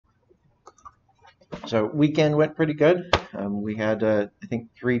So weekend went pretty good. We had, I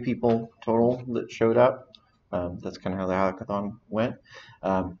think, 3 people total that showed up. That's kind of how the hackathon went.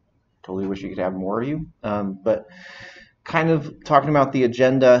 Totally wish you could have more of you. But kind of talking about the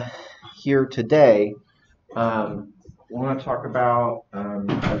agenda here today, I want to talk about,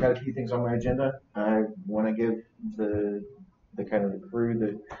 I've got a few things on my agenda. I want to give the kind of the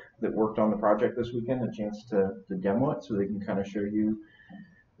crew that worked on the project this weekend a chance to demo it so they can kind of show you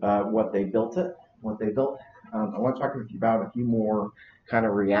what they built. I want to talk about a few more kind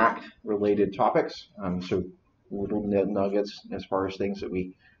of React related topics. So little nuggets as far as things that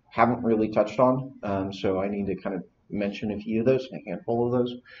we haven't really touched on. So I need to kind of mention a few of those, a handful of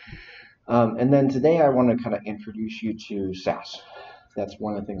those. And then today I want to kind of introduce you to SASS. That's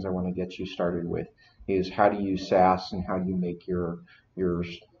one of the things I want to get you started with, is how to use SASS and how you make your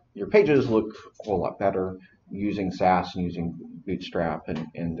pages look a whole lot better using SASS and using Bootstrap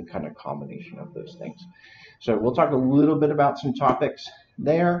and the kind of combination of those things. So we'll talk a little bit about some topics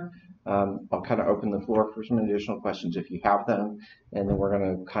there. I'll kind of open the floor for some additional questions if you have them, and then we're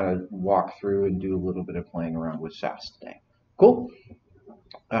going to kind of walk through and do a little bit of playing around with SASS today. Cool?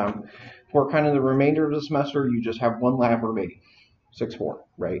 For kind of the remainder of the semester, you just have one lab remaining, 6-4,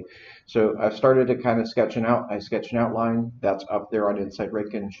 right? So I've started to kind of sketch an outline that's up there on Inside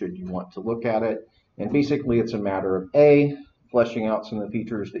Ranken should you want to look at it. And basically it's a matter of fleshing out some of the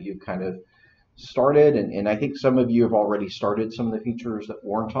features that you've kind of started, and I think some of you have already started some of the features that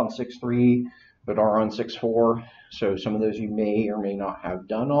weren't on 6.3 but are on 6.4. So some of those you may or may not have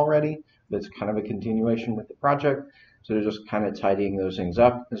done already, but it's kind of a continuation with the project. So they're just kind of tidying those things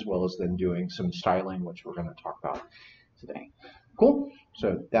up, as well as then doing some styling, which we're going to talk about today. Cool?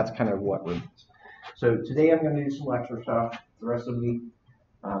 So that's kind of what we're doing. So today I'm going to do some lecture stuff. The rest of the week,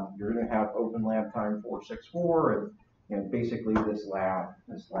 you're going to have open lab time for 6.4, and basically this last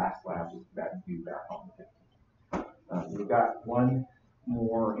lab is that due back on the 15th. We've got one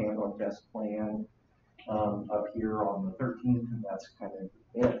more hands-on test plan up here on the 13th, and that's kind of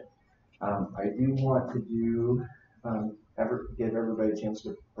it. I do want to give everybody a chance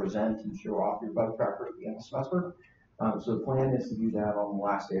to present and show off your bug tracker at the end of the semester. So the plan is to do that on the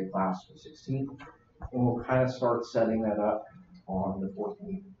last day of class, the 16th, and we'll kind of start setting that up on the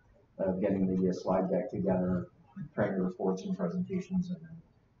 14th, getting the slide deck together, trying to record some presentations,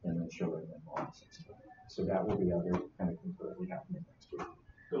 and then showing them on the 16th. So that will be other kind of concurrently happening next week.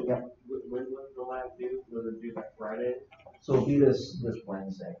 So yeah. When will the lab do? Will it do that Friday? So it'll be this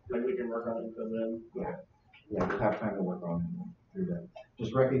Wednesday. Like we can work on it until then? Yeah. Yeah, we'll have time to work on it through that.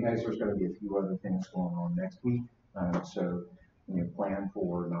 Just recognize there's going to be a few other things going on next week. So plan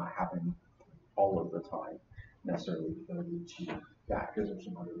for not having all of the time necessarily for each that, because there's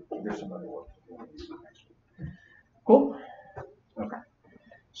some other work to do next week. Cool. Okay.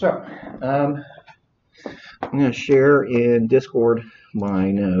 So I'm going to share in Discord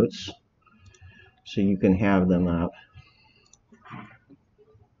my notes so you can have them up.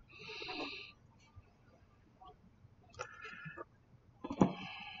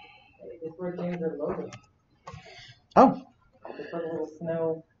 Oh, a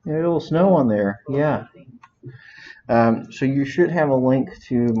little snow on there. Yeah. So you should have a link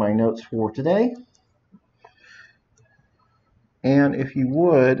to my notes for today. And if you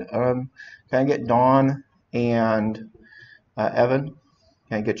would, can I get Dawn and Evan?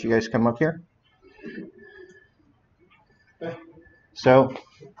 Can I get you guys to come up here? So,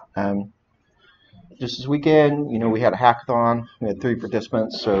 just this weekend, we had a hackathon. We had 3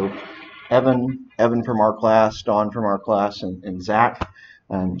 participants. So Evan from our class, Dawn from our class, and Zach.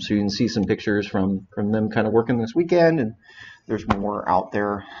 So you can see some pictures from them kind of working this weekend, and there's more out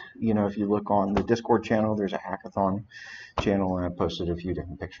there. If you look on the Discord channel, there's a hackathon channel, and I posted a few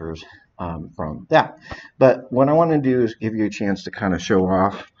different pictures from that. But what I want to do is give you a chance to kind of show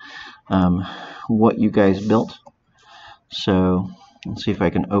off what you guys built. So let's see if I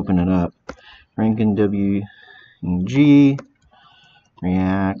can open it up. Ranken WG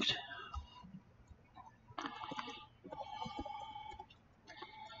React.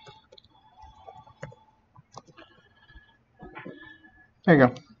 There you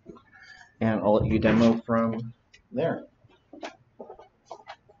go. And I'll let you demo from there.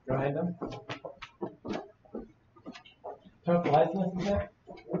 Go ahead, then. Turn the license again.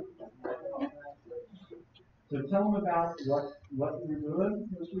 So tell them about what you were doing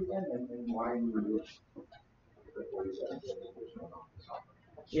this weekend and why you were doing it.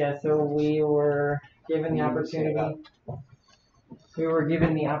 Yeah, so we were given the opportunity. We were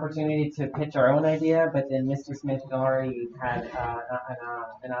given the opportunity to pitch our own idea, but then Mr. Smith had already had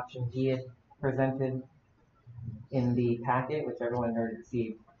an option he had presented in the packet, which everyone had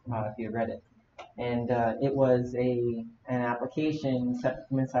received if you read it. and it was an application set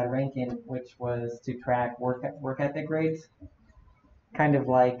from inside Ranken, which was to track work ethic grades, kind of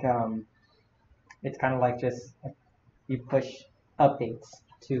like it's kind of like just you push updates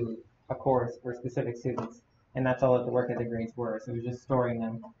to a course for specific students, and that's all that the work ethic grades were. So we're just storing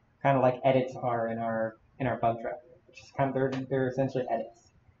them, kind of like edits are in our bug tracker, which is kind of they're essentially edits.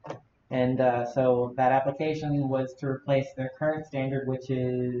 And so that application was to replace their current standard, which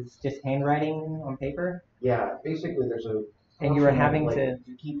is just handwriting on paper. Yeah, basically there's a. And you were having like, to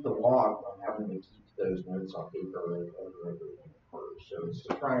keep the log of having to keep those notes on paper over everything first. So it's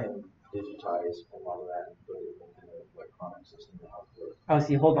to try and digitize a lot of that and put it into the electronic system to help with. Oh, so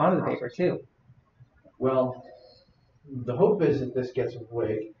you hold on to the paper too. Well, the hope is that this gets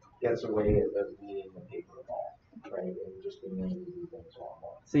away of needing the paper at all, right? And just being able to do things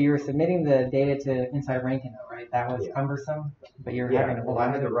online. So you were submitting the data to inside Ranken, right? That was cumbersome, but you were having to hold I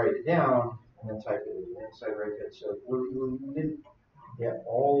on had to to it. write it down and then type it in inside Ranken. So we didn't get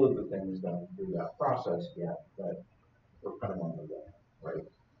all of the things done through that process yet, but we're kind of on the way, right?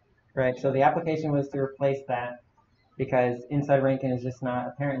 Right. So the application was to replace that because inside Ranken is just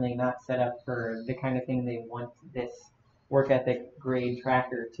apparently not set up for the kind of thing they want this work ethic grade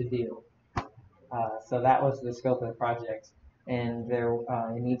tracker to do. So that was the scope of the project. And there,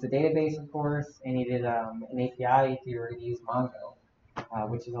 it needs a database, of course. It needed an API if you were to use Mongo,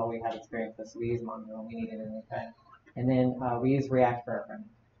 which is all we had experience with. So we used Mongo, and we needed an API. And then we used React for our front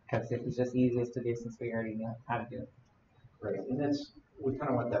because it was just easiest to do since we already knew how to do it. Right, and we kind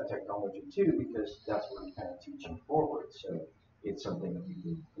of want that technology too because that's what we're kind of teaching forward. So it's something that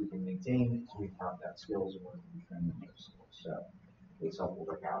we can maintain. We have that skills and we're training those. So it's helpful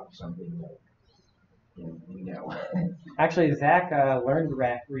to have something that we know. Actually, Zach learned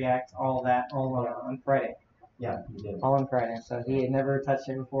React all on Friday. Yeah, he did. All on Friday. So he had never touched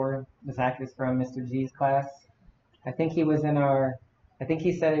it before. Zach is from Mr. G's class. I think he was in our. I think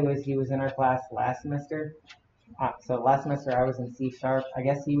he said he was in our class last semester. So last semester I was in C#. I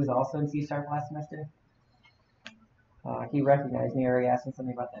guess he was also in C# last semester. He recognized me, or he asked me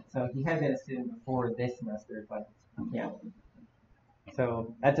something about that. So he had been a student before this semester, but yeah.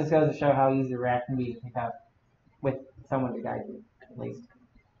 So that just goes to show how easy React can be to pick up with someone to guide you, at least.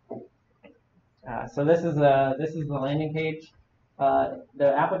 So this is the landing page.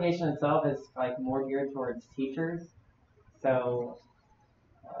 The application itself is like more geared towards teachers. So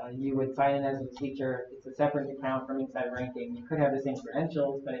you would sign in as a teacher. It's a separate account from inside Ranken. You could have the same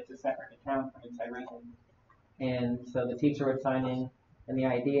credentials, but it's a separate account from inside Ranken. And so the teacher would sign in, and the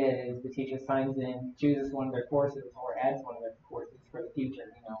idea is the teacher signs in, chooses one of their courses, or adds one of their courses for the future.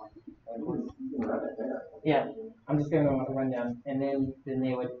 Yeah, I'm just giving them a rundown, and then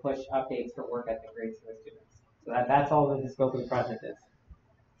they would push updates for work ethic grades for the students. So that's all that the scope of the project is.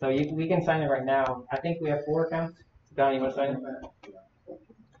 So we can sign it right now. I think we have 4 accounts. Don, you want to sign it?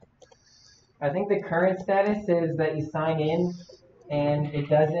 I think the current status is that you sign in, and it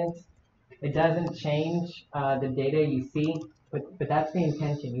doesn't change the data you see, but that's the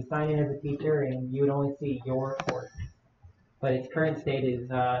intention. You sign in as a teacher, and you would only see your course. But its current state is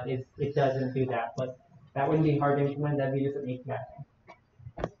it doesn't do that. But that wouldn't be hard to implement. That'd be just an API thing.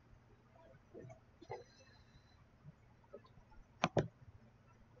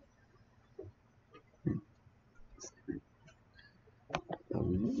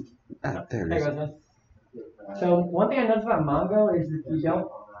 There it is. So one thing I noticed about Mongo is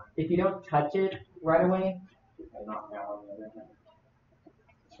if you don't touch it right away,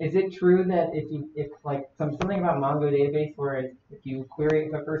 is it true that if like something about Mongo database where if you query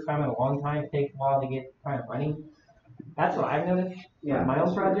it the first time in a long time, it takes a while to get kind of running? That's what I've noticed with my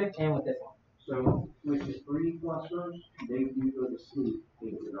own project and with this one. So with the free clusters, they do go to sleep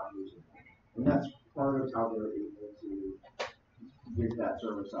if they're not using it. And that's part of how they're able to give that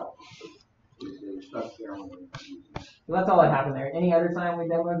service out. They're stuck down when they're not using it. So that's all that happened there. Any other time we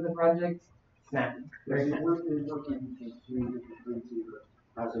demoed the project, snappy. Very snappy. We're working between 2 different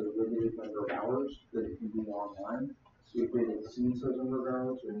that has a limited number of hours that it can be online. So if it exceeds those number of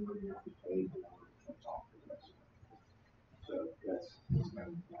hours, then we're going to have to pay the hour it comes off the rest. So that's kind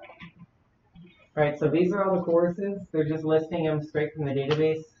of Right, so these are all the courses. They're just listing them straight from the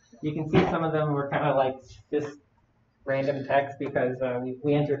database. You can see some of them were kind of like just random text because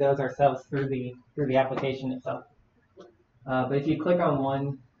we entered those ourselves through the application itself. But if you click on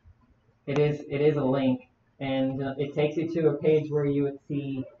one, it is a link, and it takes you to a page where you would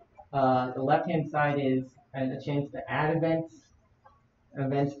see the left-hand side is a chance to add events.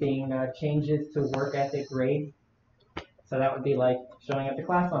 Events being changes to work ethic grade. So that would be like showing up to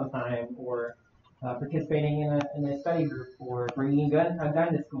class on time, or participating in a study group or bringing a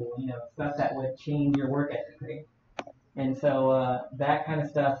gun to school, stuff that would change your work ethic, right? And so that kind of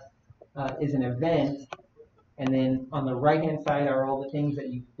stuff is an event. And then on the right-hand side are all the things that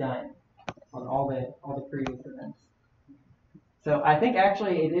you've done on all the previous events. So I think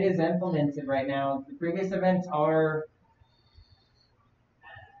actually it is implemented right now. The previous events are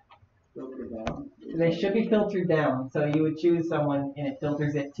filtered down. They should be filtered down. So you would choose someone and it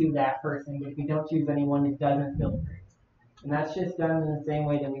filters it to that person. But if you don't choose anyone, it doesn't filter it. And that's just done in the same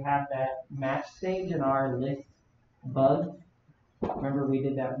way that we have that match stage in our list bugs. Remember we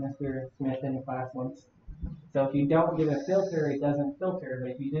did that with Mr. Smith in the class once. So if you don't give a filter, it doesn't filter,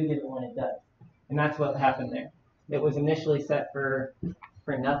 but if you do give it one, it does. And that's what happened there. It was initially set for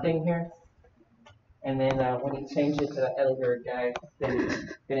nothing here. And then when he changed it to the Edelgard guy, then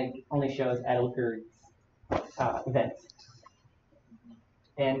it only shows Edelgard's events.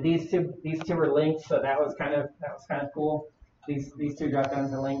 And these two were linked, so that was kind of cool. These two drop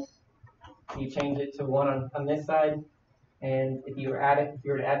downs are linked. You change it to one on this side, and if you were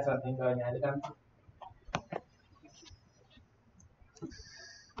to add something, go ahead and add it down.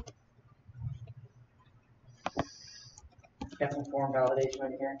 Got some form validation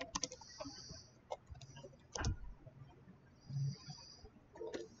right here.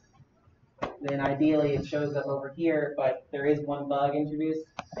 Then ideally it shows up over here, but there is one bug introduced,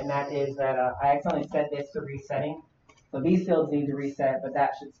 and that is that I accidentally set this to resetting. So these fields need to reset, but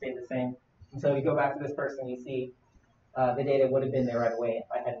that should stay the same. And so you go back to this person, you see the data would have been there right away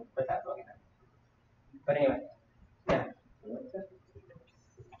if I hadn't put that bug in there. But anyway, yeah.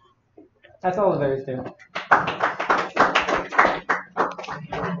 That's all there is to it.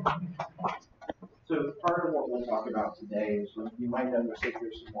 So part of what we'll talk about today is you might notice that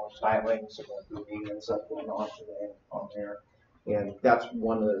there's some more styling, some more grouping and stuff going on today on there. And that's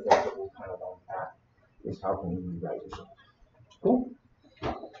one of the things that we'll kind of unpack is how can you rewrite yourself. Cool.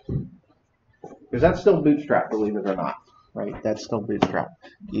 Because that's still Bootstrap, believe it or not, right? That's still Bootstrap,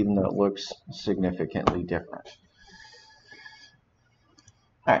 even though it looks significantly different.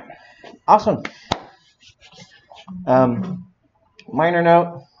 All right, awesome. Minor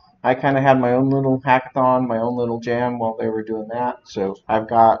note, I kind of had my own little hackathon, my own little jam while they were doing that. So I've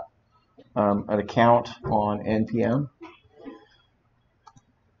got an account on NPM.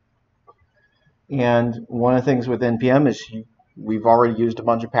 And one of the things with NPM is we've already used a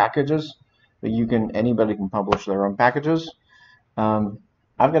bunch of packages, but anybody can publish their own packages. I've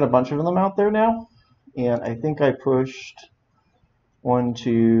got a bunch of them out there now, and I think I pushed 1,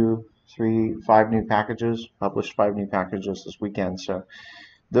 2, 3, 5 new packages, published 5 new packages this weekend. So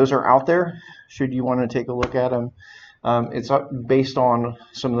those are out there should you want to take a look at them. It's based on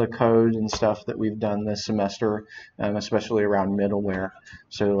some of the code and stuff that we've done this semester, especially around middleware.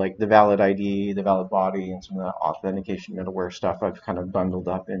 So like the valid ID, the valid body, and some of the authentication middleware stuff I've kind of bundled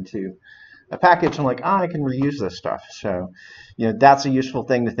up into a package. I'm like, I can reuse this stuff. So, that's a useful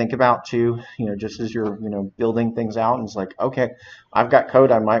thing to think about too. Just as you're, building things out, and it's like, okay, I've got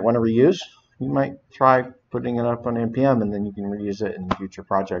code I might want to reuse. You might try putting it up on NPM, and then you can reuse it in future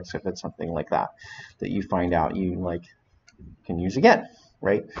projects if it's something like that you find out you can use again,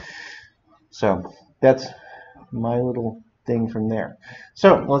 right? So that's my little thing from there.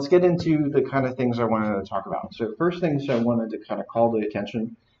 So let's get into the kind of things I wanted to talk about. So first things I wanted to kind of call the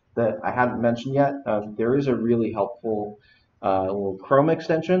attention that I hadn't mentioned yet. There is a really helpful little Chrome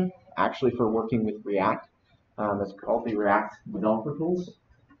extension actually for working with React. It's called the React Developer Tools.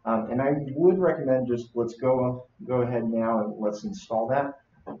 And I would recommend let's go ahead now and let's install that.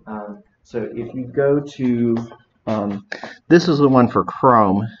 So if you go to, this is the one for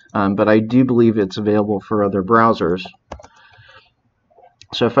Chrome, but I do believe it's available for other browsers.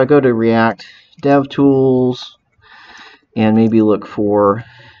 So if I go to React Dev Tools and maybe look for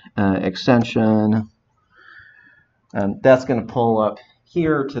extension, that's going to pull up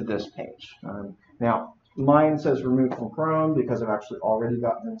here to this page. Now, mine says remove from Chrome because I've actually already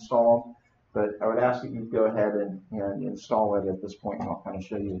gotten it installed, but I would ask that you go ahead and install it at this point, and I'll kind of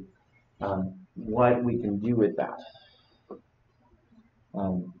show you what we can do with that.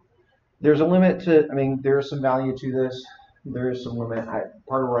 There's a limit to, there is some value to this. There is some limit.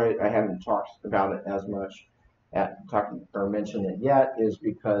 Part of why I haven't talked about it as much, mentioned it yet, is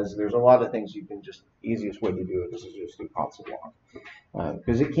because there's a lot of things you can easiest way to do it is just do console log.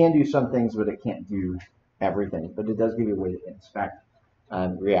 Because it can do some things, but it can't do everything. But it does give you a way to inspect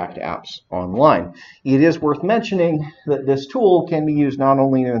React apps online. It is worth mentioning that this tool can be used not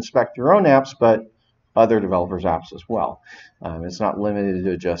only to inspect your own apps, but other developers' apps as well. It's not limited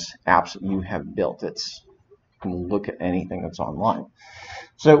to just apps that you have built. It's can look at anything that's online.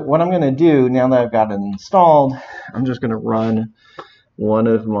 So what I'm going to do now that I've got it installed, I'm just going to run one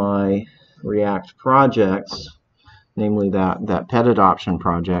of my React projects, namely that pet adoption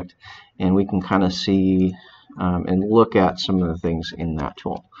project, and we can kind of see and look at some of the things in that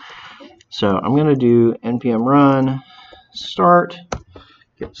tool. So I'm going to do npm run start,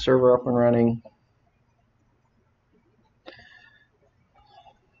 get the server up and running.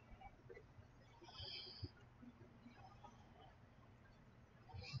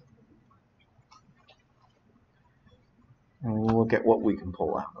 And we'll look at what we can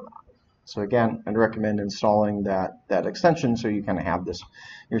pull out of that. So again, I'd recommend installing that extension so you kind of have this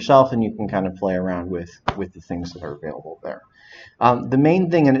yourself and you can kind of play around with the things that are available there. The main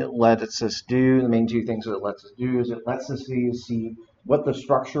thing it lets us do, the main two things that it lets us do is it lets us see what the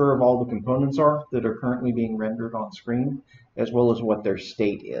structure of all the components are that are currently being rendered on screen, as well as what their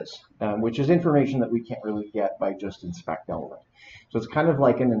state is, which is information that we can't really get by just inspect element. So it's kind of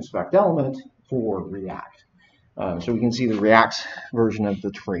like an inspect element for React. So we can see the React's version of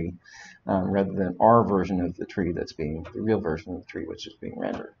the tree rather than our version of the tree that's being, the real version of the tree which is being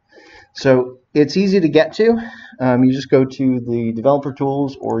rendered. So it's easy to get to. You just go to the developer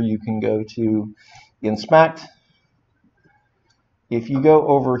tools or you can go to inspect. If you go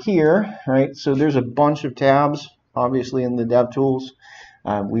over here, right, so there's a bunch of tabs obviously in the dev tools.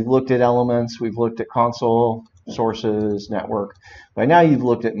 We've looked at elements, we've looked at console, sources, network. By now you've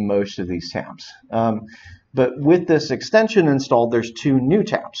looked at most of these tabs. But with this extension installed, there's two new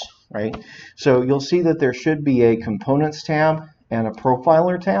tabs, right? So you'll see that there should be a components tab and a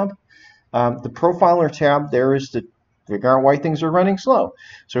profiler tab. The profiler tab there is to figure out why things are running slow.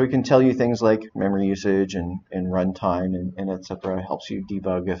 So it can tell you things like memory usage and runtime and etc. It helps you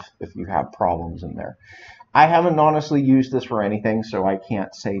debug if you have problems in there. I haven't honestly used this for anything, so I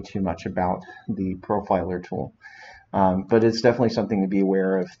can't say too much about the profiler tool. But it's definitely something to be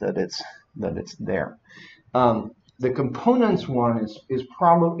aware of that it's there. The components one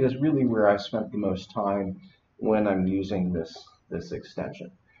is really where I spent the most time when I'm using this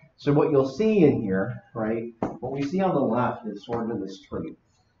extension. So what you'll see in here, right, what we see on the left is sort of this tree.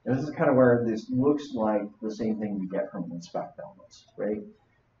 And this is kind of where this looks like the same thing you get from inspect elements, right?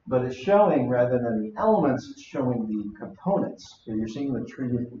 But it's showing, rather than the elements, it's showing the components. So you're seeing the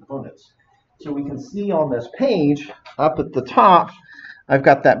tree of components. So we can see on this page, up at the top, I've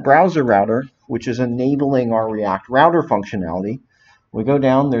got that browser router, which is enabling our React router functionality. We go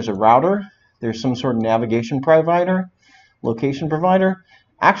down, there's a router, there's some sort of navigation provider, location provider.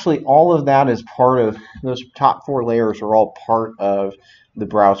 Actually, all of that is part of, those top four layers are all part of the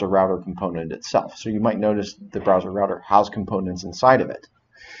browser router component itself. So you might notice the browser router has components inside of it.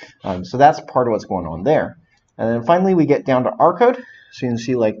 So that's part of what's going on there. And then finally we get down to our code. So you can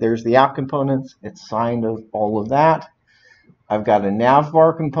see like there's the app components, it's signed of all of that. I've got a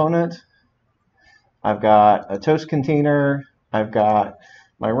navbar component, I've got a toast container, I've got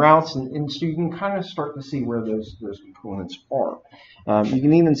my routes, and so you can kind of start to see where those components are. You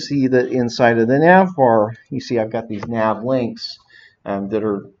can even see that inside of the navbar, you see I've got these nav links that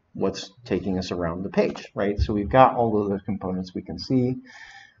are what's taking us around the page, right? So we've got all of those components we can see,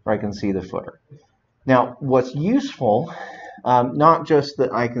 or I can see the footer. Now, what's useful, not just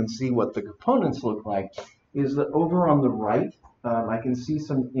that I can see what the components look like, is that over on the right, I can see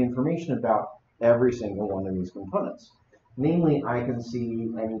some information about every single one of these components. Namely, I can see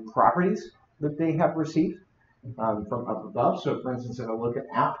any properties that they have received from up above. So for instance, if I look at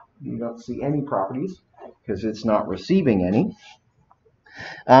app, you don't see any properties because it's not receiving any.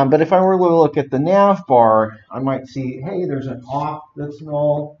 But if I were to look at the nav bar, I might see, hey, there's an off that's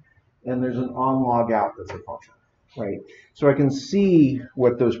null, and there's an on log out that's a function, right? So I can see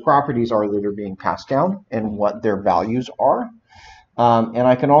what those properties are that are being passed down and what their values are. And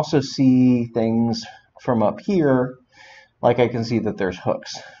I can also see things from up here, like I can see that there's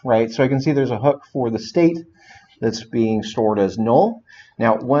hooks, right? So I can see there's a hook for the state that's being stored as null.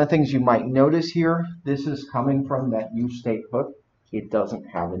 Now, one of the things you might notice here, this is coming from that useState hook. It doesn't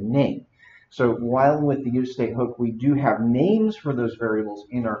have a name. So while with the useState hook, we do have names for those variables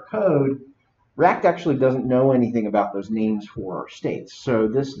in our code, React actually doesn't know anything about those names for our states. So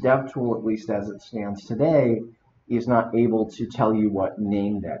this dev tool, at least as it stands today, is not able to tell you what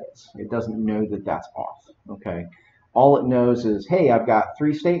name that is. It doesn't know that that's off, okay? All it knows is, hey, I've got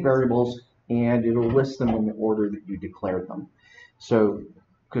 3 state variables, and it'll list them in the order that you declared them. So,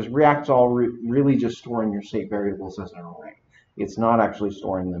 because React's all really just storing your state variables as an array. It's not actually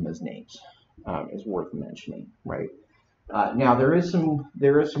storing them as names, is worth mentioning, right? Now, there is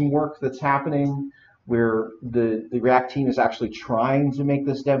some work that's happening where the React team is actually trying to make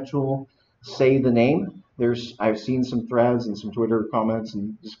this dev tool say the name I've seen some threads and some Twitter comments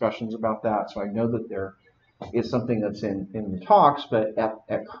and discussions about that, so I know that there is something that's in the talks, but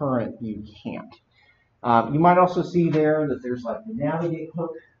at current you can't. You might also see there that there's like the navigate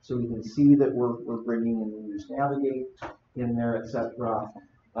hook, so we can see that we're bringing in the use navigate in there, etc.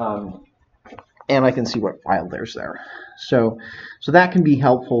 And I can see what file there's there. So that can be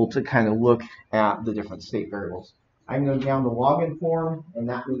helpful to kind of look at the different state variables. I can go down the login form, and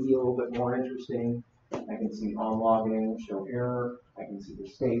that may be a little bit more interesting. I can see on login, show error. I can see the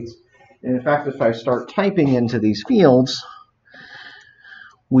states. And in fact, if I start typing into these fields,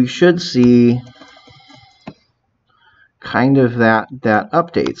 we should see kind of that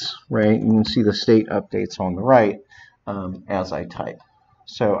updates, right? You can see the state updates on the right as I type.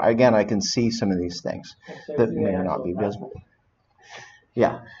 So again, I can see some of these things that may not be visible.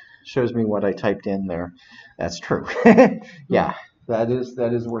 Yeah, shows me what I typed in there. That's true. Yeah, that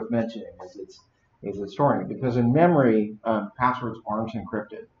is worth mentioning. Is it's storing it, because in memory passwords aren't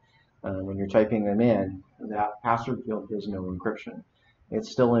encrypted. When you're typing them in, that password field has no encryption.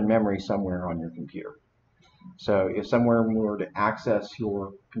 It's still in memory somewhere on your computer. So if someone were to access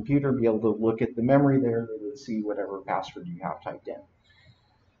your computer, be able to look at the memory there, they would see whatever password you have typed in.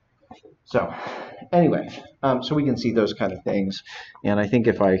 So anyway, so we can see those kind of things. And I think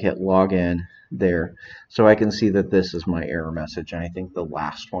if I hit login there, so I can see that this is my error message. And I think the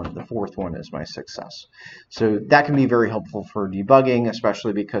last one, the fourth one, is my success. So that can be very helpful for debugging,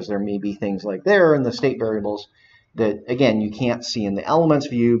 especially because there may be things like there in the state variables that, again, you can't see in the elements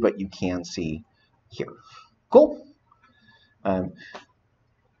view, but you can see here. Cool.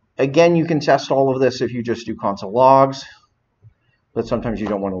 Again, you can test all of this if you just do console logs, but sometimes you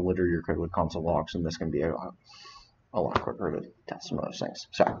don't want to litter your code with console logs, and this can be a lot quicker to test some of those things.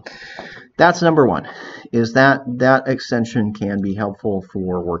 So that's number one, is that extension can be helpful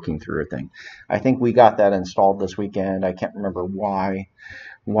for working through a thing. I think we got that installed this weekend. I can't remember why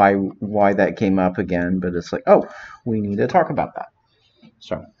that came up again, but it's like, oh, we need to talk about that.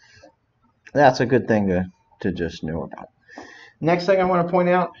 So that's a good thing to just know about. Next thing I want to point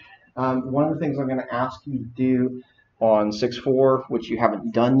out, one of the things I'm going to ask you to do on 6.4, which you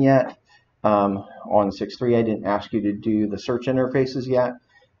haven't done yet. On 6.3, I didn't ask you to do the search interfaces yet,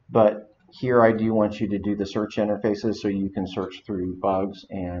 but here I do want you to do the search interfaces so you can search through bugs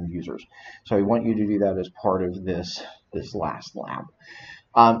and users. So I want you to do that as part of this last lab.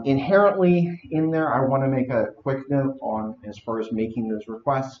 Inherently in there, I want to make a quick note on as far as making those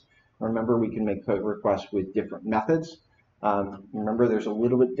requests. Remember, we can make code requests with different methods. Remember, there's a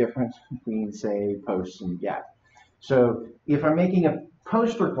little bit difference between, say, post and get. So if I'm making a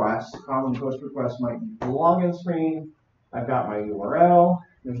post request, a common post request might be the login screen. I've got my URL.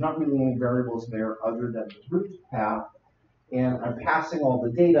 There's not really any variables there other than the root path, and I'm passing all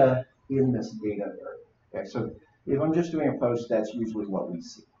the data in this data variable. Okay, so if I'm just doing a post, that's usually what we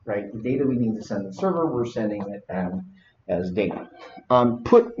see, right? The data we need to send to the server, we're sending it as data.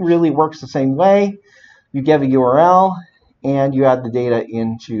 Put really works the same way. You give a URL, and you add the data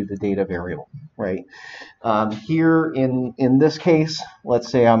into the data variable, right? Here in this case, let's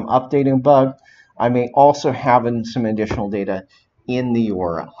say I'm updating a bug, I may also have some additional data in the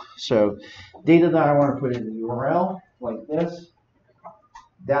URL. So data that I want to put in the URL, like this,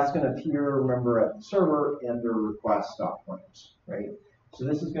 that's going to appear, remember, at the server under request.params, right? So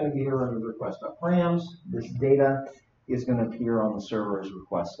this is going to be here under request.params. This data is going to appear on the server as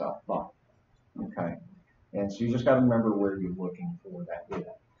request.bug, okay? And so you just got to remember where you're looking for that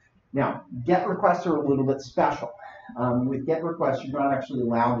data. Now, GET requests are a little bit special. With GET requests, you're not actually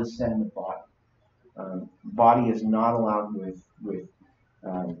allowed to send the body. Body is not allowed with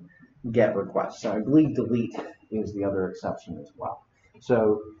GET requests. So I believe delete is the other exception as well.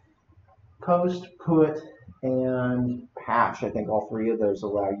 So post, put, and patch, I think all three of those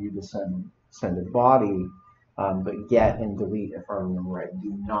allow you to send a body, but GET and delete, if I remember right,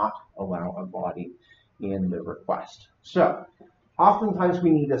 do not allow a body in the request. So oftentimes we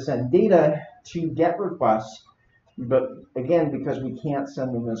need to send data to GET requests, but again, because we can't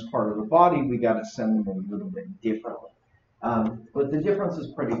send them as part of the body, we got to send them a little bit differently. But the difference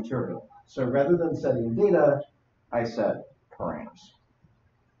is pretty trivial. So rather than sending data, I said params.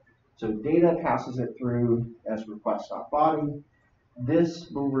 So data passes it through as request.body. This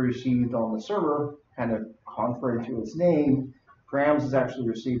will be received on the server, kind of contrary to its name. Params is actually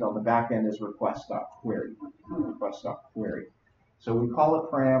received on the back end as request.query. Request.query. So we call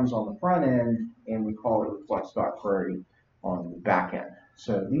it params on the front end, and we call it request.query on the back end.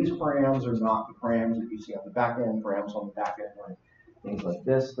 So these params are not the params that you see on the back end. Params on the back end are things like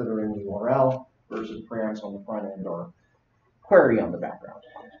this that are in the URL, versus params on the front end or query on the background.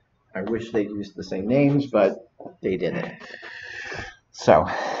 I wish they'd used the same names, but they didn't. So,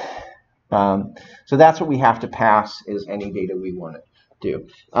 so that's what we have to pass is any data we want to do.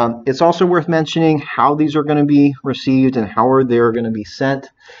 It's also worth mentioning how these are going to be received and how they're going to be sent.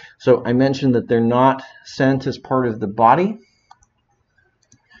 So I mentioned that they're not sent as part of the body.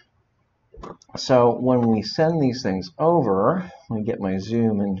 So when we send these things over, let me get my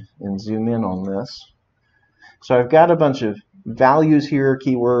zoom and zoom in on this. So I've got a bunch of values here,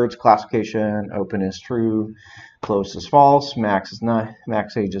 keywords, classification, open is true, close is false, max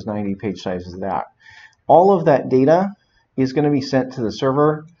age is 90, page size is that. All of that data is going to be sent to the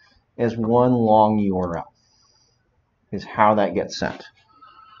server as one long URL, is how that gets sent.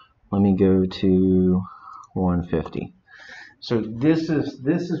 Let me go to 150. So this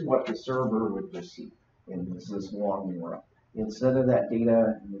is what the server would receive in this long URL. Instead of that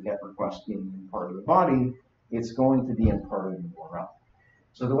data and the GET request being part of the body, it's going to be in part of the URL.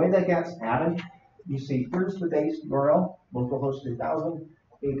 So the way that gets added, you see here's the base URL, localhost 3000,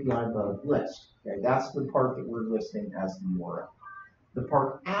 API bug list. Okay, that's the part that we're listing as the URL. The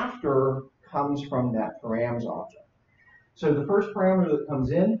part after comes from that params object. So the first parameter that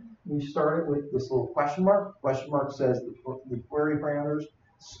comes in, we start it with this little question mark. Question mark says the query parameters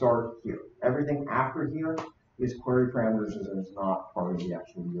start here. Everything after here is query parameters and is not part of the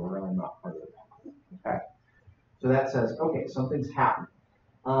actual URL, not part of it. Okay. So that says, okay, something's happening.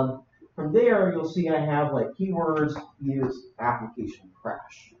 From there, you'll see I have like keywords use application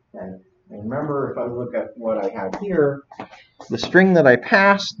crash. Okay. And remember, if I look at what I have here, the string that I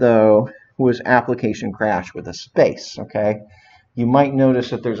passed though was application crash with a space. Okay. You might notice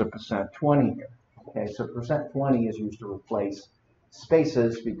that there's a %20 here. Okay, so %20 is used to replace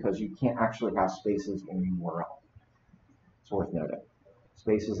spaces because you can't actually have spaces in a URL. It's worth noting.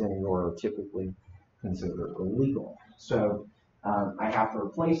 Spaces in a URL are typically considered illegal. So I have to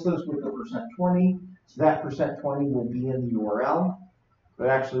replace those with the %20. So that %20 will be in the URL, but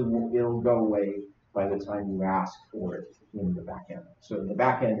actually it'll go away by the time you ask for it in the backend. So in the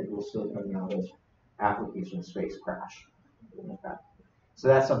backend, it will still come out as application space crash. Okay. So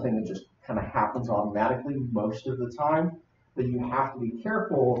that's something that just kind of happens automatically most of the time, but you have to be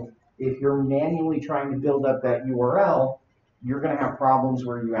careful. If you're manually trying to build up that URL, you're going to have problems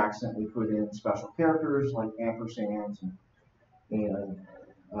where you accidentally put in special characters like ampersands and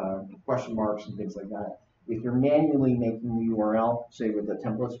question marks and things like that. If you're manually making the URL, say with the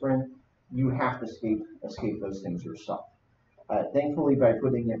template spring, you have to escape those things yourself. Thankfully, by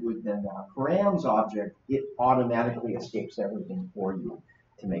putting it within the params object, it automatically escapes everything for you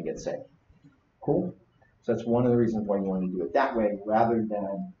to make it safe. Cool? So that's one of the reasons why you want to do it that way, rather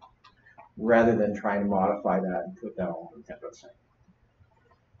than trying to modify that and put that all in the template site.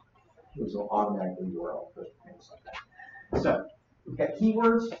 It will automatically URL for things like that. So we've got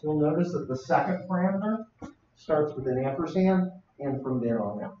keywords. You'll notice that the second parameter starts with an ampersand, and from there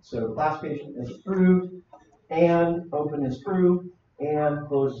on out. So classification is approved, and open is true, and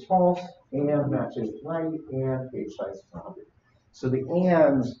close is false, and match is 90, and page size is 100. So the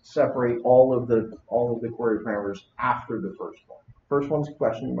ands separate all of the query parameters after the first one. First one's a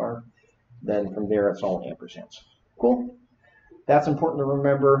question mark, then from there it's all ampersands. Cool? That's important to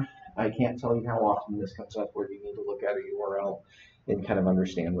remember. I can't tell you how often this comes up where you need to look at a URL and kind of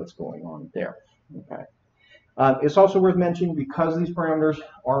understand what's going on there. Okay. It's also worth mentioning, because these parameters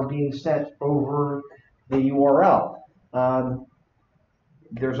are being sent over the URL,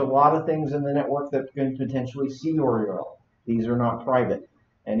 there's a lot of things in the network that can potentially see your URL. These are not private.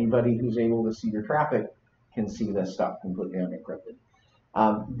 Anybody who's able to see your traffic can see this stuff completely unencrypted.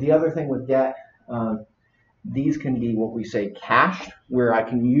 The other thing with GET, these can be what we say cached, where I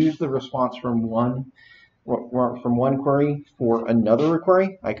can use the response from one query for another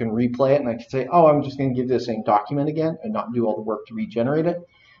query. I can replay it and I can say, oh, I'm just going to give this same document again and not do all the work to regenerate it.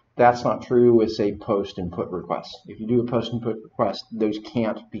 That's not true with, say, post and put requests. If you do a post and put request, those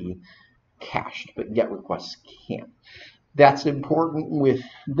can't be cached, but GET requests can. That's important with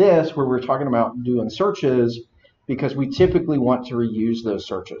this, where we're talking about doing searches, because we typically want to reuse those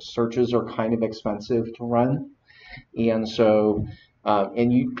searches. Searches are kind of expensive to run, and so a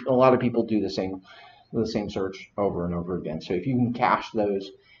lot of people do the same search over and over again. So if you can cache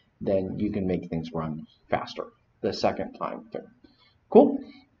those, then you can make things run faster the second time through. Cool.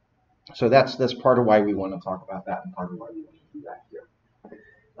 So that's part of why we want to talk about that, and part of why we want to do that here.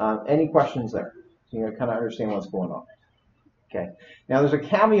 Any questions there? So you kind of understand what's going on. Okay. Now there's a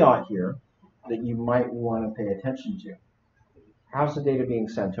caveat here that you might want to pay attention to. How's the data being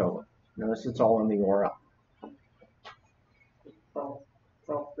sent over? Notice it's all in the URL. It's all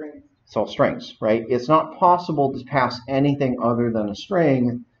strings. It's all strings, right? It's not possible to pass anything other than a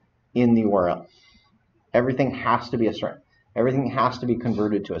string in the URL. Everything has to be a string. Everything has to be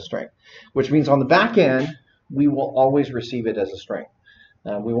converted to a string, which means on the back end, we will always receive it as a string.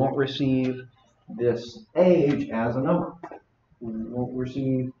 We won't receive this age as a number. We won't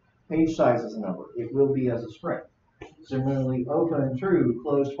receive page size as a number. It will be as a string. Similarly, open, true,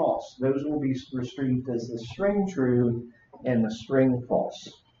 closed, false. Those will be received as the string true and the string false.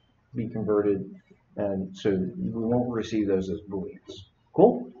 Be converted, and so we won't receive those as booleans.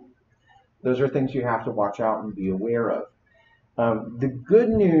 Cool? Those are things you have to watch out and be aware of. The good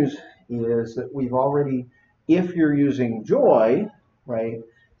news is that we've already, if you're using Joy, right,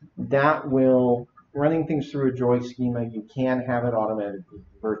 that will, running things through a Joy schema, you can have it automatically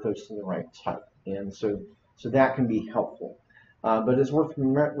convert those to the right type. And so that can be helpful. But it's worth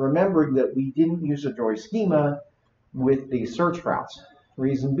remembering that we didn't use a Joy schema with the search routes.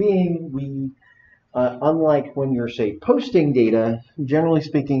 Reason being, we unlike when you're, say, posting data, generally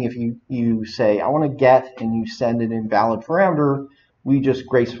speaking, if you say, I want to get, and you send an invalid parameter, we just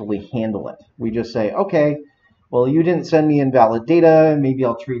gracefully handle it. We just say, okay, well, you didn't send me invalid data, maybe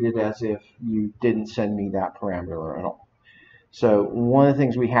I'll treat it as if you didn't send me that parameter at all. So one of the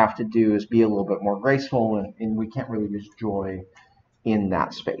things we have to do is be a little bit more graceful, and we can't really use Joy in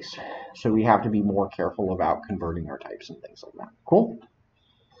that space. So we have to be more careful about converting our types and things like that. Cool?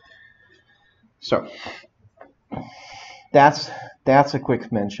 So that's a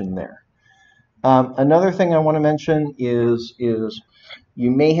quick mention there. Another thing I want to mention is you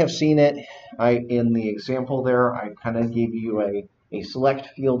may have seen it in the example there. I kind of gave you a select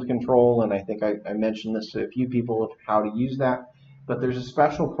field control, and I think I mentioned this to a few people of how to use that. But there's a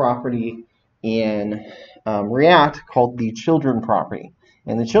special property in React called the children property,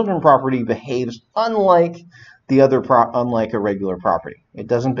 and the children property behaves unlike unlike a regular property. It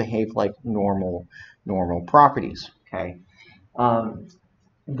doesn't behave like normal properties. Okay.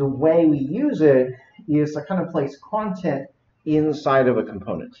 The way we use it is to kind of place content inside of a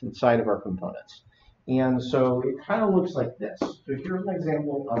component, inside of our components. And so it kind of looks like this. So here's an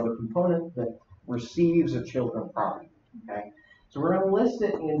example of a component that receives a children property. Okay. So we're going to list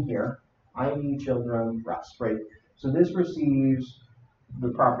it in here, ID children rest, right? So this receives the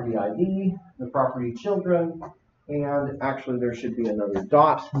property ID, the property children, and actually there should be another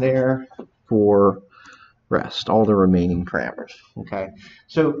dot there for rest, all the remaining parameters. Okay.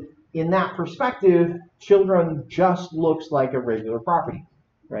 So in that perspective, children just looks like a regular property,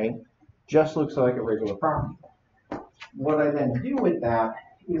 right? Just looks like a regular property. What I then do with that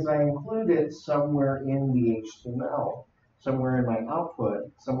is I include it somewhere in the HTML, somewhere in my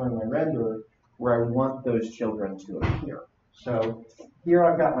output, somewhere in my render, where I want those children to appear. So here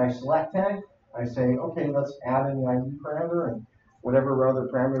I've got my select tag. I say, okay, let's add an ID parameter and whatever other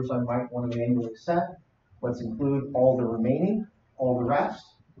parameters I might want to manually set. Let's include all the remaining, all the rest.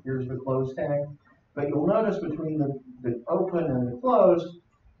 Here's the close tag. But you'll notice between the open and the close,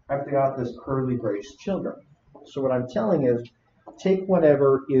 I've got this curly brace children. So what I'm telling is, take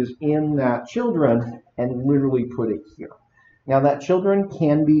whatever is in that children and literally put it here. Now that children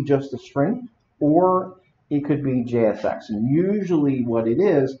can be just a string, or it could be JSX. And usually what it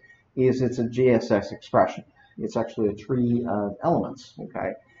is it's a JSX expression. It's actually a tree of elements,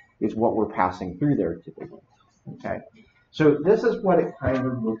 okay, is what we're passing through there typically, okay. So this is what it kind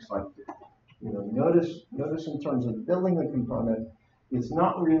of looks like. You know, notice in terms of building the component, it's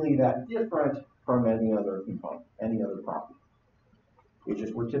not really that different from any other component, any other property. It's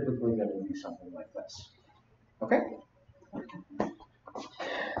just we're typically going to do something like this, okay.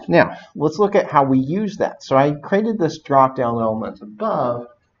 Now, let's look at how we use that. So I created this drop-down element above.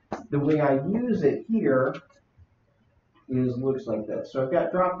 The way I use it here looks like this. So I've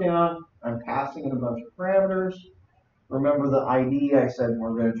got drop-down. I'm passing in a bunch of parameters. Remember the ID, I said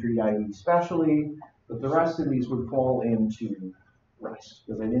we're going to treat ID specially, but the rest of these would fall into rest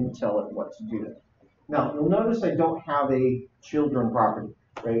because I didn't tell it what to do. Now, you'll notice I don't have a children property,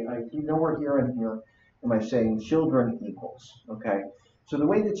 right? Nowhere here and here am I saying children equals, okay? So the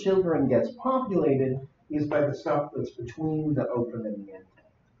way the children gets populated is by the stuff that's between the open and the end tag,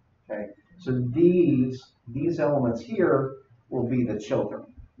 okay? So these elements here will be the children,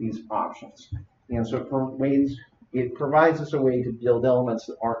 these options. And so it provides us a way to build elements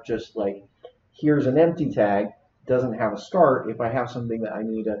that aren't just like, here's an empty tag, doesn't have a start. If I have something that I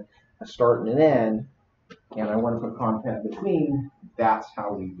need a start and an end, and I want to put content between, that's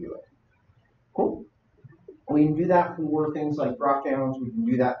how we do it. Cool. We can do that for things like drop-downs. We can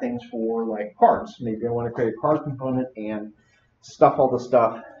do that things for like cards. Maybe I want to create a card component and stuff all the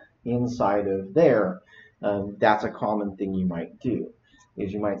stuff inside of there. That's a common thing you might do.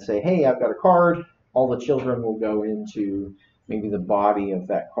 Is you might say, hey, I've got a card. All the children will go into maybe the body of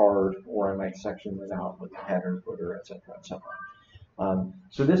that card, or I might section it out with the header, footer, etc., etc.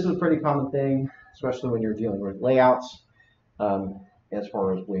 So this is a pretty common thing, especially when you're dealing with layouts, as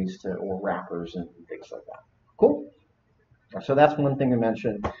far as ways to, or wrappers and things like that. Cool. So that's one thing to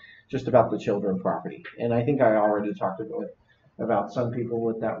mention just about the children property. And I think I already talked about some people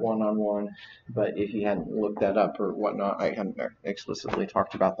with that one-on-one, but if you hadn't looked that up or whatnot, I hadn't explicitly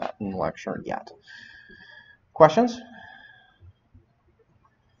talked about that in the lecture yet. Questions?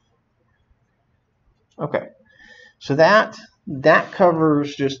 Okay. So that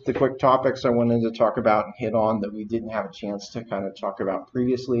covers just the quick topics I wanted to talk about and hit on that we didn't have a chance to kind of talk about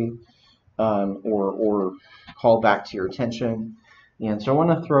previously, or call back to your attention. And so I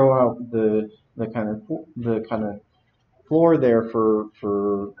want to throw out the kind of floor there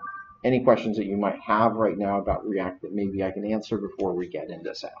for any questions that you might have right now about React that maybe I can answer before we get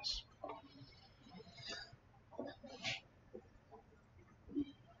into SASS.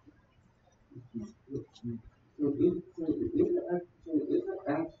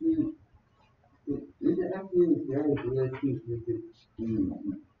 Is it actually very good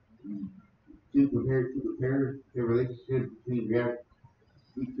to compare the relationship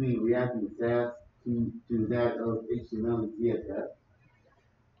between React and SASS to that of HTML and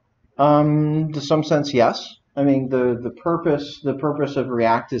CSS? To some sense, yes. I mean, the purpose of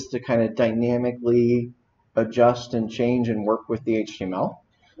React is to kind of dynamically adjust and change and work with the HTML.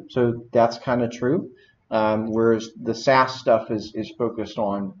 So that's kind of true. Whereas the SASS stuff is focused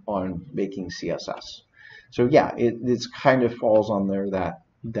on making CSS. So yeah, it's kind of falls on there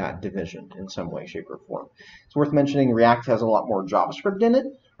that division in some way, shape, or form. It's worth mentioning React has a lot more JavaScript in it,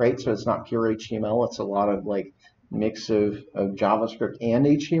 right? So it's not pure HTML. It's a lot of like mix of JavaScript and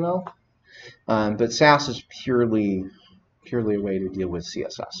HTML. But SASS is purely a way to deal with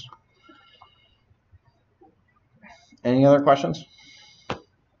CSS. Any other questions?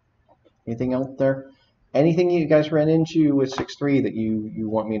 Anything else there? Anything you guys ran into with 6.3 that you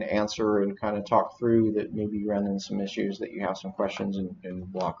want me to answer and kind of talk through that maybe you ran into some issues that you have some questions and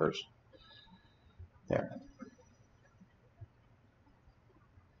blockers there?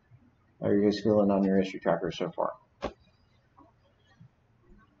 How are you guys feeling on your issue tracker so far?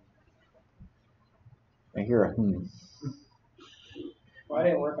 I hear a Well, I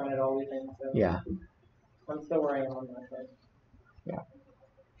didn't work on it all weekend, so yeah. I'm still where I am on that side. Yeah.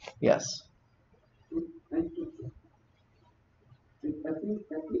 Yes. I think it's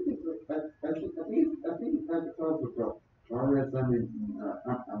because of the progress I'm in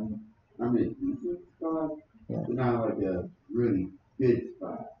a decent spot, Yeah. but not like a really good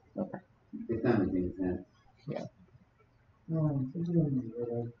spot. Okay. If that makes any sense. Yeah.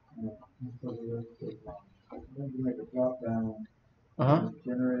 Make a drop down.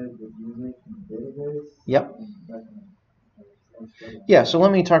 Generated with music from the database. Yep. Yeah, so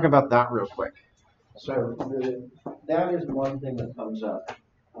let me talk about that real quick. So that is one thing that comes up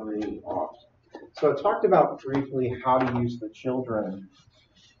pretty often. So I talked about briefly how to use the children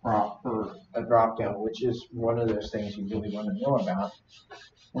for a drop down, which is one of those things you really want to know about.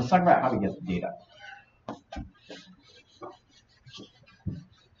 Let's talk about how to get the data.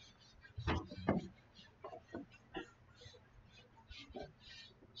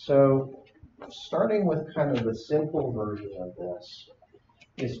 So starting with kind of the simple version of this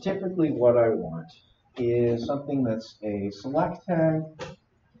is typically what I want is something that's a select tag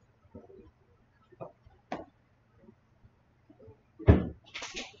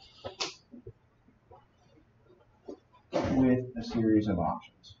with a series of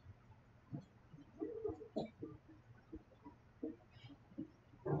options.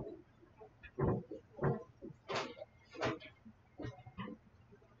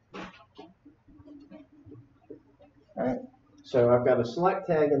 All right. So I've got a select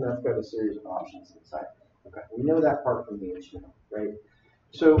tag and that's got a series of options inside. Okay. We know that part from the HTML, right?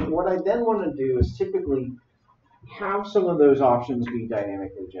 So what I then want to do is typically have some of those options be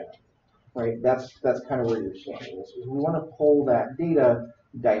dynamically generated, right? That's kind of where you're standing. We want to pull that data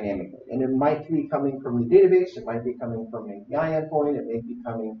dynamically, and it might be coming from the database, it might be coming from an API endpoint, it may be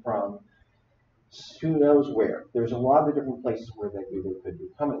coming from who knows where. There's a lot of different places where that data could be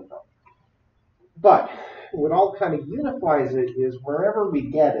coming from. But what all kind of unifies it is wherever we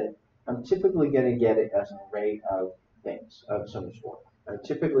get it, I'm typically going to get it as an array of things of some sort. I'm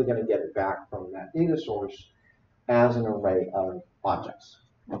typically going to get it back from that data source as an array of objects.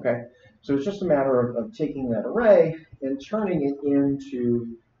 Okay, so it's just a matter of taking that array and turning it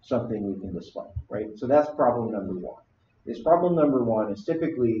into something we can display, right? So that's problem number one. Problem number one is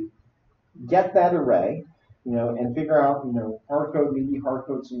typically get that array, and figure out, maybe hard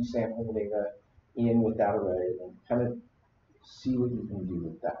code some sample data in with that array, and kind of see what you can do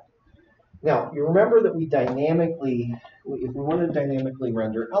with that. Now, you remember that if we want to dynamically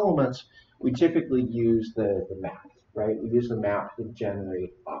render elements, we typically use the map, right? We use the map to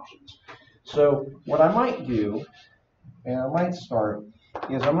generate options. So what I might do, and I might start,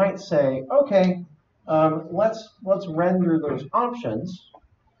 is I might say, okay, let's render those options.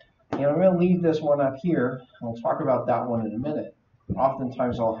 And I'm going to leave this one up here. I'll talk about that one in a minute.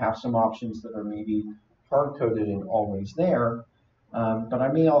 Oftentimes I'll have some options that are maybe hard-coded and always there, but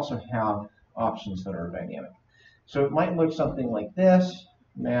I may also have options that are dynamic. So it might look something like this,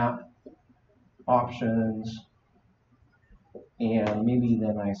 map, options, and maybe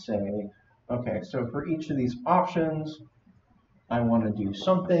then I say, okay, so for each of these options, I want to do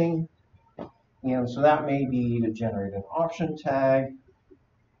something, and so that may be to generate an option tag.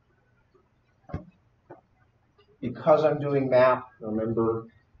 Because I'm doing map, remember,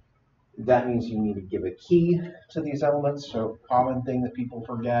 that means you need to give a key to these elements. So a common thing that people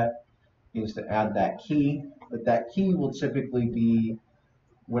forget is to add that key. But that key will typically be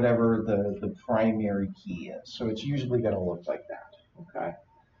whatever the primary key is. So it's usually going to look like that. Okay.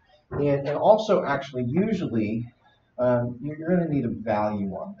 And also, actually, usually, you're going to need a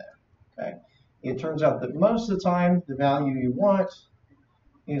value on that. Okay. It turns out that most of the time, the value you want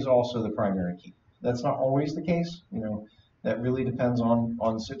is also the primary key. That's not always the case. That really depends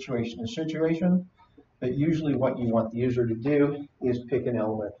on situation to situation. But usually what you want the user to do is pick an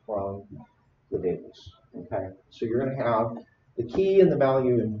element from the database. Okay? So you're going to have the key and the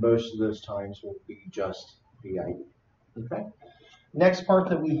value, and most of those times will be just the ID. Okay? Next part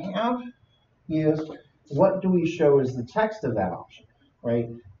that we have is what do we show as the text of that option, right?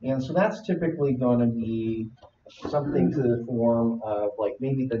 And so that's typically going to be something to the form of like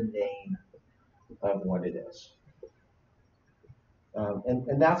maybe the name of what it is.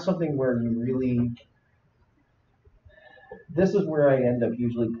 And that's something where you really, this is where I end up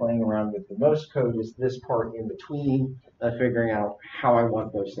usually playing around with the most code, is this part in between, figuring out how I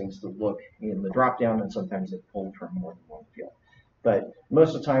want those things to look in the dropdown, and sometimes it pulled from more than one field. But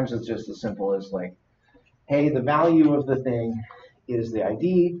most of the times it's just as simple as like, hey, the value of the thing is the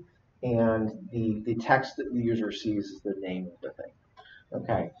ID, and the text that the user sees is the name of the thing.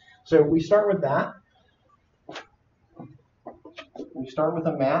 Okay, so we start with that. We start with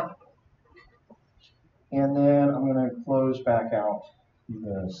a map, and then I'm going to close back out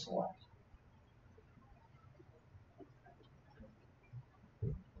the select.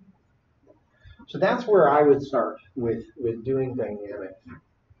 So that's where I would start with doing dynamic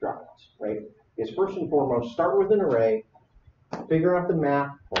dropouts, right? Is first and foremost, start with an array, figure out the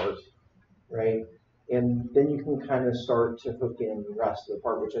map part, right? And then you can kind of start to hook in the rest of the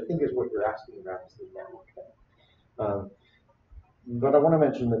part, which I think is what you're asking about, is the network thing. But I want to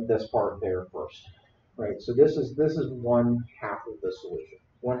mention that this part there first, right? So this is one half of the solution.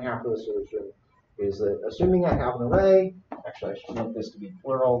 One half of the solution is that assuming I have an array, actually I should want this to be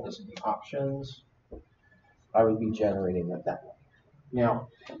plural, this would be options, I would be generating it that way. Now,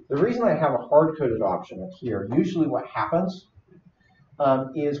 the reason I have a hard-coded option up here, usually what happens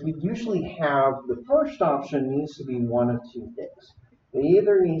is we usually have the first option needs to be one of two things. It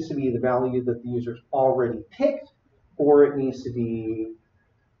either needs to be the value that the user's already picked, or it needs to be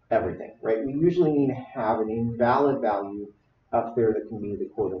everything, right? We usually need to have an invalid value up there that can be the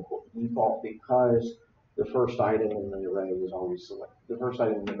quote-unquote default, because the first item in the array is always selected. The first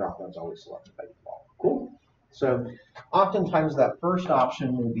item in the dropdown is always selected by default. Cool? So oftentimes that first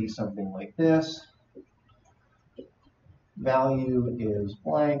option will be something like this. Value is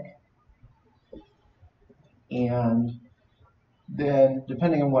blank. And then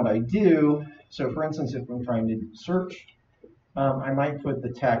depending on what I do, so for instance, if I'm trying to search, I might put the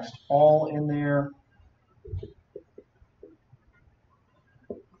text all in there,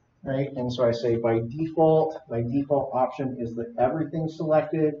 right? And so I say by default, my default option is that everything's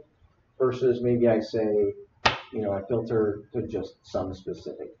selected, versus maybe I say, I filter to just some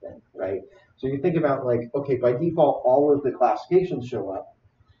specific thing, right? So you think about like, okay, by default, all of the classifications show up,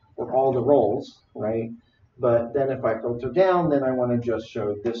 or all the roles, right? But then if I filter down, then I want to just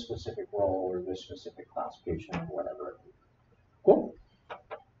show this specific role or this specific classification or whatever. Cool.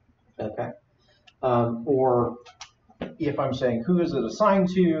 Okay. Or if I'm saying who is it assigned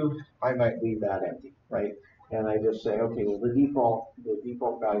to, I might leave that empty, right? And I just say, okay, well the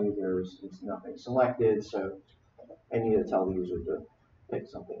default value there is nothing selected, so I need to tell the user to pick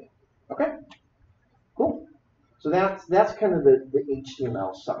something. Okay. Cool. So that's kind of the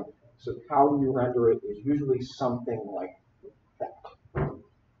HTML side. So how you render it is usually something like that.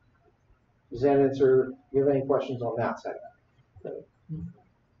 Does that answer? Do you have any questions on that side of it?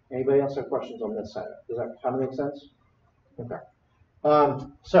 Anybody else have questions on this side of it? Does that kind of make sense? Okay.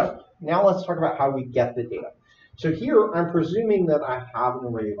 So now let's talk about how we get the data. So here I'm presuming that I have an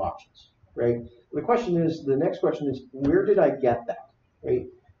array of options, right? The next question is, where did I get that, right?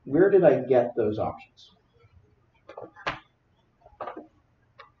 Where did I get those options?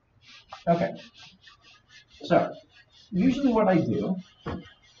 Okay. So usually what I do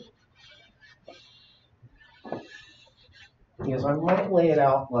is I might lay it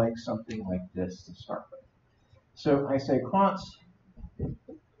out like something like this to start with. So I say const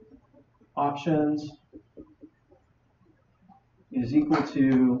options is equal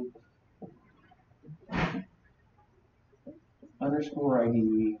to underscore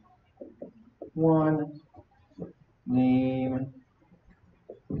ID 1 name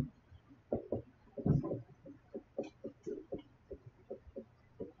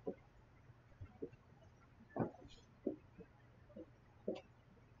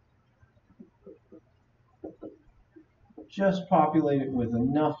just populate it with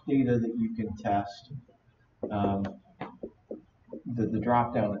enough data that you can test that the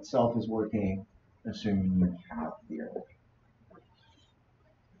drop down itself is working, assuming you have the array.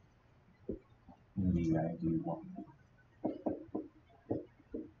 The ID 1.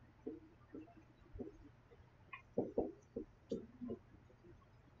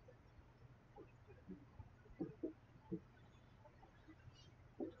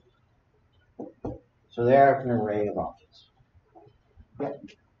 So they have an array of options. Yeah.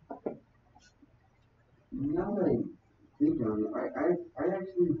 Now that I think on it, I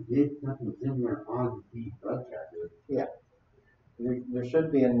actually did something similar on the bug tracker. Yeah. There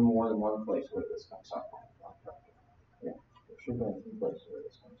should be in more than one place where this comes up. Yeah. There should be in two places where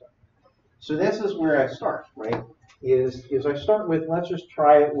this comes up. So this is where I start, right? Is I start with, let's just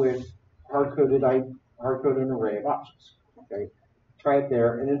try it with hard-coded an array of options. Okay. Try it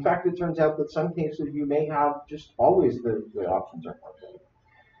there. And in fact, it turns out that some cases you may have just always the options are hard-coded.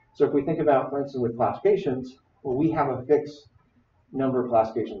 So if we think about, for instance, with classifications, well, we have a fixed number of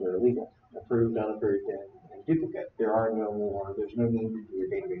classifications that are legal: approved, unapproved, and duplicate. There's no need to do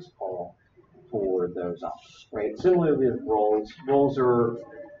a database call for those options, right? Similarly with roles. Roles are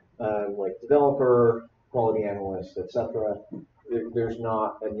like developer, quality analyst, etc. There's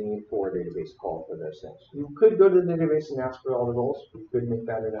not a need for a database call for those things. You could go to the database and ask for all the roles. You could make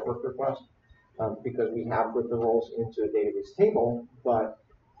that a network request because we have put the roles into a database table, but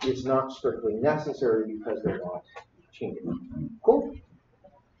it's not strictly necessary because they're not changing. Cool.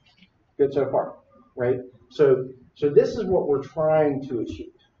 Good so far, right? So this is what we're trying to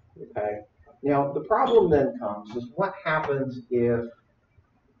achieve. Okay. Now the problem then comes is what happens if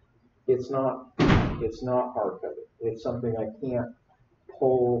it's not hard-coded. It's something I can't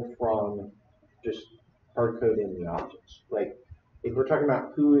pull from just hard-coding the objects. Like if we're talking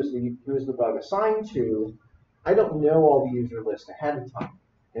about who is the bug assigned to, I don't know all the user list ahead of time,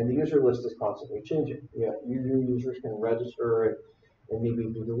 and the user list is constantly changing. Yeah, new users can register and maybe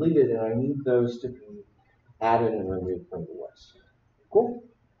be deleted, and I need those to be added and removed from the list. Cool.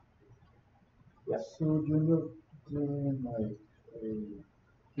 Yes. So do you end up doing like a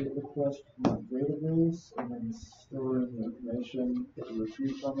get request from the database and then storing the information that you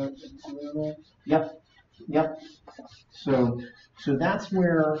retrieve from it into the array? Yep. So that's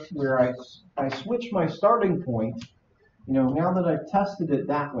where I switch my starting point. You know, now that I've tested it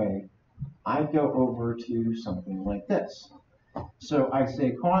that way, I go over to something like this. So I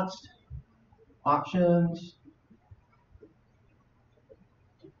say const options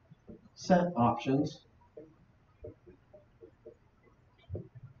set options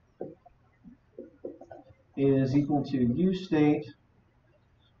is equal to useState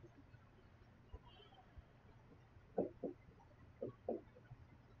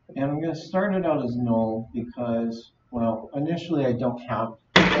and I'm going to start it out as null because, well, initially I don't have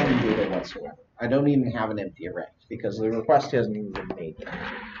any data whatsoever. I don't even have an empty array because the request hasn't even been made yet.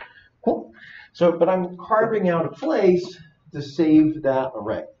 Cool. So, but I'm carving out a place to save that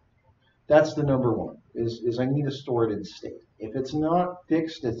array. That's the number one, is I need to store it in state. If it's not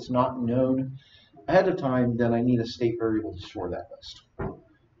fixed, it's not known ahead of time, then I need a state variable to store that list.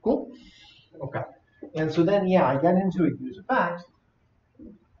 Cool? Okay. And so then, yeah, I get into a use effect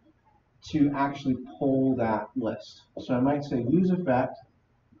to actually pull that list. So I might say use effect,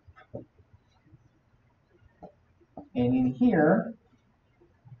 and in here,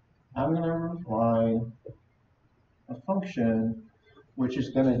 I'm going to provide a function which is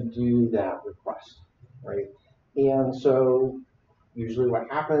going to do that request, right? And so usually what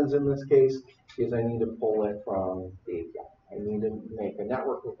happens in this case is I need to pull it from the API. I need to make a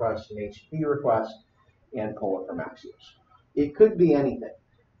network request, an HTTP request, and pull it from Axios. It could be anything.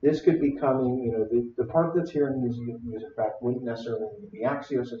 This could be coming, the part that's here in user fact wouldn't necessarily be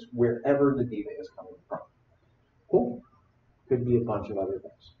Axios, it's wherever the data is coming from. Cool. Could be a bunch of other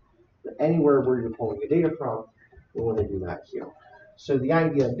things. But anywhere where you're pulling the data from, we want to do that here. So the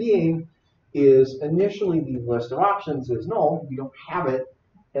idea being is initially the list of options is null, we don't have it,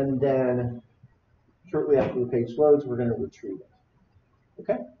 and then shortly after the page loads, we're going to retrieve it.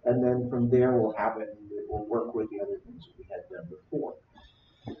 Okay? And then from there, we'll have it, and it will work with the other things that we had done before.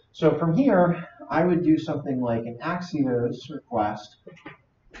 So from here, I would do something like an Axios request.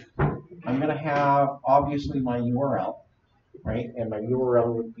 I'm going to have, obviously, my URL, right? And my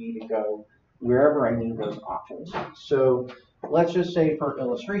URL would be to go wherever I need those options. So let's just say for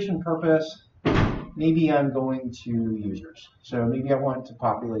illustration purpose, maybe I'm going to users. So maybe I want to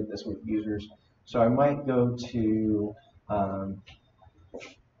populate this with users. So I might go to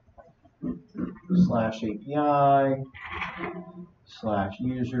 /API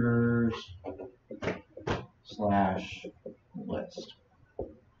 /users/list.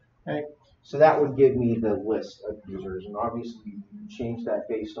 Okay, so that would give me the list of users, and obviously you change that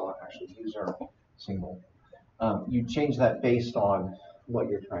based on actually user single. You change that based on what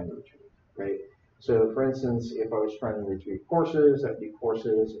you're trying to retrieve, right? So for instance, if I was trying to retrieve courses, that'd be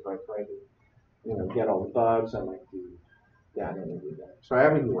courses. If I tried to, get all the bugs, I might do that and do that. So I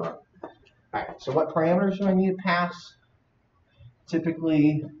have a URL. All right, so what parameters do I need to pass?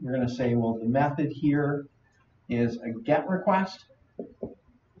 Typically, you're going to say, well, the method here is a GET request.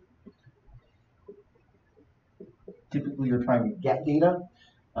 Typically, you're trying to get data,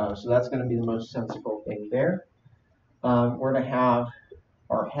 so that's going to be the most sensible thing there. We're going to have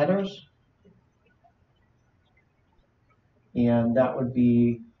our headers, and that would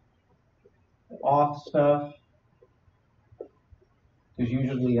be auth stuff, because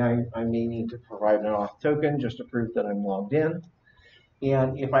usually I may need to provide an auth token just to prove that I'm logged in.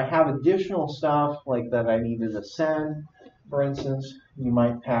 And if I have additional stuff like that I needed to send, for instance, you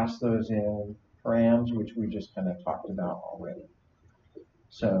might pass those in params, which we just kind of talked about already.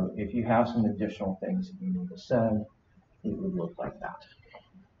 So if you have some additional things that you need to send, it would look like that.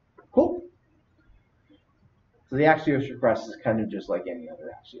 Cool. So the Axios request is kind of just like any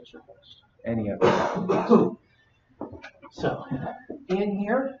other Axios request, any other request. So in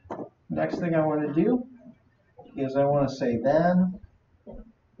here, next thing I want to do is I want to say then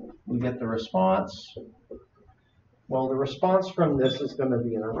we get the response. Well, the response from this is going to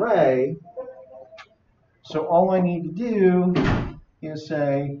be an array. So all I need to do is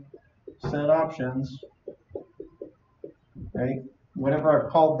say set options, right? Whenever I've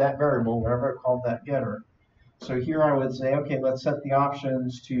called that variable, whenever I've called that getter. So here I would say, okay, let's set the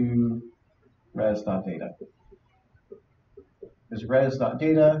options to res.data. Because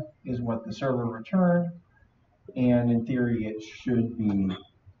res.data is what the server returned, and in theory it should be enough.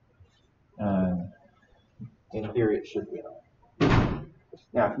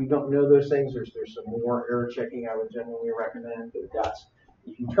 Now, if you don't know those things, there's some more error checking I would generally recommend, but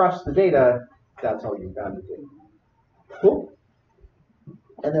if you trust the data, that's all you've got to do. Cool.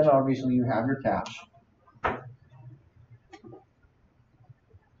 And then obviously you have your cache.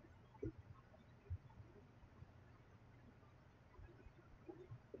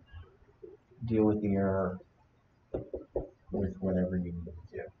 Deal with the error with whatever you need to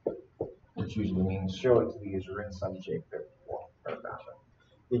do, which usually means show it to the user in some shape or fashion.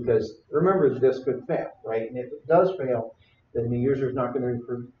 Because remember, this could fail, right? And if it does fail, then the user is not going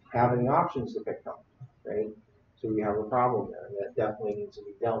to have any options to pick from, right? So we have a problem there, and that definitely needs to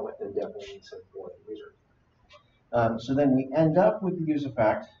be dealt with and definitely needs to support the user. So then we end up with the use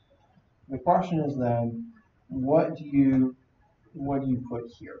effect. The question is then, what do you put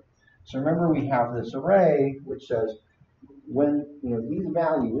here? So remember, we have this array which says when these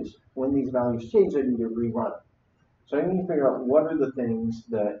values change, I need to rerun it. So I need to figure out what are the things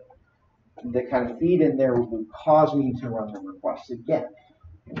that kind of feed in there will cause me to run the request again.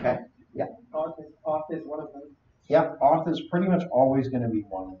 Okay? Yeah. Auth is one of them. Yep, auth is pretty much always going to be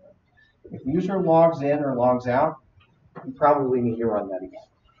one of them. If the user logs in or logs out, you probably need to run that again,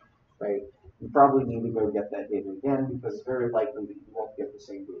 right? You probably need to go get that data again because it's very likely that you won't get the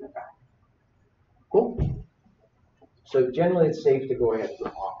same data back. Cool? So generally it's safe to go ahead and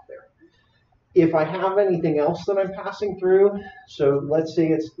put auth there. If I have anything else that I'm passing through, so let's say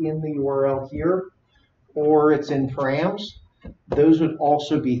it's in the URL here, or it's in params, those would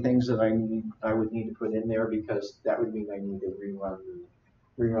also be things that I would need to put in there because that would mean I need to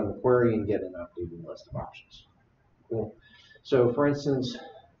rerun the query and get an updated list of options. Cool. So for instance,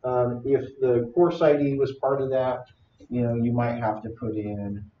 if the course ID was part of that, you might have to put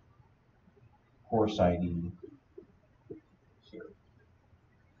in course ID here.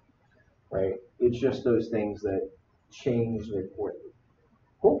 right? It's just those things that change the port.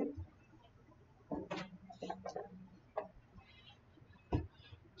 Cool.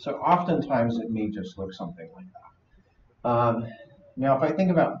 So oftentimes it may just look something like that. Now, if I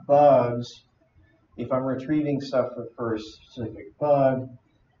think about bugs, if I'm retrieving stuff for a specific bug,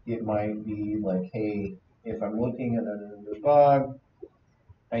 it might be like, hey, if I'm looking at another bug,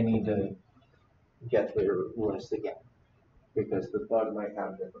 I need to get their list again because the bug might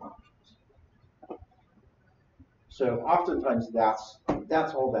have different options. So oftentimes that's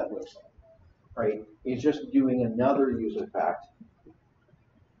all that looks like, right? It's just doing another use effect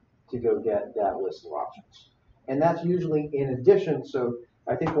to go get that list of options. And that's usually in addition. So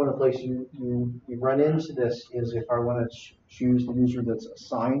I think one of the places you run into this is if I want to choose the user that's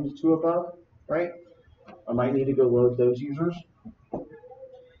assigned to a bug, right? I might need to go load those users.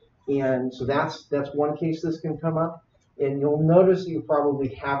 And so that's one case this can come up. And you'll notice you probably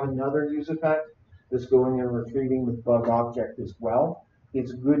have another use effect that's going and retrieving the bug object as well.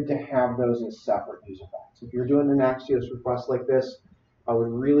 It's good to have those as separate use effects. If you're doing an Axios request like this, I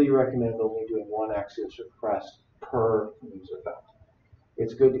would really recommend only doing one Axios request per use effect.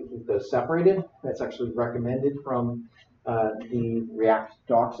 It's good to keep those separated. That's actually recommended from the React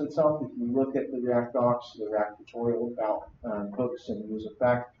docs itself. If you look at the React docs, the React tutorial about hooks and use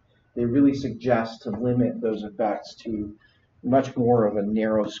effect, they really suggest to limit those effects to much more of a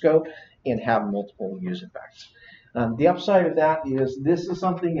narrow scope and have multiple use effects. The upside of that is this is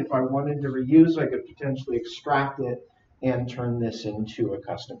something if I wanted to reuse, I could potentially extract it and turn this into a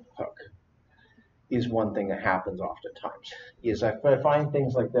custom hook. Is one thing that happens oftentimes. Is if I find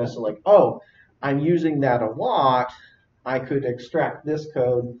things like this, like, oh, I'm using that a lot, I could extract this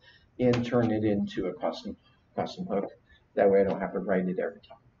code and turn it into a custom hook. That way I don't have to write it every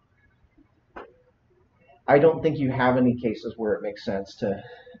time. I don't think you have any cases where it makes sense to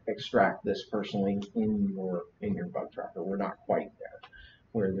extract this personally in your bug tracker. We're not quite there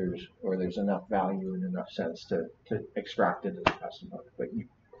where there's enough value and enough sense to extract it as a custom hook, but you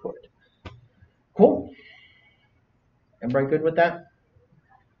could. Cool. Everybody good with that?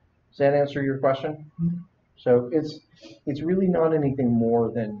 Does that answer your question? So it's really not anything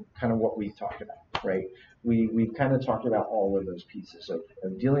more than kind of what we talked about, right? We've kind of talked about all of those pieces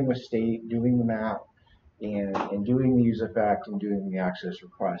of dealing with state, doing the map, and doing the use effect and doing the access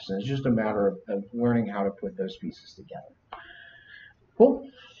request. And it's just a matter of learning how to put those pieces together. Cool.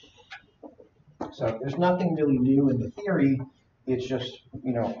 So there's nothing really new in the theory. It's just,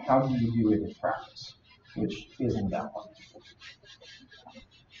 how do you do it in practice, which isn't that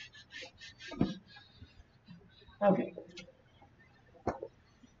much. Okay.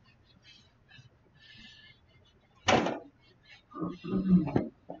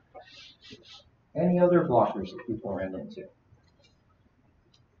 Any other blockers that people ran into?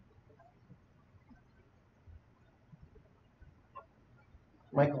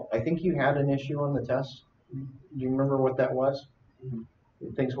 Michael, I think you had an issue on the test. Do you remember what that was?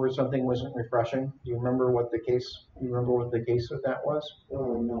 Things where something wasn't refreshing. Do you remember what the case? You remember what the case of that was?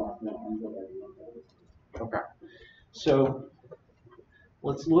 Oh, no, I'm good at it. Okay. So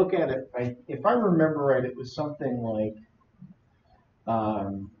let's look at it. If I remember right, it was something like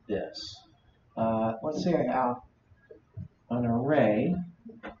this. Let's say I have an array.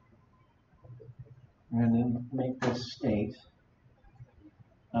 I'm going to make this state.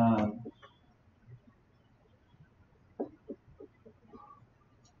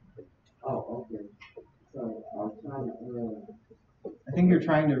 Oh, okay. So I was trying to, I think you're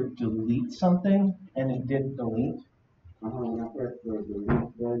trying to delete something, and it did delete. when I pressed the delete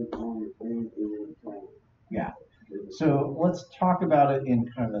button on the thing, it was trying. Yeah. So let's talk about it in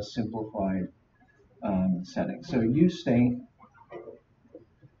kind of a simplified setting. So use state,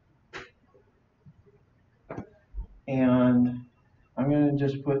 and I'm going to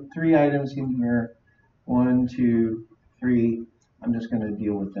just put 3 items in here. 1, 2, 3. I'm just going to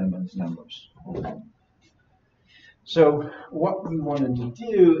deal with them as numbers. So what we wanted to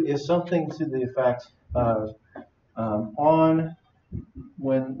do is something to the effect of on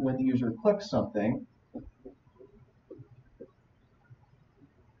when the user clicks something,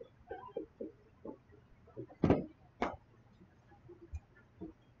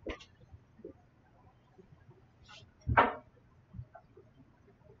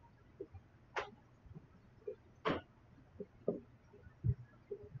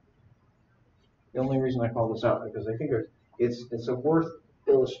 the only reason I call this out because I think it's a worth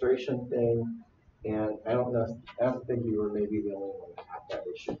illustration thing, and I don't think you were maybe the only one that had that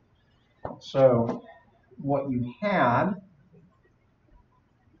issue. So what you had,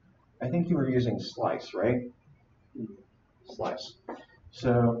 I think you were using slice, right? Slice.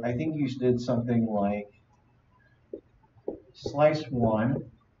 So I think you did something like slice 1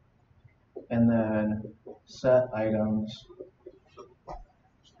 and then set items.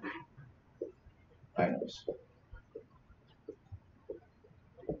 I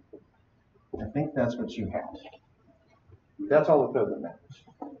think that's what you had. That's all the code that matters.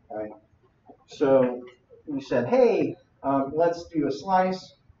 Right? So we said, hey, let's do a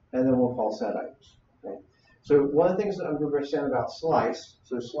slice, and then we'll call set items. Okay? So one of the things that I'm going to understand about slice,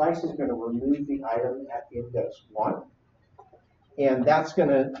 so slice is going to remove the item at index 1. And that's going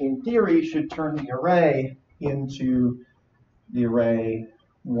to, in theory, should turn the array into the array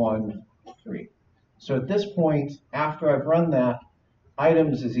 1, 3. So at this point, after I've run that,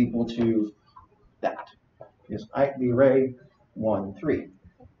 items is equal to that. Is the array 1, 3.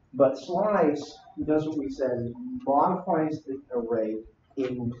 But slice does what we said, modifies the array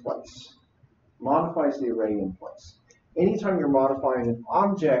in place. Modifies the array in place. Anytime you're modifying an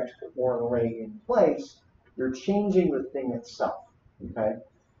object or an array in place, you're changing the thing itself. Okay?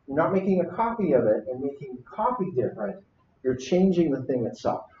 You're not making a copy of it and making the copy different. You're changing the thing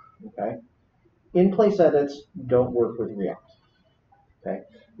itself. Okay? In-place edits don't work with React. Okay?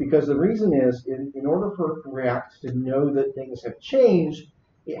 Because the reason is, in order for React to know that things have changed,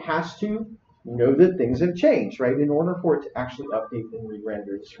 it has to know that things have changed, right? In order for it to actually update and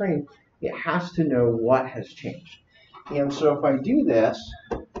re-render the screen, it has to know what has changed. And so if I do this,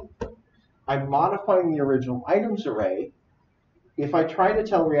 I'm modifying the original items array. If I try to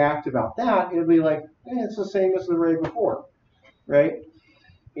tell React about that, it'll be like, it's the same as the array before, right?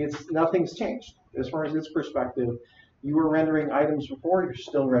 Nothing's changed. As far as its perspective, you were rendering items before, you're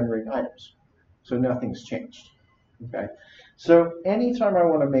still rendering items. So nothing's changed. Okay. So anytime I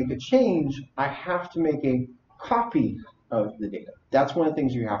want to make a change, I have to make a copy of the data. That's one of the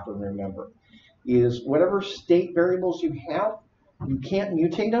things you have to remember, is whatever state variables you have, you can't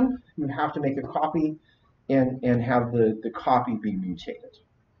mutate them. You have to make a copy and have the copy be mutated.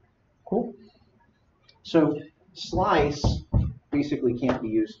 Cool? So slice basically can't be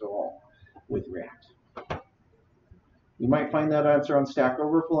used at all with React. You might find that answer on Stack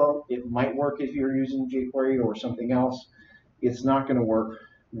Overflow. It might work if you're using jQuery or something else. It's not going to work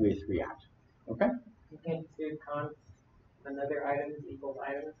with React. Okay? You can't do const another items equals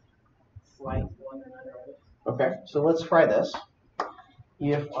items, slice one another items. Okay, so let's try this.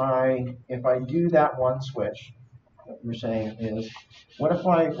 If I do that one switch, what you're saying is, what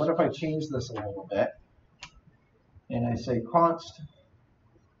if I change this a little bit and I say const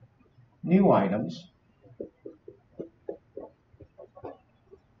new items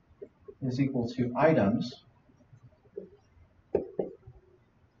is equal to items,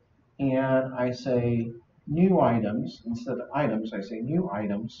 and I say new items instead of items, I say new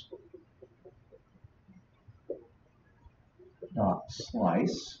items dot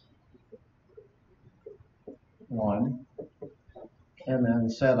slice 1, and then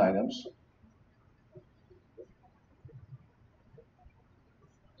set items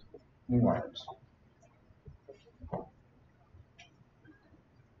new items.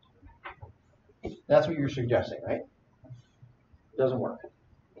 That's what you're suggesting, right? Doesn't work.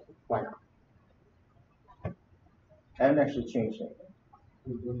 Why not? I haven't actually changed anything.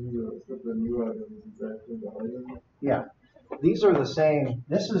 The new items is actually the item. Yeah, these are the same.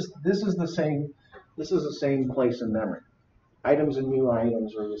 This is the same. This is the same place in memory. Items and new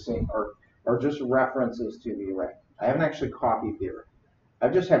items are the same. Are just references to the array. I haven't actually copied the array.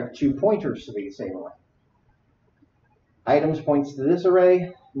 I've just had 2 pointers to the same array. Items points to this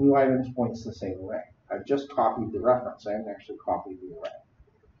array. New items points to the same array. I've just copied the reference. I haven't actually copied the array.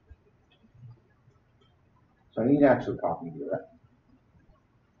 So I need to actually copy the array.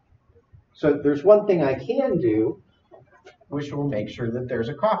 So there's one thing I can do, which will make sure that there's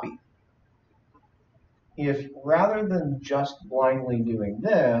a copy. If rather than just blindly doing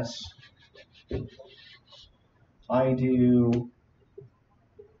this, I do ...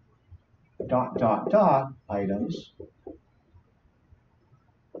 items,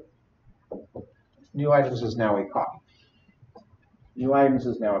 new items is now a copy. New items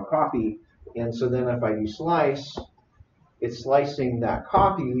is now a copy, and so then if I do slice, it's slicing that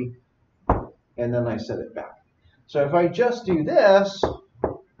copy, and then I set it back. So if I just do this,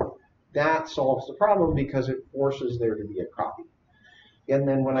 that solves the problem because it forces there to be a copy. And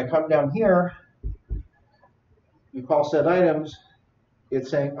then when I come down here, you call set items, it's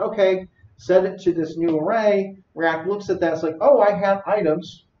saying, okay, set it to this new array. React looks at that, it's like, oh, I have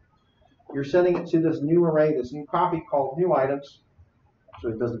items. You're setting it to this new array, this new copy called new items. So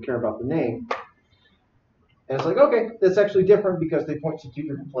it doesn't care about the name. And it's like, okay, that's actually different because they point to 2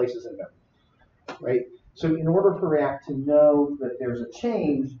 different places in memory, right? So in order for React to know that there's a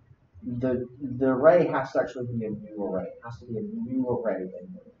change, the array has to actually be a new array. It has to be a new array in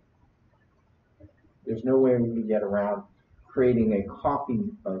memory. There's no way we can get around creating a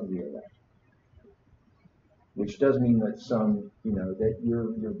copy of the array, which does mean that that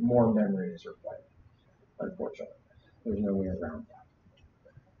your more memory is required. Unfortunately, there's no way around that.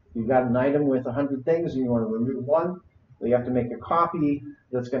 You've got an item with 100 things and you want to remove one, well, you have to make a copy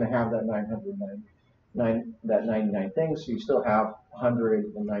that's going to have that 99 things, so you still have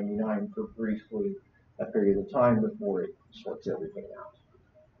 199 for briefly a period of time before it sorts everything out.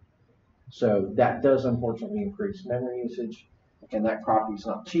 So that does unfortunately increase memory usage, and that copy is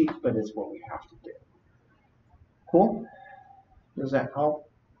not cheap, but it's what we have to do. Cool? Does that help?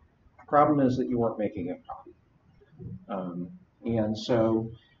 The problem is that you weren't making a copy. And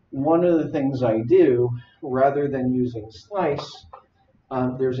so one of the things I do, rather than using slice,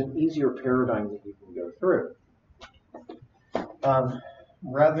 there's an easier paradigm that you can go through.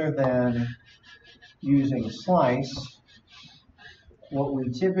 Rather than using slice, what we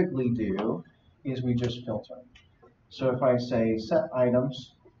typically do is we just filter. So if I say set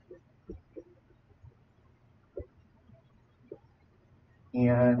items,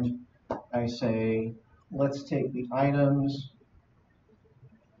 and I say, let's take the items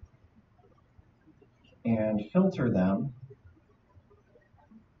and filter them,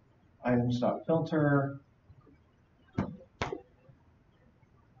 items.filter,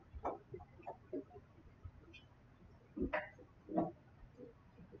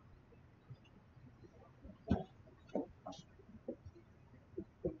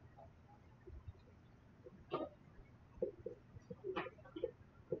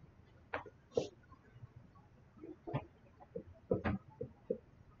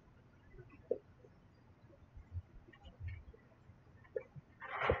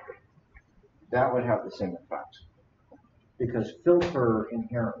 that would have the same effect, because filter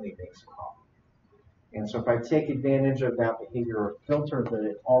inherently makes a copy. And so if I take advantage of that behavior of filter that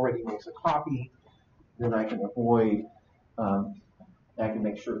it already makes a copy, then I can avoid, I can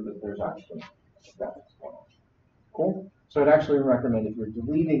make sure that there's actually that going on. Cool? So I'd actually recommend if you're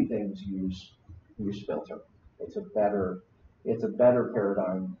deleting things, use filter. It's a better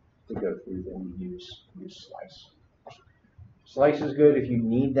paradigm to go through than use slice. Slice is good if you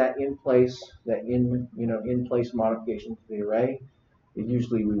need that in place modification to the array. But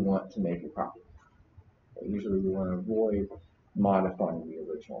usually we want to make a copy. Usually we want to avoid modifying the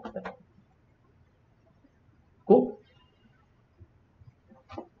original thing. Cool.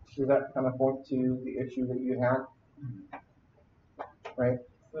 Does that kind of point to the issue that you had? Right?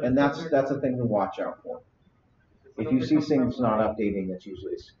 And that's a thing to watch out for. If you see things not updating, it's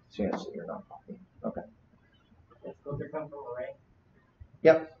usually a chance that you're not copying. Okay. Does filter come from array?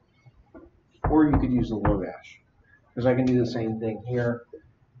 Yep. Or you could use the Lodash, because I can do the same thing here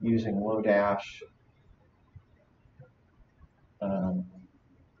using Lodash.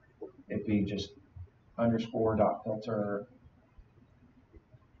 It'd be just _.filter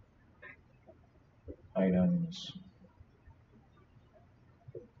items,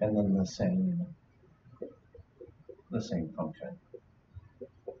 and then the same function.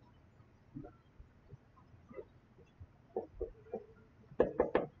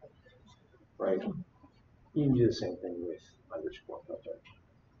 Right? You can do the same thing with _filter.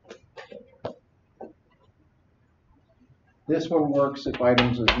 This one works if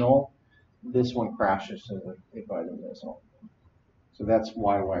items is null. This one crashes if item is null. So that's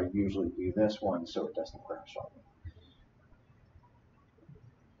why I usually do this one, so it doesn't crash on me.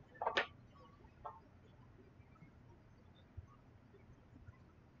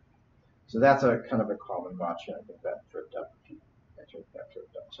 So that's a kind of a common gotcha. I think that tripped up. That tripped up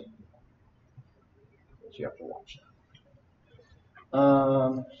some people. But you have to watch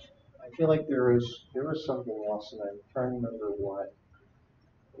that. I feel like there was something else, and I'm trying to remember what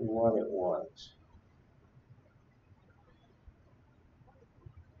it was.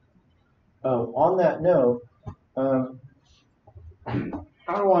 Oh, on that note, how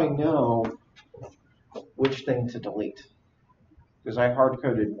do I know which thing to delete? Because I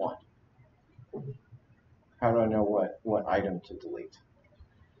hard-coded one. How do I know what item to delete?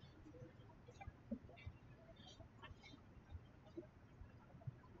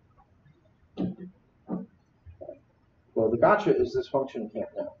 Well, the gotcha is this function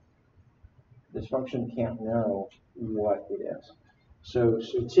can't know. This function can't know what it is. So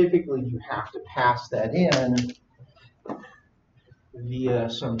typically you have to pass that in via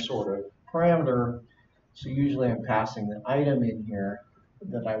some sort of parameter. So usually I'm passing the item in here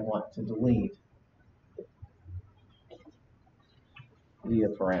that I want to delete via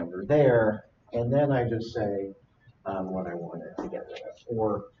parameter there. And then I just say what I want it to get rid of.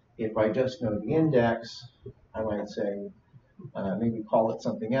 Or if I just know the index, I might say, maybe call it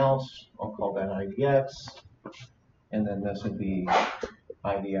something else. I'll call that IDX. And then this would be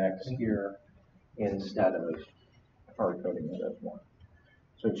IDX here instead of hard coding it as one.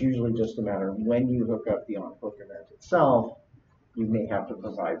 So it's usually just a matter of when you hook up the on-hook event itself, you may have to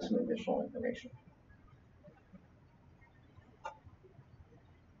provide some additional information.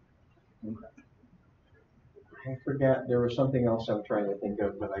 I forget, there was something else I'm trying to think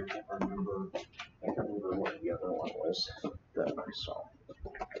of, but I can't remember. I can't remember what the other one was that I saw.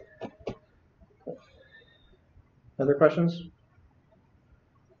 Cool. Other questions?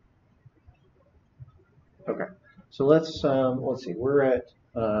 Okay, so let's see. We're at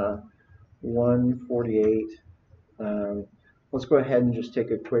 1:48. Let's go ahead and just take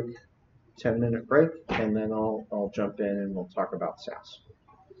a quick 10-minute break, and then I'll jump in and we'll talk about SASS.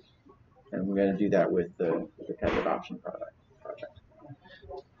 And we're going to do that with the pet adoption project.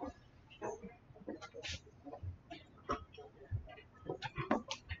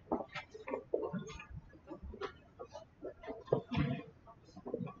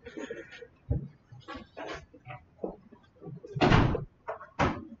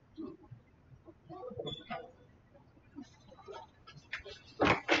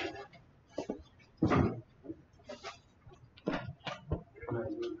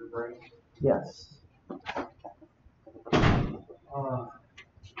 Yes.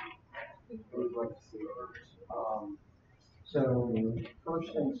 So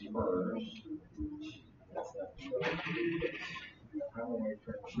first things first.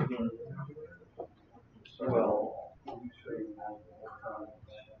 Well,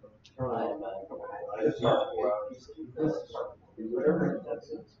 whatever it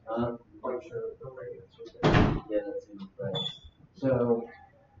is, I'm quite sure the rate is in place. So,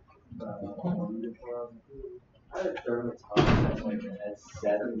 I determined it's like at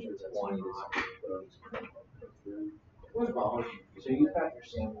 7 to 20. So you've got your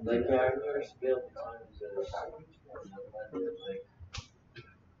sample. Like, yeah, I've never spilled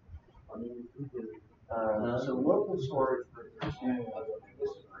so local storage for presuming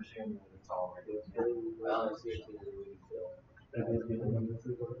it's already. Well, it's usually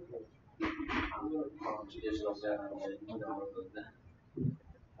traditional sound.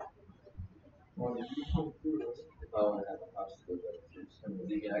 Oh, I have a possible.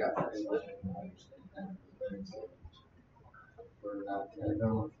 I got that. For that,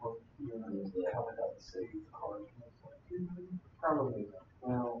 probably not.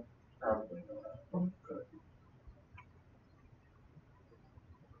 Well, probably not.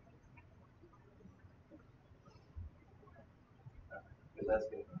 Because that's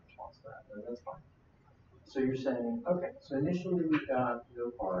getting a response to that, but that's fine. So you're saying, okay, so initially we got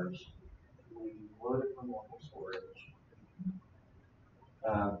no bars, we loaded from local storage.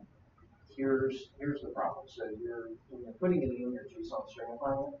 Here's the problem. So when you're putting it in your JSON string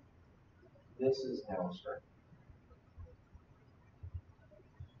file, this is now a string.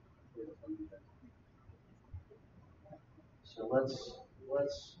 So let's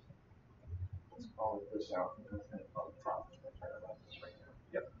call it this out. That's going to call it problem. I'm trying to run this right now.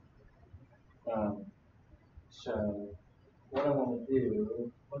 Yep. So what I want to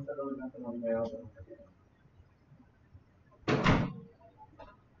do, what's that other method on the mail?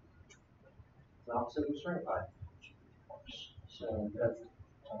 The opposite of string file. So that's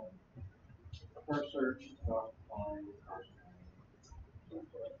core search, find,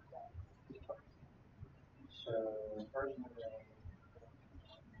 so person name.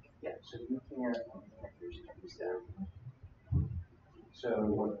 Yeah, so you can't use that. So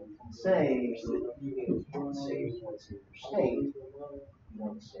what you can say is that you can save what's in your state, you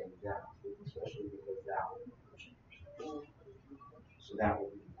don't save that, especially because that would be change. So that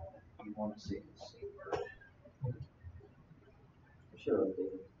would be, you want to save the state first. Sure.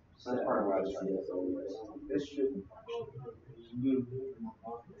 So that's part of why I was trying to do this. Shouldn't actually.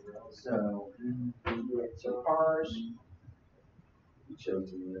 So cars. You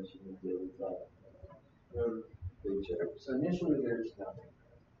chose me that you can deal with that. So initially there's nothing.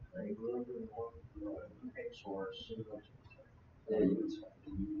 Right? Okay, source. And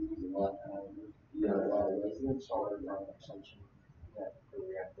you got a lot of residents already on assumption that the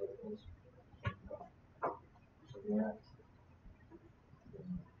React is. So React.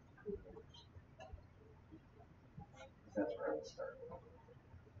 That's where I would start.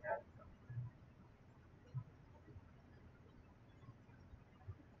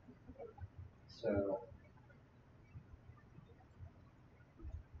 So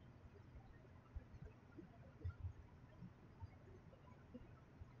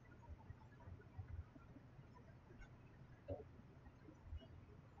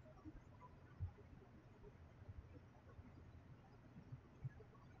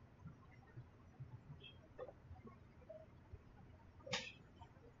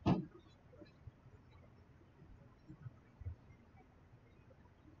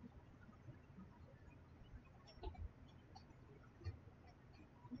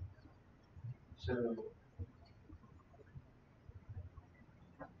So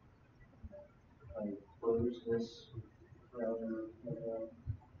I close this router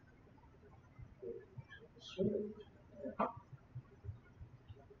switch.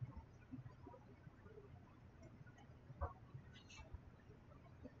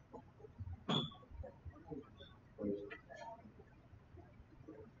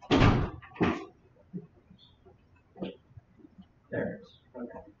 There it is.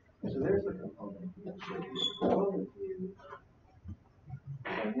 Okay. So there's the component. Component view.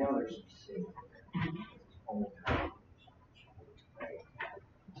 Right now there's some state.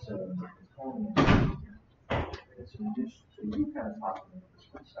 So the component. So you kind of talk about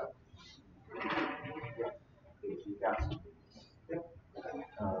this stuff. If you got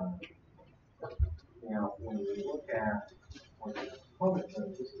some. Now, when we look at what the component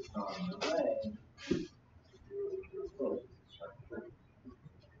does, this is not an array.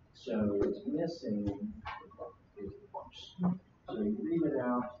 So it's missing is the parse. So you read it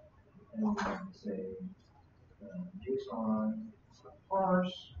out and you can say JSON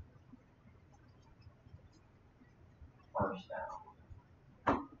parse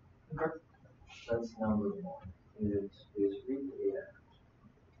down. Okay. That's number one. Is read the data.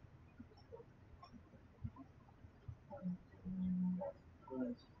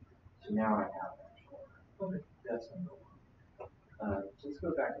 So now I have that. Okay. That's number one. So let's go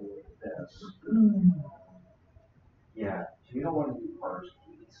back and look at this. Yeah, so you don't want to do parse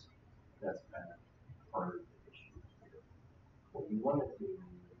keys. That's kind of part of the issue here. What you want to do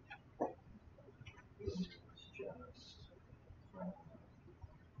is just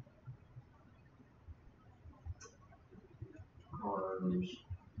cars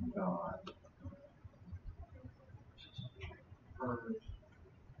dot cars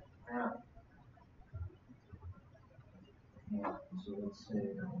map. And so let's say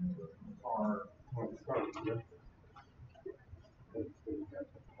car.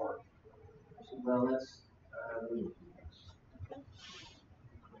 Well, let's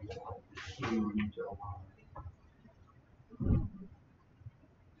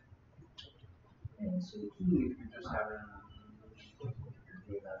and so the key, if you're just having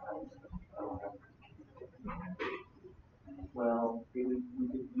your data, well, we could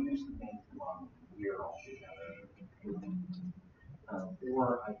use the main command here altogether. Or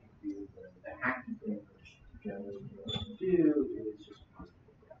I could do the hacky thing, which generally what I do is just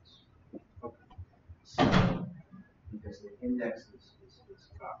yes. Okay. So, because the index is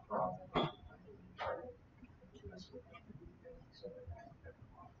got problems, I can try to mess with it.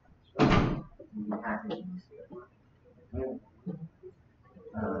 So hacking is good.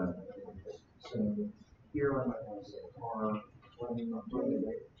 So here I'm going to say R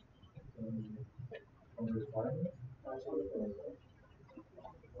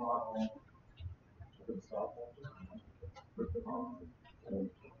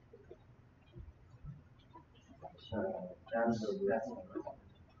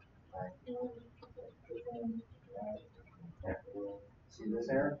that's see this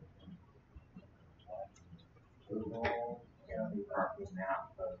error? Yeah, we properly map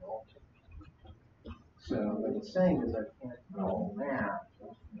puzzle. So what it's saying is I can't call map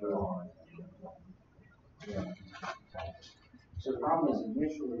on. Yeah. So the problem is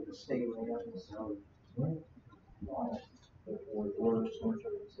initially the state land is so before the order source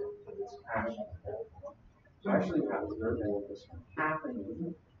of it's actually. So actually what happens there is this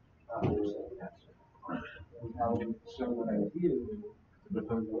happening. So what I do is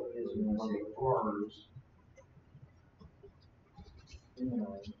when I say cars,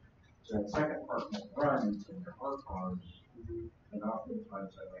 so that second part won't run until there are cars. And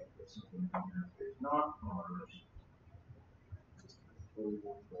oftentimes I like to put something in here if there's not cars.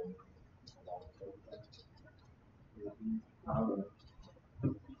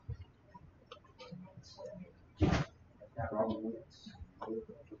 That probably is.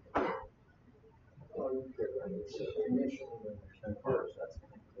 So initially when there's no cars, that's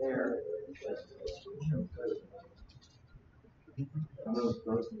there. It's just no code.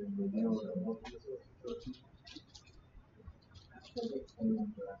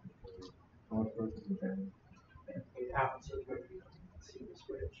 It happens so quickly, you don't see the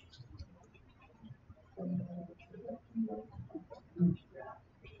switch.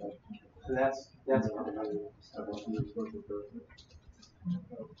 So that's that's the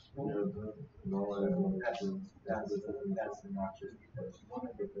notch because you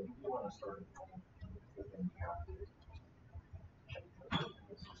want to start with them calculated.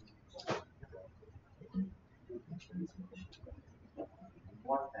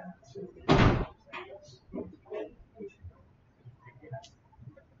 Want that so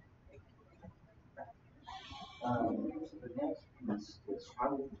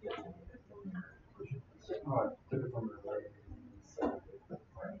how would you get to it from there? Took it from the right. So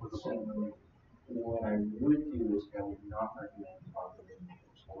what I would do is I would not recommend populating the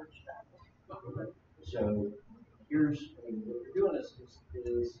storage tablets. So here's, I mean, what you're doing is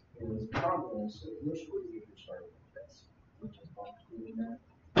problem is, so initially you're starting with this, which is not doing that.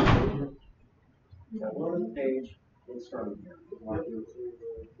 You know, load the page, it's starting here.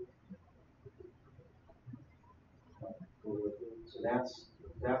 So that's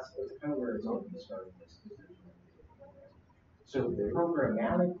kind of where it's already starting this. So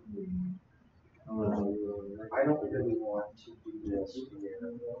programmatically, I don't really want to do this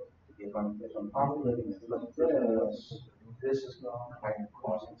here. If I'm populating it like this is kind of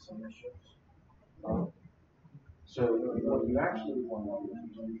causing some issues. So what you actually want to do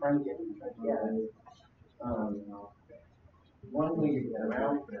is you're trying to get one way to get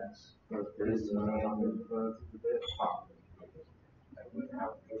around this is to nail the top. I would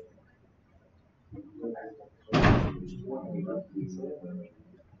have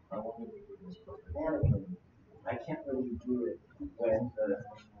I can't really do it when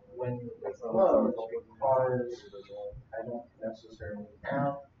the flows because I don't necessarily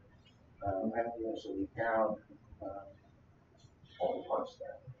have all the parts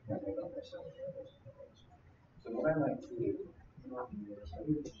that they don't necessarily have. So what I might do is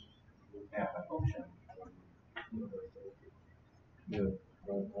add a function.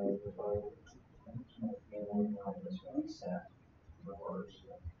 Reset bars.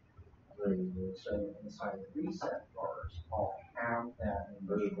 So inside the reset bars, I'll have that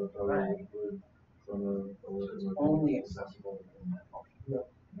initial flag. So it's only accessible within that function.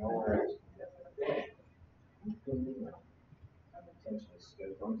 Nowhere else can get that. I'm intentionally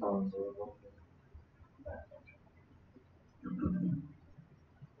skipping sometimes that function.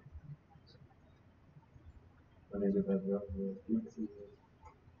 Pretty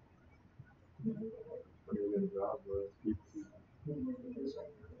good job,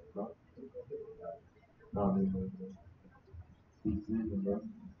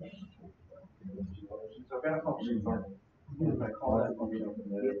 So I've got a function for if I call that function,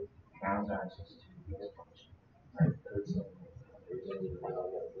 it has access to this function. Right?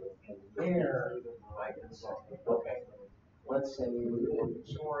 And there, I can say, okay, let's say the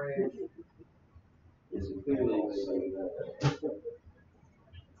storage is clearly say that.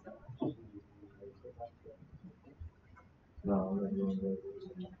 No, I'm not doing that.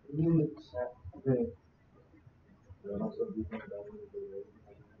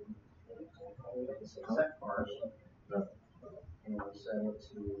 Set bars and set it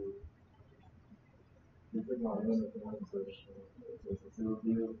to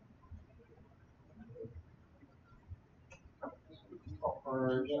default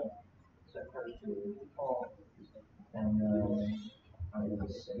bars, set bars to default, and then I'm going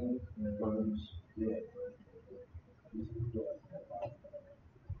to save those.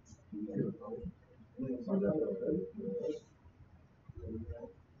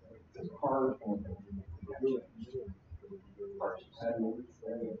 The cars won't be cars.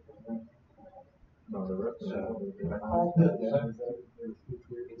 No, the rest So if I call this,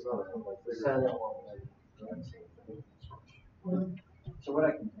 it's not set it. So what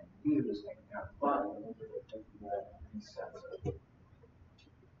I can do is I can have fun that resets it.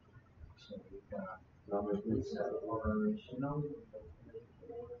 So we've got reset orders.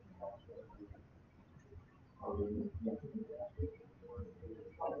 Well,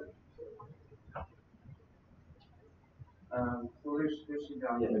 there's some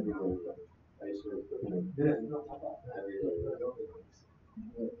down here.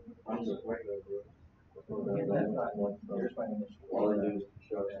 I'm just waiting. Here's my initial. All I do is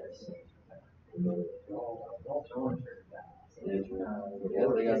show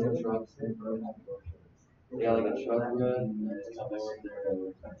They got some trucks. They got like a truck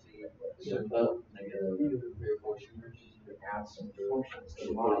shipped up. They get a 3 or 4 shooters. Add some functions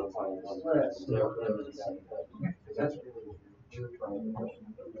to modify this list. Because that's really what you're trying to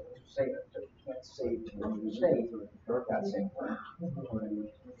say. That you can't save to one state for that same thing.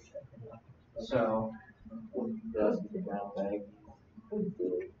 So That's the brown bag.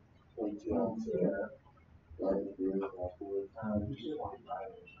 22 ounce garbage beer.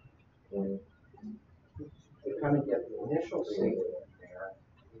 to kind of get the initial state in there,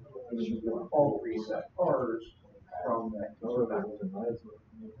 is you can all reset cars from that code back to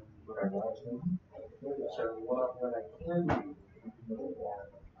so what I can do is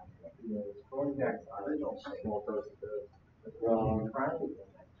going back to the original state, trying to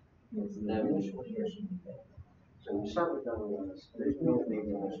initial condition. So we start with number one. There's no big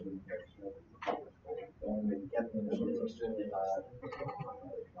initial condition. and we get them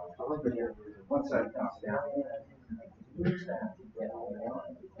once that comes down, use that to get all that.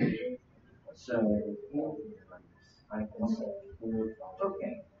 So I can say,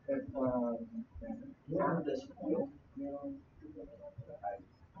 okay, if we're at this point,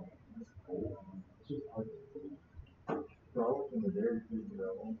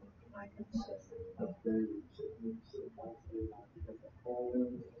 I can say, up there,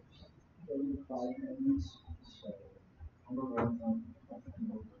 35 minutes. So I'm going to run them.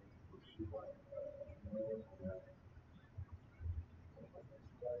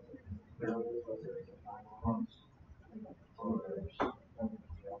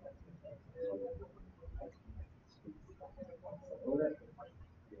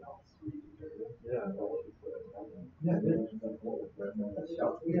 Yeah,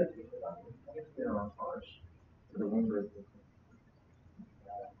 there are cars. Remember,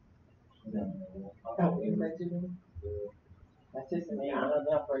 That's just me. I don't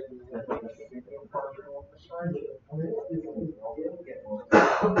know for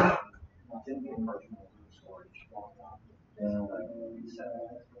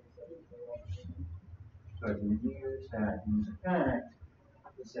but we use that use effect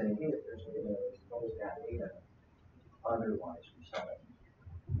to say, hey, if there's data, expose that data. Otherwise, we sell it.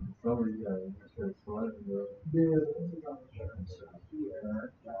 So here, so here,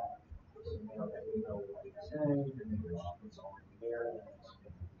 so now that we know what we say, and it's already there, and it's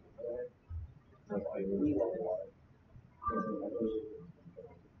so I believe it.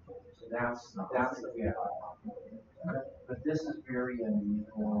 So that's yeah. But this is very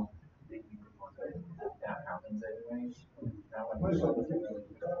unusual that happens anyways.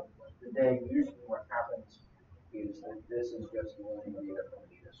 Today, usually what happens is that this is just learning data from a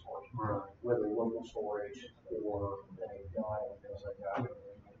data source, whether local storage or the API and things like that.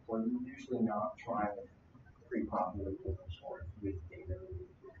 We're usually not trying to pre-populate local storage with data.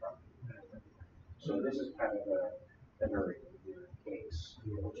 So this is kind of a very weird case,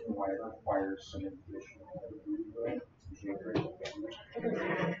 which is why it requires some additional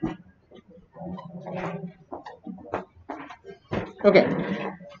Okay.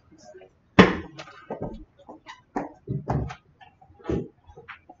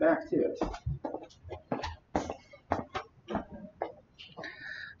 Back to it.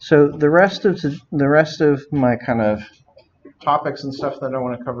 So the rest of my kind of topics and stuff that I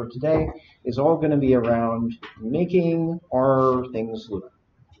want to cover today is all going to be around making our things look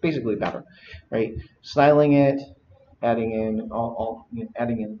basically better, right? Styling it, adding in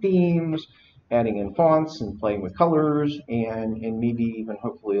adding in themes, adding in fonts, and playing with colors, and maybe even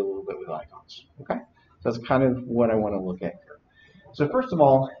hopefully a little bit with icons. Okay, so that's kind of what I want to look at here. So first of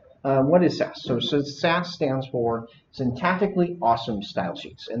all, what is SASS? So SASS stands for Syntactically Awesome Style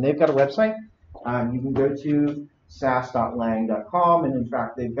Sheets, and they've got a website. You can go to sass.lang.com, and in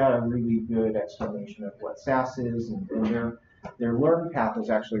fact, they've got a really good explanation of what SASS is, and their learn path is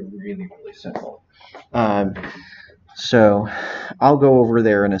actually really, really simple. So I'll go over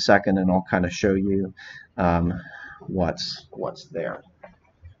there in a second, and I'll kind of show you what's there.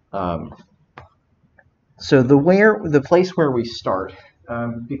 So the place where we start,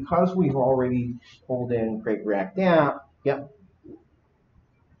 because we've already pulled in Create React App. Yep.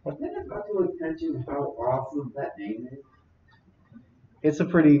 But then I got to attention how awesome that name is. It's a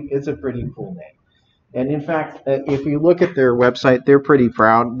pretty cool name. And in fact, if you look at their website, they're pretty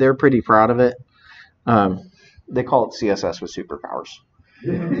proud. They're pretty proud of it. They call it CSS with superpowers.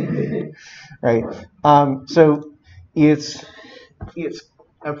 Right. So it's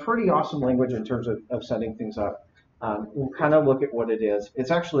a pretty awesome language in terms of setting things up. We'll kind of look at what it is.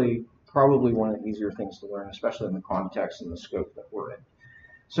 It's actually probably one of the easier things to learn, especially in the context and the scope that we're in.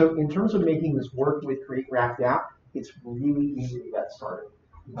 So in terms of making this work with Create React App, it's really easy to get started.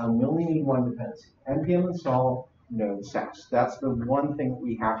 We only need one dependency. npm install node SASS. That's the one thing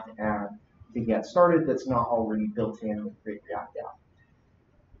we have to add to get started that's not already built in with Create React App.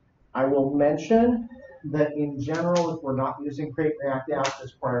 I will mention that in general, if we're not using Create React App,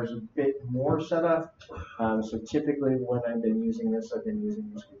 this requires a bit more setup. So typically when I've been using this, I've been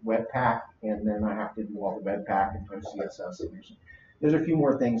using this with Webpack, and then I have to do all the Webpack and post CSS. There's a few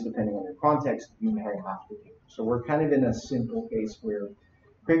more things depending on your context you may have to do. So we're kind of in a simple case where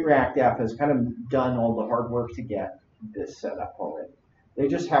Create React App has kind of done all the hard work to get this set up already. They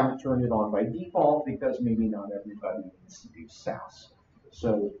just haven't turned it on by default because maybe not everybody needs to do SASS.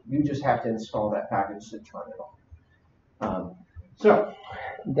 So you just have to install that package to turn it on. So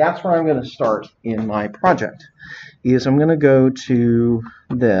that's where I'm going to start in my project. Is I'm going to go to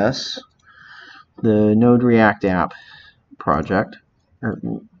the Node React App project or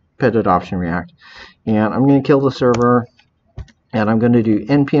pet adoption react. And I'm going to kill the server, and I'm going to do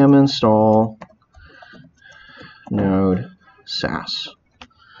npm install node SASS.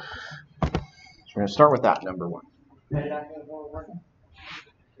 So we're going to start with that, number one.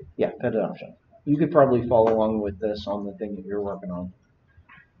 Yeah, pet adoption. You could probably follow along with this on the thing that you're working on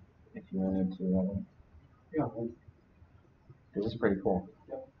if you wanted to. Yeah. This is pretty cool.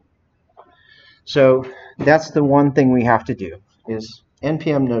 So that's the one thing we have to do is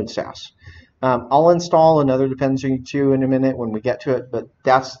npm node SASS. I'll install another dependency too in a minute when we get to it, but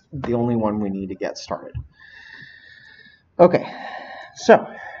that's the only one we need to get started. Okay, so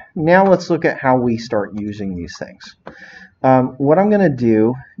now let's look at how we start using these things. What I'm going to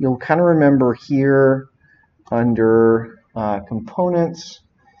do, you'll kind of remember here under components,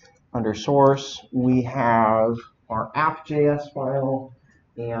 under source, we have our app.js file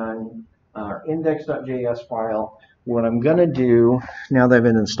and our index.js file. What I'm going to do, now that I've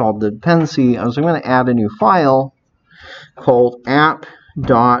installed the dependency, is I'm going to add a new file called app.scss.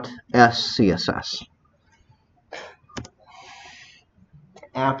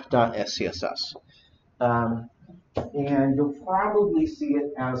 app.scss. And you'll probably see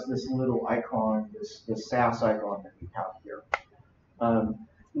it as this little icon, this SASS icon that we have here.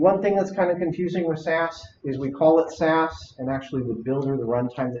 One thing that's kind of confusing with SASS is we call it SASS, and actually the builder, the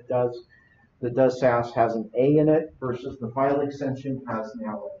runtime that does SASS has an A in it versus the file extension has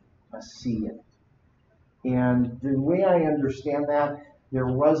now a C in it. And the way I understand that, there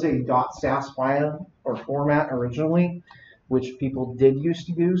was a .sass file or format originally, which people did used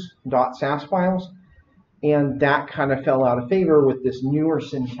to use, .sass files, and that kind of fell out of favor with this newer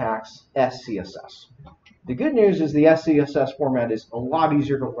syntax, SCSS. The good news is the SCSS format is a lot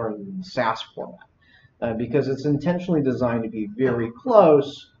easier to learn than the SASS format because it's intentionally designed to be very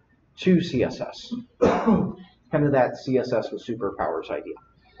close to CSS, kind of that CSS with superpowers idea.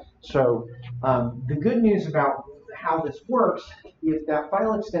 So the good news about how this works, if that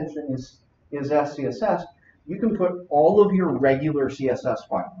file extension is SCSS, you can put all of your regular CSS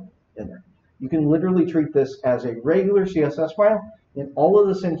file in there. You can literally treat this as a regular CSS file, and all of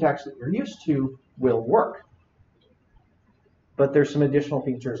the syntax that you're used to will work. But there's some additional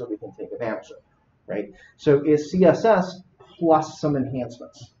features that we can take advantage of, right? So it's CSS plus some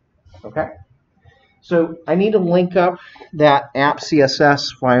enhancements, okay? So I need to link up that app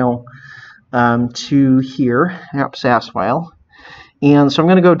CSS file to here, app SASS file. And so I'm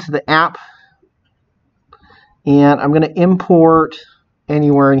going to go to the app, and I'm going to import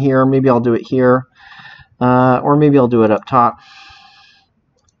anywhere in here. Maybe I'll do it here, or maybe I'll do it up top.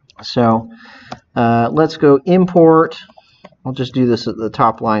 So let's go import. I'll just do this at the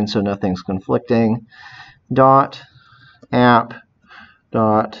top line so nothing's conflicting. .app.scss.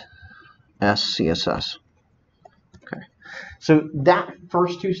 Okay. So that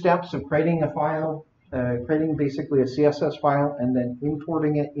first two steps of creating a file, creating basically a CSS file, and then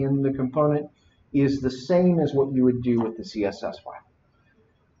importing it in the component is the same as what you would do with the CSS file.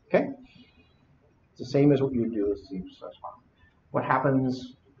 Okay? It's the same as what you would do with the CSS file. What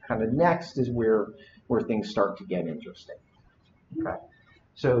happens kind of next is where things start to get interesting. Okay.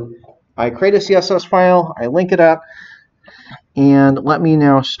 So I create a CSS file, I link it up, and let me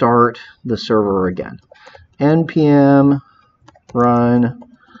now start the server again. npm run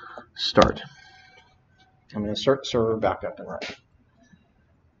start. I'm going to start the server back up and running.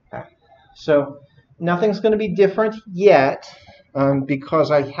 Okay. So nothing's going to be different yet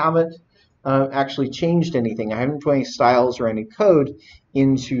because I haven't actually changed anything. I haven't put any styles or any code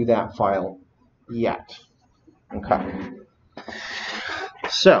into that file yet. Okay.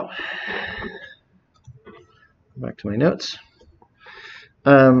 So back to my notes.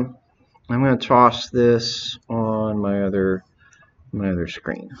 I'm going to toss this on my other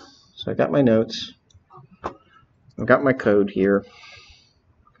screen. So I got my notes. I've got my code here,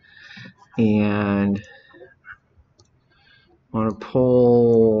 and I want to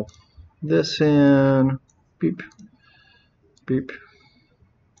pull this in. Beep, beep.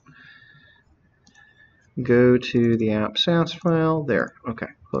 Go to the app SASS file. There. Okay.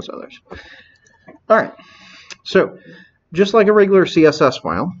 Close others. All right. So just like a regular CSS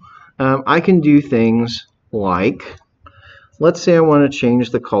file, I can do things like, let's say I want to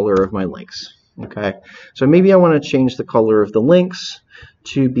change the color of my links. Okay. So maybe I want to change the color of the links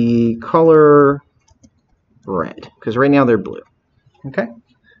to be color red, because right now they're blue. Okay.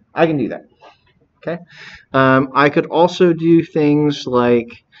 I can do that. Okay. I could also do things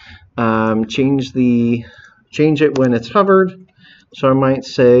like change it when it's hovered. So I might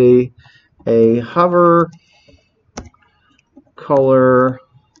say a hover color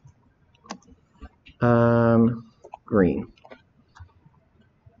green.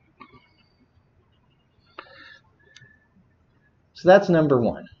 So that's number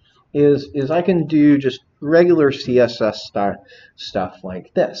one, is I can do just regular CSS stuff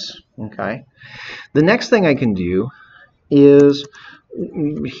like this, okay? The next thing I can do is,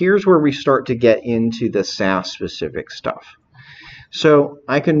 here's where we start to get into the SASS specific stuff. So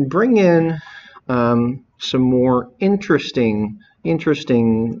I can bring in some more interesting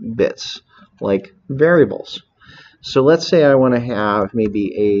bits, like variables. So let's say I want to have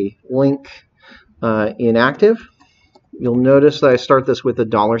maybe a link inactive. You'll notice that I start this with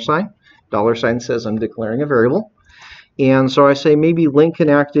a $sign. $sign says I'm declaring a variable. And so I say maybe link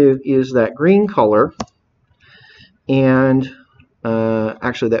inactive is that green color. And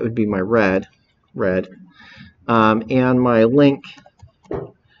actually that would be my red. And my link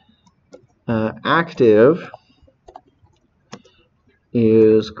active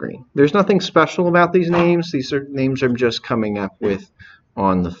is green. There's nothing special about these names. These are names I'm just coming up with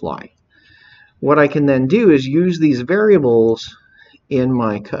on the fly. What I can then do is use these variables in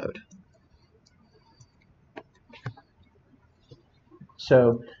my code.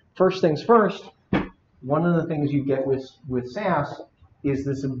 So first things first, one of the things you get with SASS is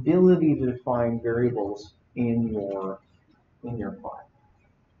this ability to define variables in your file.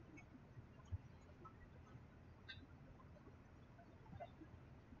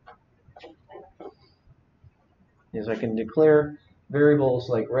 Is I can declare variables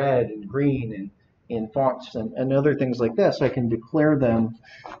like red and green and fonts and other things like this. I can declare them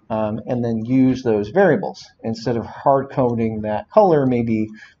and then use those variables instead of hard coding that color maybe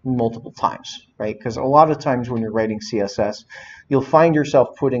multiple times, right? Because a lot of times when you're writing CSS, you'll find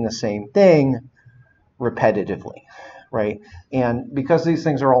yourself putting the same thing repetitively, right? And because these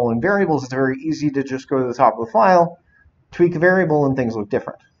things are all in variables, it's very easy to just go to the top of the file, tweak a variable, and things look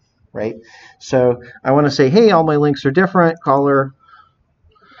different, right? So I want to say, hey, all my links are different, color,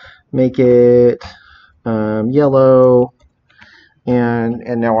 make it yellow, and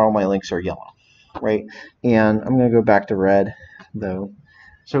now all my links are yellow, right? And I'm going to go back to red, though.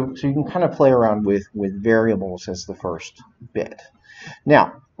 So you can kind of play around with variables as the first bit.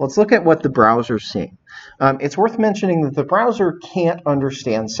 Now, let's look at what the browser's seeing. It's worth mentioning that the browser can't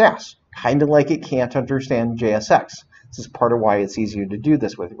understand SASS, kind of like it can't understand JSX. This is part of why it's easier to do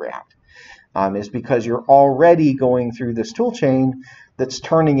this with React, is because you're already going through this tool chain that's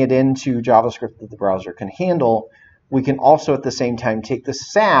turning it into JavaScript that the browser can handle. We can also at the same time take the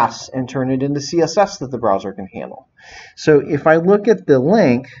SASS and turn it into CSS that the browser can handle. So if I look at the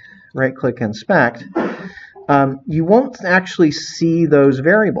link, right-click inspect, you won't actually see those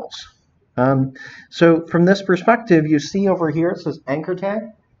variables. So from this perspective, you see over here it says anchor tag,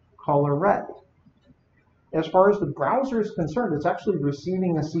 color red. As far as the browser is concerned, it's actually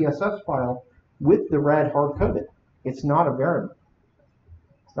receiving a CSS file with the red hard-coded. It's not a variable.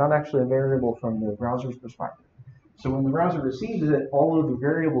 It's not actually a variable from the browser's perspective. So when the browser receives it, all of the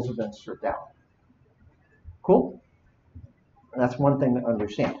variables have been stripped out. Cool? That's one thing to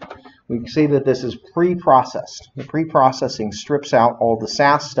understand. We can say that this is pre-processed. The pre-processing strips out all the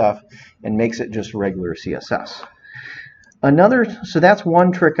SASS stuff and makes it just regular CSS. So that's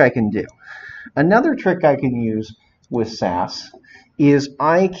one trick I can do. Another trick I can use with SASS is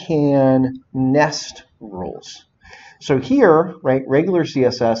I can nest rules. So here, right, regular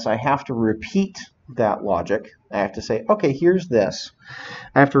CSS, I have to repeat that logic. I have to say, okay, here's this.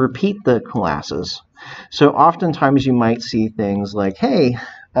 I have to repeat the classes. So oftentimes you might see things like, hey,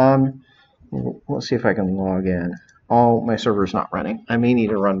 let's see if I can log in. My server's not running. I may need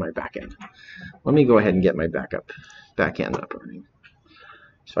to run my backend. Let me go ahead and get my backend up running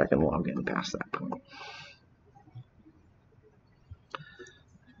so I can log in past that point.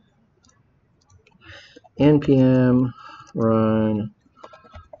 npm run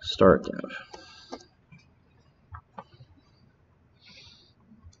start dev.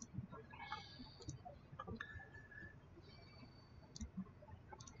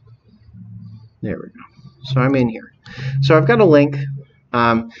 There we go. So I'm in here. So I've got a link,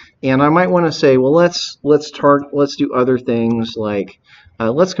 and I might want to say, well, let's do other things like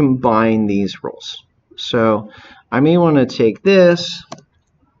let's combine these roles. So I may want to take this,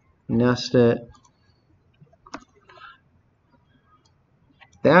 nest it.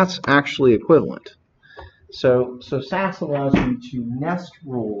 That's actually equivalent. So SASS allows you to nest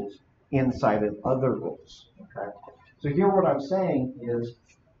rules inside of other rules. Okay. So here what I'm saying is,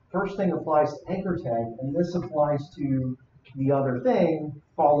 first thing applies to anchor tag, and this applies to the other thing,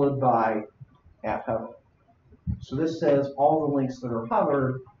 followed by @hover. So this says all the links that are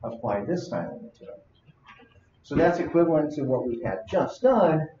hovered apply this styling to it. So that's equivalent to what we had just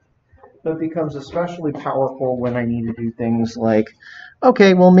done, but becomes especially powerful when I need to do things like,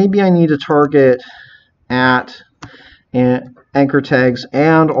 okay, well maybe I need to target at and anchor tags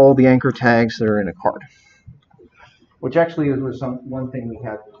and all the anchor tags that are in a card. Which actually was one thing we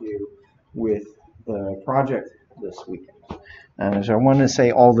had to do with the project this weekend. And so I wanted to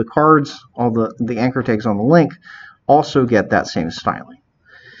say all the cards, all the anchor tags on the link also get that same styling.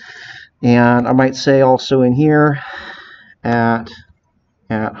 And I might say also in here at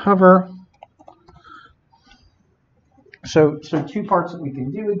hover. So two parts that we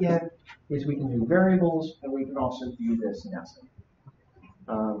can do again is we can do variables and we can also do this nesting.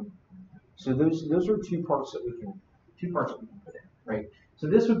 So those are two parts that we can put in, right? So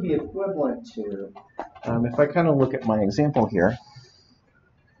this would be equivalent to if I kind of look at my example here.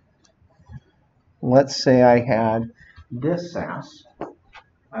 Let's say I had this SASS.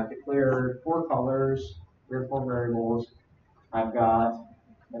 I've declared 4 colors, 3 or 4 variables. I've got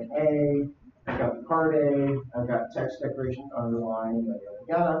an A, I've got the card A, I've got text decoration underlined, yada,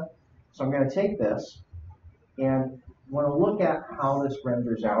 yada, yada. So I'm going to take this and want to look at how this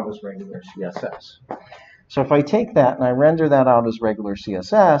renders out as regular CSS. So if I take that and I render that out as regular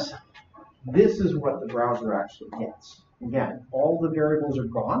CSS, this is what the browser actually gets. Again, all the variables are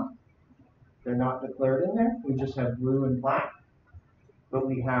gone. They're not declared in there. We just have blue and black. But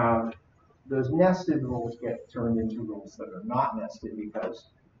we have those nested rules get turned into rules that are not nested because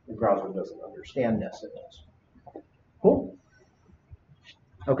the browser doesn't understand nested rules. Cool?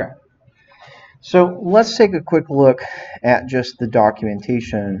 Okay. So let's take a quick look at just the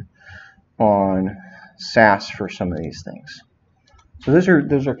documentation on SASS for some of these things. So those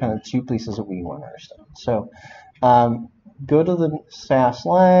are kind of two places that we want to understand. So go to the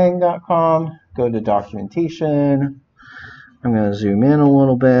sasslang.com, go to documentation. I'm going to zoom in a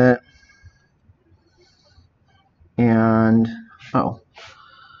little bit. And, oh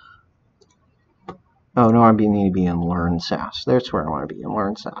no, I need to be in Learn SASS. That's where I want to be, in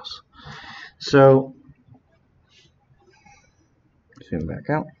Learn SASS. So, zoom back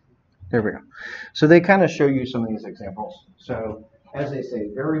out. There we go. So they kind of show you some of these examples. So, as they say,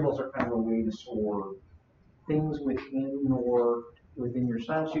 variables are kind of a way to store things within your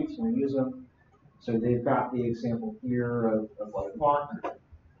style sheets and use them. So they've got the example here of what block,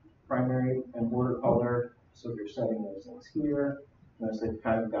 primary and border color. So they're setting those things here. Notice they've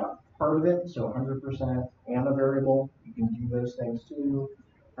kind of got part of it, so 100% and a variable. You can do those things too.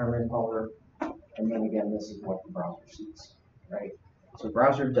 Primary color, and then again, this is what the browser sees, right? So the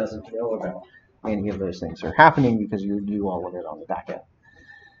browser doesn't know about any of those things are happening because you do all of it on the back end.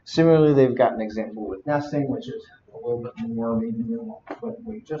 Similarly, they've got an example with nesting, which is a little bit more maybe than what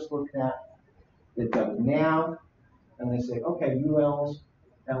we just looked at. They've got a nav, and they say, okay, ULs,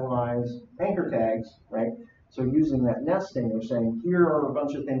 LIs, anchor tags, right? So using that nesting, they're saying, here are a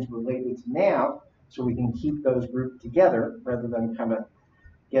bunch of things related to nav, so we can keep those grouped together rather than kind of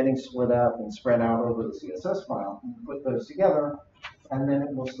getting split up and spread out over the CSS file. You put those together, and then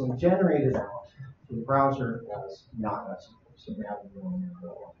it will still generate it out to the browser as not nested. So we have to go in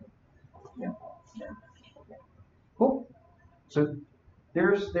there. Yeah. Cool. So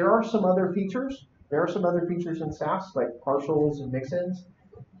there are some other features. There are some other features in SASS, like partials and mix-ins,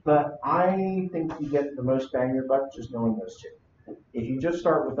 but I think you get the most bang your buck just knowing those two. If you just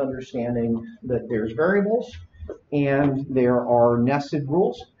start with understanding that there's variables and there are nested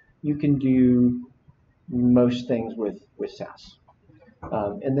rules, you can do most things with SASS.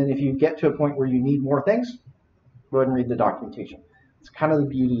 And then if you get to a point where you need more things, go ahead and read the documentation. It's kind of the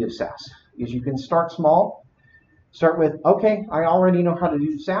beauty of SASS, is you can start small. Start with, okay, I already know how to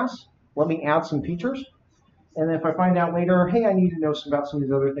do SASS. Let me add some features. And then if I find out later, hey, I need to know about some of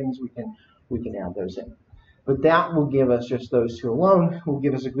these other things, we can add those in. But that will give us, just those two alone, will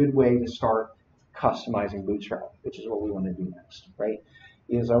give us a good way to start customizing Bootstrap, which is what we want to do next, right?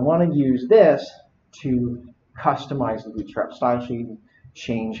 Is I want to use this to customize the Bootstrap style sheet and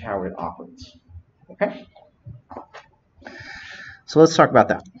change how it operates. Okay? So let's talk about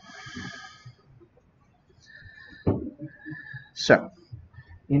that. So,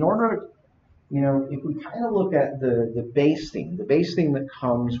 in order to, if we kind of look at the base theme that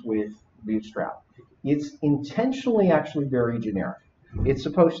comes with Bootstrap, it's intentionally actually very generic. It's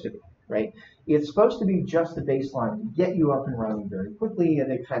supposed to be, right? It's supposed to be just the baseline to get you up and running very quickly and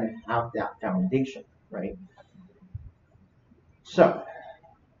to kind of have that foundation, right? So,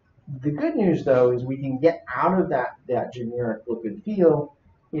 the good news, though, is we can get out of that generic look and feel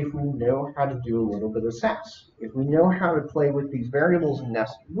if we know how to do a little bit of SASS. If we know how to play with these variables and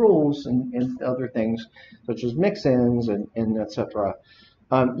nested rules and other things, such as mix-ins and etc.,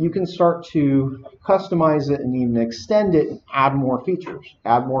 you can start to customize it and even extend it and add more features,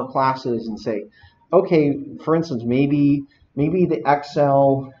 add more classes, and say, okay, for instance, maybe the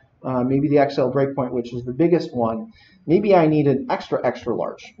Excel maybe the XL breakpoint, which is the biggest one, maybe I need an extra, extra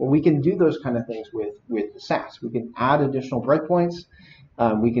large. Well, we can do those kind of things with SASS. We can add additional breakpoints.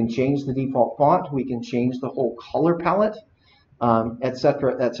 We can change the default font. We can change the whole color palette, et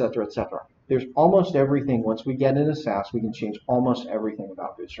cetera, et cetera, et cetera. There's almost everything. Once we get into SASS, we can change almost everything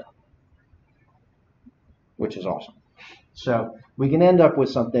about Bootstrap, which is awesome. So we can end up with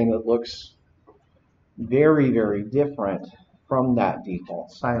something that looks very, very different from that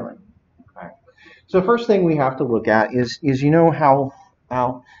default styling. Okay. So first thing we have to look at is you know how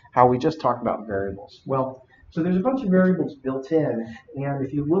we just talked about variables. Well, so there's a bunch of variables built in, and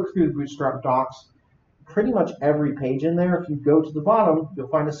if you look through the Bootstrap docs, pretty much every page in there, if you go to the bottom, you'll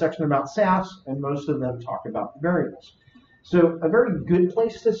find a section about SASS, and most of them talk about the variables. So a very good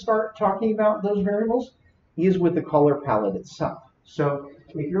place to start talking about those variables is with the color palette itself. So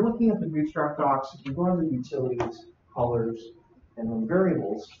if you're looking at the Bootstrap docs, if you go under Utilities, Colors, and then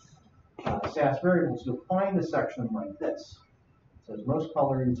Variables, SASS Variables, you'll find a section like this. It says most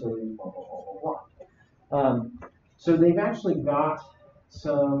color utilities, blah, blah, blah, blah, blah. So they've actually got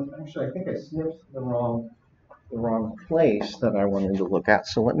some, actually I think I snipped the wrong place that I wanted to look at.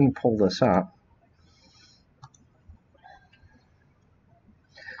 So let me pull this up.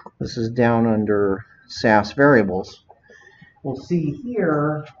 This is down under SASS variables. We'll see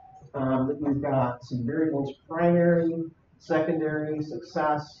here that we've got some variables: primary, secondary,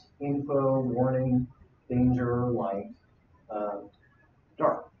 success, info, warning, danger, light,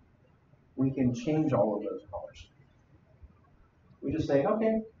 dark. We can change all of those colors. We just say,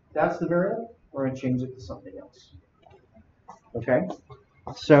 okay, that's the variable. We're going to change it to something else. Okay?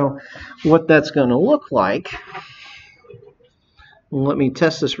 So what that's going to look like, let me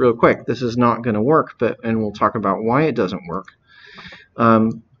test this real quick. This is not going to work, and we'll talk about why it doesn't work.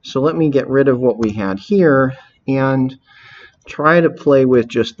 So let me get rid of what we had here and try to play with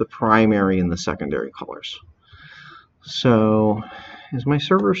just the primary and the secondary colors. So is my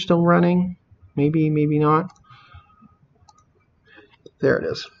server still running? Maybe, maybe not. There it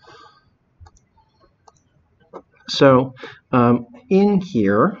is. So in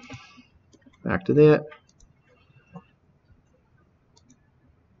here, back to that.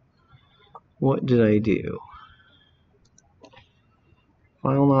 What did I do?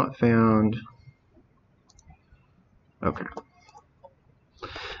 File not found. Okay.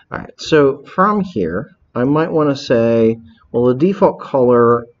 All right, so from here, I might want to say, well, the default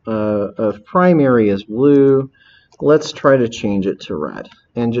color of primary is blue. Let's try to change it to red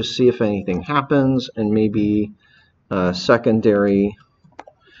and just see if anything happens, and maybe secondary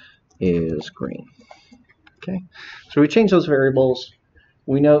is green. Okay, so we change those variables.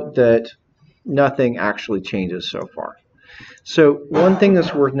 We note that nothing actually changes so far. So one thing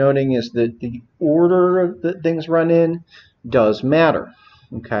that's worth noting is that the order that things run in does matter.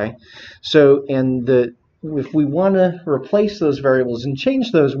 Okay, so if we want to replace those variables and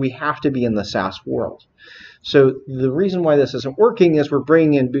change those, we have to be in the SASS world. So the reason why this isn't working is we're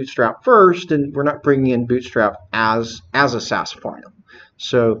bringing in Bootstrap first, and we're not bringing in Bootstrap as a SASS file.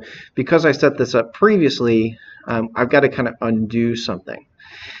 So because I set this up previously, I've got to kind of undo something.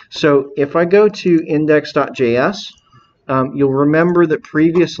 So if I go to index.js, you'll remember that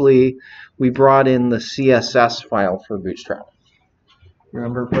previously we brought in the CSS file for Bootstrap.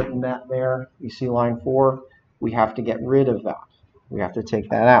 Remember putting that there? You see line 4? We have to get rid of that. We have to take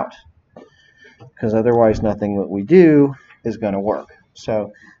that out, because otherwise nothing that we do is going to work.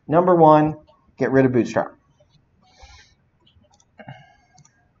 So number 1, get rid of Bootstrap.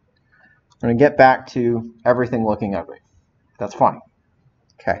 I'm going to get back to everything looking ugly. That's fine.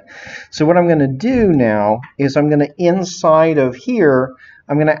 Okay, so what I'm going to do now is I'm going to, inside of here,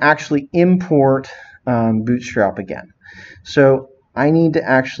 I'm going to actually import Bootstrap again. So I need to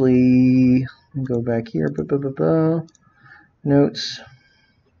actually go back here, notes.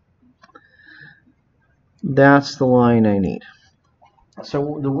 That's the line I need.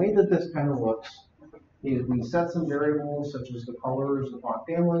 So the way that this kind of looks is we set some variables such as the colors, the font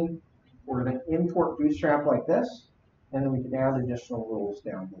family. We're going to import Bootstrap like this, and then we can add additional rules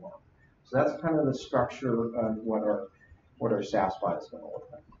down below. So that's kind of the structure of what our SASS file is going to look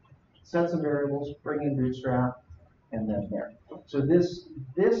like. Set some variables, bring in Bootstrap, and then there. So this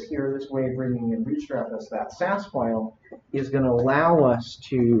way of bringing in Bootstrap as that SASS file is going to allow us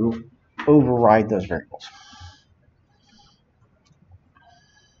to override those variables.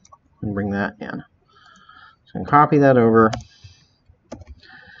 And bring that in. So I'm going to copy that over.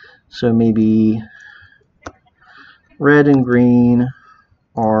 So maybe red and green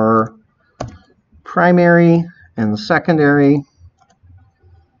are primary and secondary.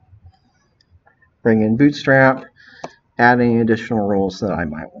 Bring in Bootstrap, add any additional roles that I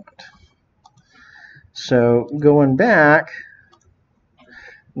might want. So going back,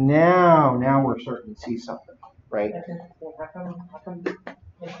 now we're starting to see something, right? How come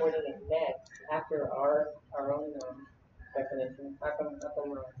importing it next after our own definition? How come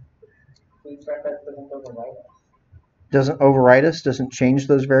Bootstrap doesn't overwrite us? Doesn't override us, doesn't change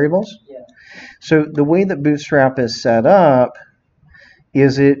those variables? Yeah. So the way that Bootstrap is set up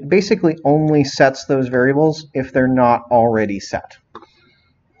is it basically only sets those variables if they're not already set.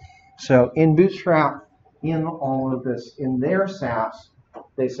 So in Bootstrap, in all of this, in their SASS,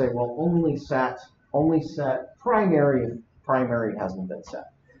 they say, well, only set primary if primary hasn't been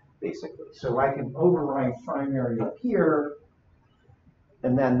set, basically. So I can override primary up here,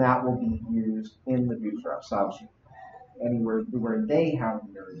 and then that will be used in the Bootstrap style sheet, anywhere where they have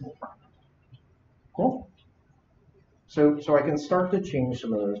the variable primary. Cool. So I can start to change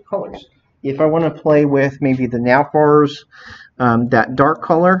some of those colors. If I want to play with maybe the nav bars, that dark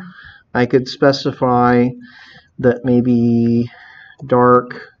color, I could specify that maybe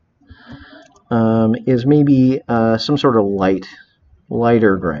dark is maybe some sort of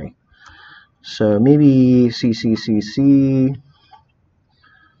lighter gray. So maybe CCCC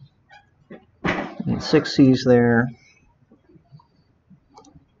and 6 C's there.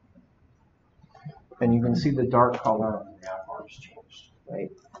 And you can see the dark color on the nav bars changed,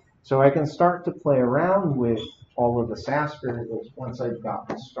 right? So I can start to play around with all of the SASS variables once I've got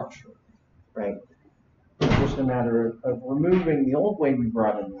the structure, right? It's just a matter of removing the old way we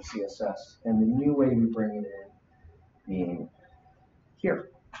brought in the CSS and the new way we bring it in being here.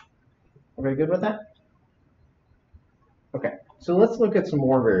 Everybody good with that? Okay, so let's look at some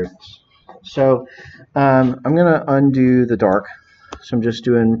more variables. So I'm going to undo the dark. So I'm just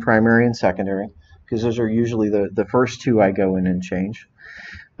doing primary and secondary, because those are usually the first two I go in and change.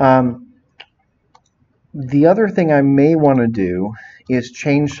 The other thing I may want to do is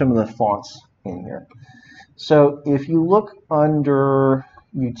change some of the fonts in here. So if you look under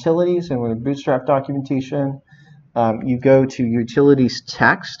utilities and with Bootstrap documentation, you go to utilities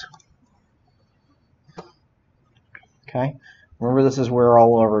text. Okay. Remember, this is where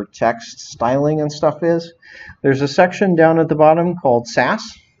all of our text styling and stuff is. There's a section down at the bottom called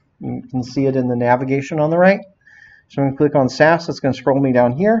SASS. You can see it in the navigation on the right. So I'm going to click on SASS. It's going to scroll me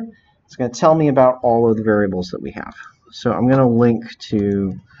down here. It's going to tell me about all of the variables that we have. So I'm going to link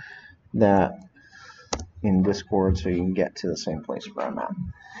to that in Discord so you can get to the same place where I'm at.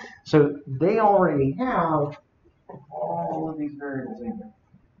 So they already have all of these variables in here.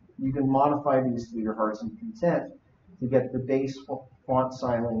 You can modify these to your heart's content to get the base font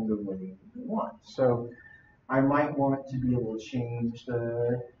styling the way you want. So I might want to be able to change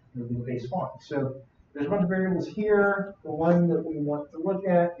the base font. So there's a bunch of variables here. The one that we want to look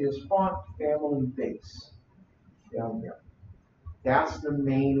at is font family base down here. That's the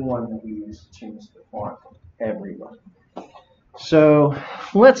main one that we use to change the font everywhere. So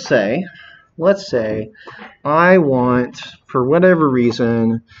let's say I want, for whatever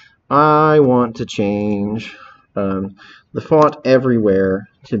reason, I want to change the font everywhere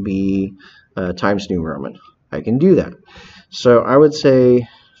to be Times New Roman. I can do that. So I would say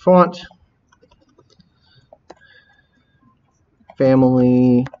font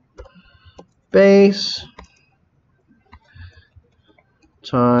family base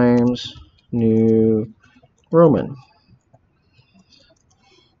Times New Roman.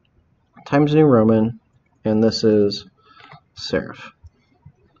 Times New Roman, and this is serif.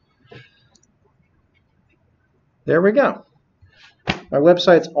 There we go. My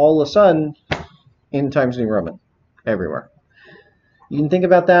website's all of a sudden in Times New Roman everywhere. You can think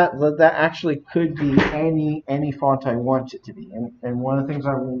about that. That actually could be any font I want it to be. And one of the things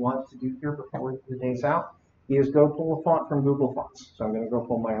I will want to do here before the day's out is go pull a font from Google Fonts. So I'm going to go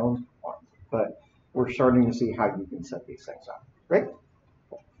pull my own font. But we're starting to see how you can set these things up. Right?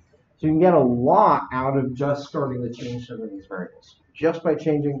 So you can get a lot out of just starting to change some of these variables. Just by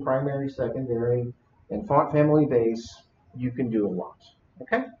changing primary, secondary, and font family base, you can do a lot.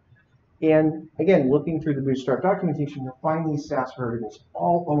 Okay? And again, looking through the Bootstrap documentation, you'll find these SASS variables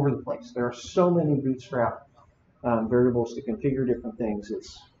all over the place. There are so many Bootstrap variables to configure different things.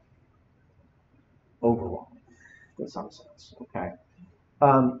 It's overwhelming in some sense. Okay?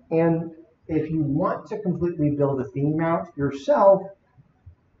 And if you want to completely build a theme out yourself,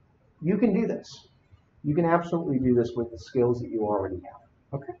 you can do this. You can absolutely do this with the skills that you already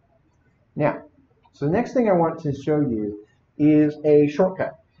have. Okay? Now, so the next thing I want to show you is a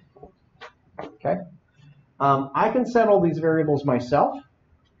shortcut. Okay? I can set all these variables myself,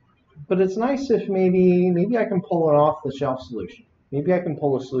 but it's nice if maybe I can pull an off-the-shelf solution. Maybe I can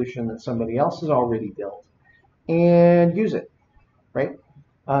pull a solution that somebody else has already built and use it, right?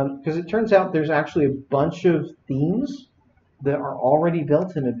 Because it turns out there's actually a bunch of themes that are already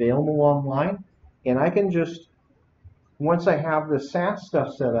built and available online, and I can just, once I have the SASS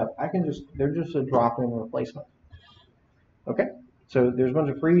stuff set up, they're just a drop-in replacement. Okay, so there's a bunch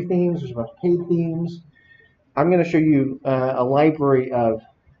of free themes, there's a bunch of paid themes. I'm going to show you a library of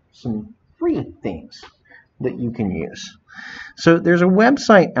some free themes that you can use. So there's a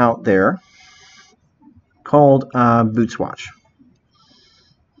website out there called BootSwatch.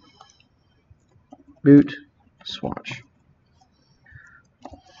 BootSwatch.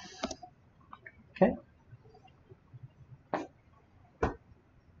 Okay.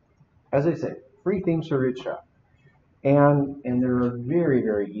 As I say, free themes are rich up, and they're very,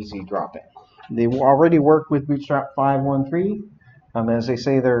 very easy drop-in. They already work with Bootstrap 5.1.3. As they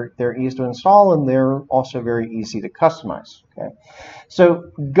say, they're easy to install, and they're also very easy to customize. Okay,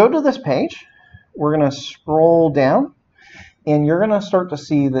 so go to this page. We're going to scroll down, and you're going to start to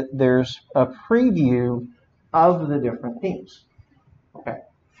see that there's a preview of the different themes. Okay,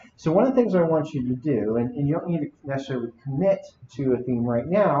 so one of the things I want you to do, and you don't need to necessarily commit to a theme right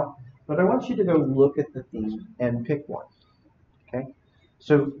now, but I want you to go look at the theme and pick one. Okay,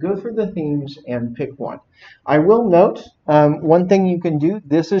 so go through the themes and pick one. I will note one thing you can do.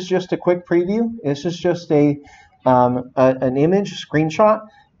 This is just a quick preview. This is just an image screenshot.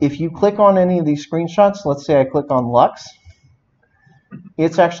 If you click on any of these screenshots, let's say I click on Lux,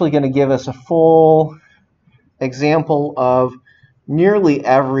 it's actually going to give us a full example of nearly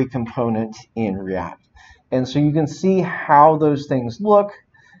every component in React. And so you can see how those things look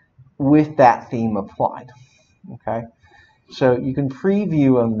with that theme applied. Okay, so you can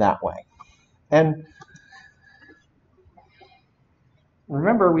preview them that way. And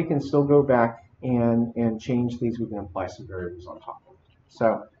remember, we can still go back and change these. We can apply some variables on top of it.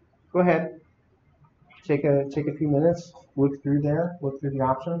 So go ahead, take a few minutes, look through there, look through the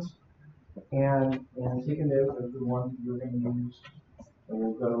options, and take a note of the one you're going to use, and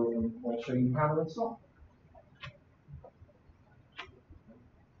we'll go and make sure you have it installed.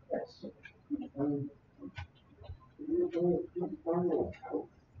 Yes.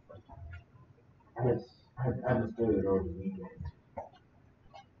 I just did it over the weekend.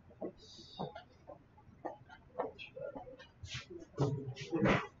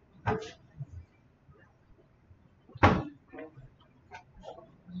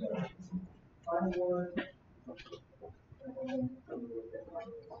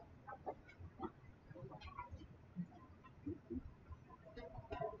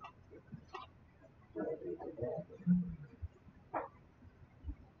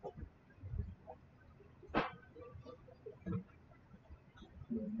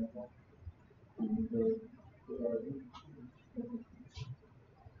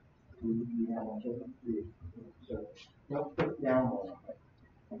 So don't put down on it.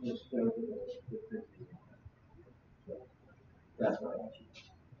 Just go to the that's what I want you to do.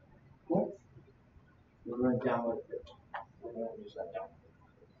 Cool. We're going to download it. We're going to use that download.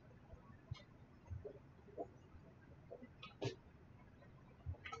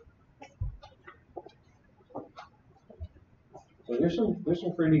 So there's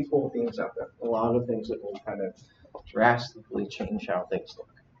some pretty cool things out there. A lot of things that will kind of drastically change how things look.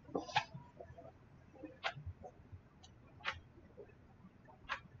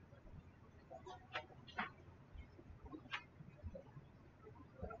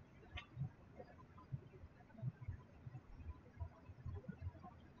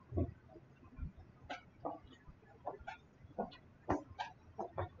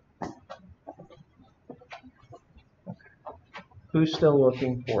 Who's still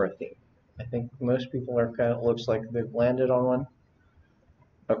looking for a theme? I think most people are kind of, looks like they've landed on one.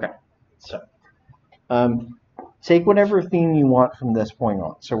 Okay, so take whatever theme you want from this point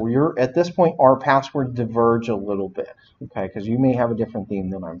on. So we're at this point, our passwords diverge a little bit, okay, because you may have a different theme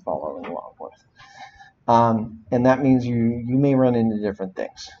than I'm following along with. And that means you may run into different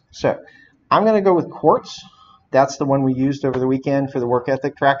things. So I'm going to go with Quartz. That's the one we used over the weekend for the work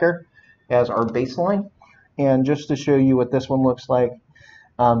ethic tracker as our baseline. And just to show you what this one looks like,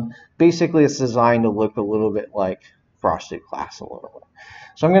 basically it's designed to look a little bit like Frosted Glass a little bit.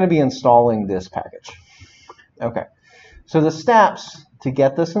 So I'm going to be installing this package. Okay, so the steps to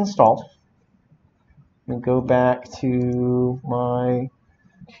get this installed, let me go back to my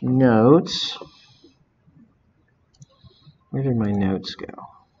notes. Where did my notes go?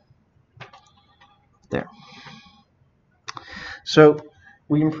 There. So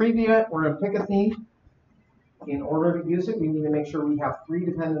we can preview it. We're going to pick a theme. In order to use it, we need to make sure we have 3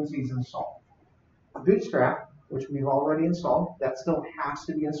 dependencies installed. Bootstrap which we've already installed. That still has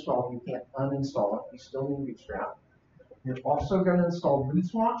to be installed. You can't uninstall it. You still need Bootstrap. You're also going to install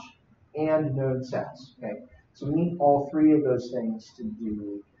Bootswatch and Node SASS. Okay, so we need all three of those things to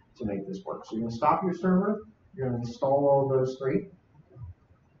make this work. So you're going to stop your server. You're going to install all of those three,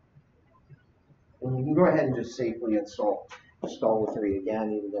 and you can go ahead and just safely install the three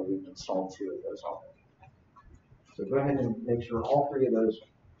again, even though we've installed two of those already. So go ahead and make sure all three of those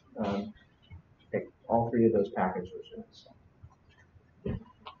packages are installed.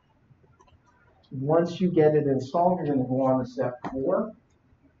 Once you get it installed, you're going to go on to step 4,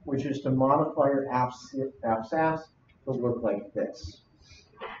 which is to modify your app SASS to look like this.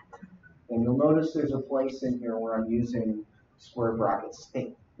 And you'll notice there's a place in here where I'm using square brackets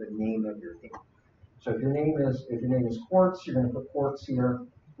state, the name of your theme. So if your name is Quartz, you're going to put Quartz here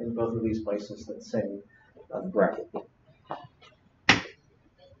in both of these places that say bracket.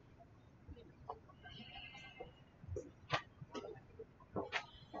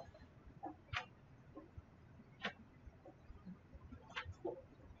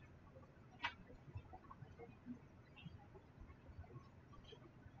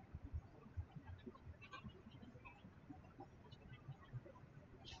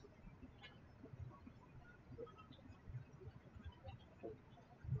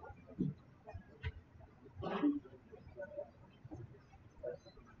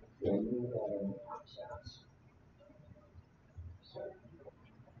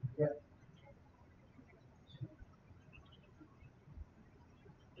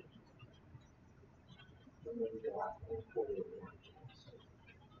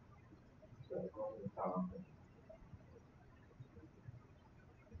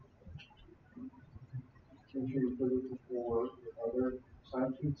 Make sure you put it before your other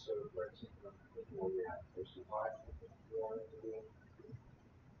sign sheets, so for instance, before we have to survive,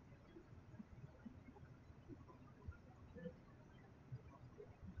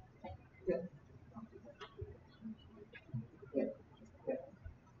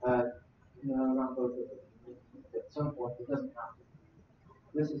 no, not both of them. At some point, it doesn't have to.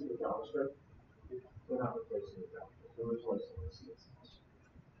 This is the JavaScript. We're not replacing the JavaScript. We're replacing the CSS.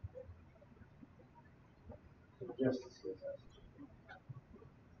 So just the CSS.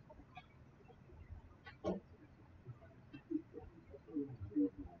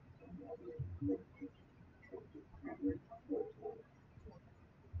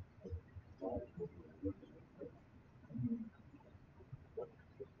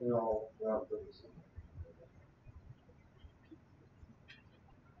 They're all pretty similar.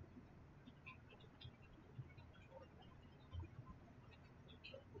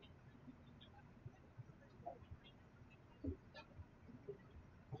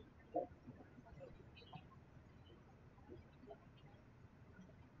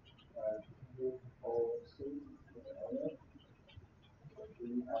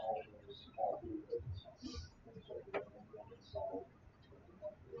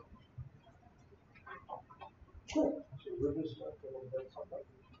 Sure. So we're just going to something.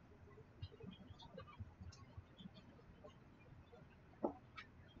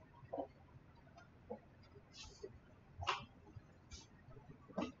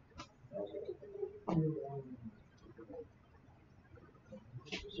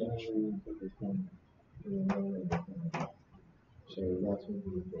 So that's what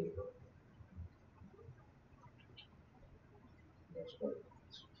we think.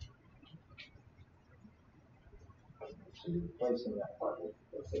 So you're replacing that part with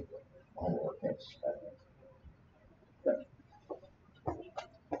all lowercase.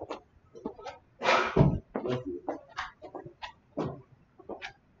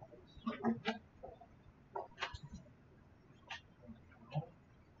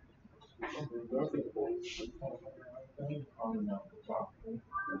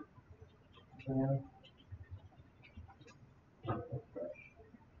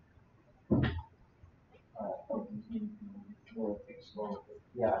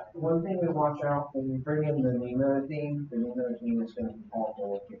 Yeah, one thing to watch out when you bring in the name of the theme is going to be all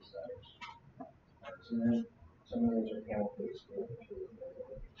lowercase letters. So then some of those are camel case.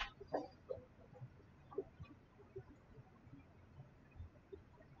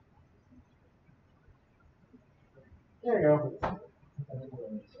 There you go.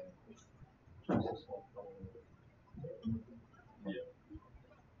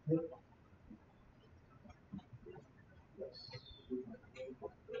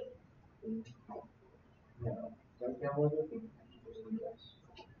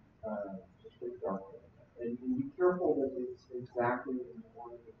 And be careful that it's exactly in the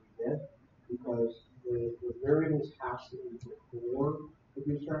order that we did, because the variables has to be before the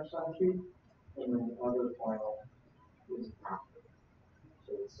bootstrap style sheet, and then the other file is after.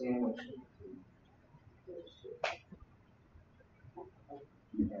 So it's sandwiched between those two.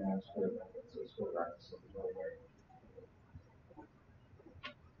 You can have square brackets, so square brackets is no way.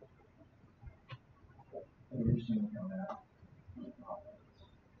 And you're seeing how that operates.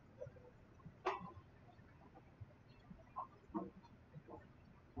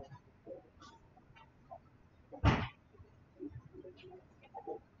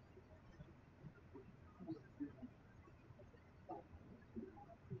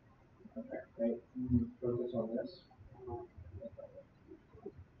 Okay, right, you focus on this.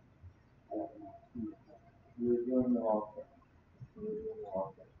 You're doing the wrong thing. You're doing the wrong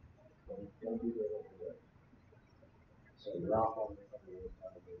thing. Don't do that. So you're off on the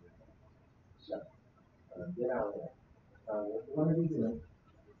So get out of there. What you want to be doing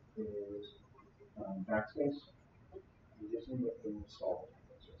is backspace. You just need to install.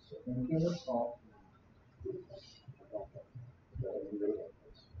 So when you install,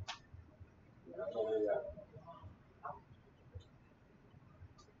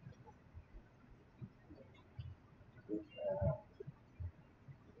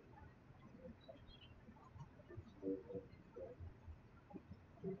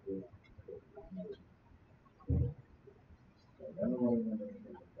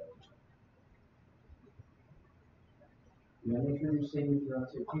 you have to make sure you're saving your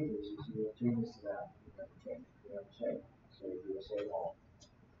unsafe changes. So you have changes to that. You have to change. You have to save. So you do a save all.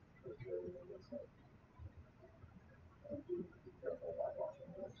 Make sure everything gets saved. And be careful about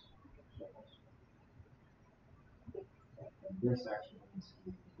watching this. And this actually needs to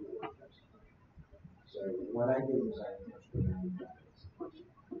be cool. So what I did was I intentionally moved that.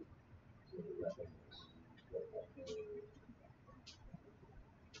 So the weapon is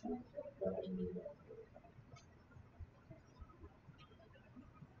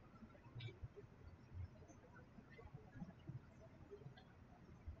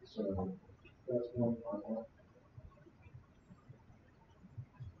so that's one part.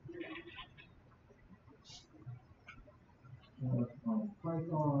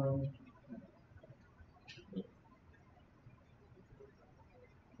 Python.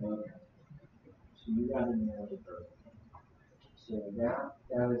 Okay. So you got in there the verb. So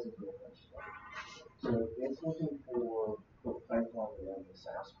that is a good question. So it's looking for Python and the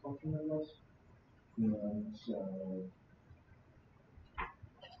SASS function in this. And so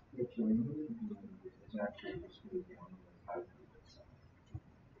what you need to do is actually just move down to Python itself.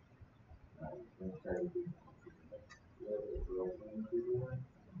 And try to do what the girl going to do.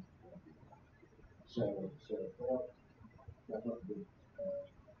 So that's what the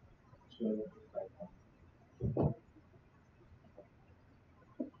so Python.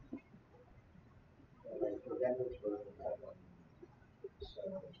 And I forget which version of Python. So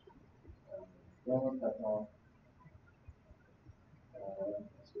one with Python.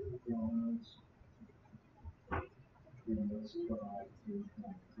 So it runs. And let's try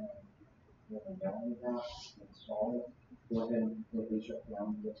to download that, install it, go ahead and quickly shut down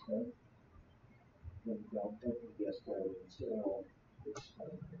VS Code. Then don't take the VS Code until it's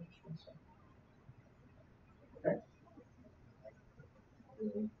finished. Okay?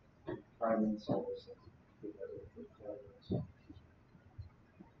 And try to install this thing.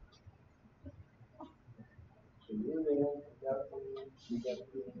 So you're there, you got the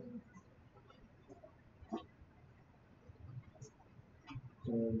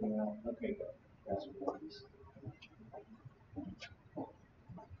okay, good. That's what it is.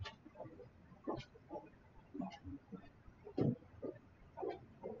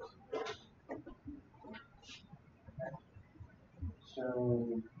 So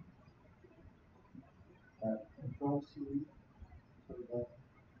control C for the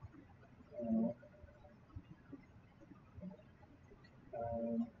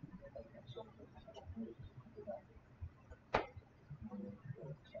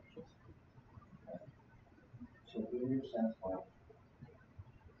so do your SASS file.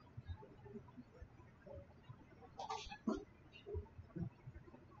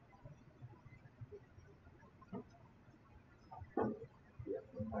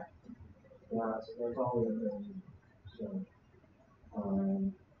 Yeah, so that's all we're doing. So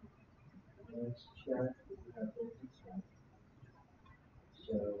let's check if we have anything.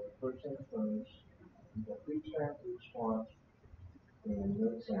 So first thing first, the pre-check response and no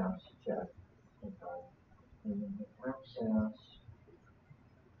SASS check. Okay. And then the AppSASS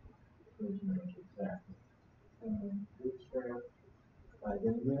is matched exactly. Bootstrap,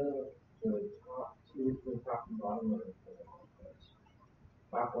 then the top two, the top and bottom are the wrong place.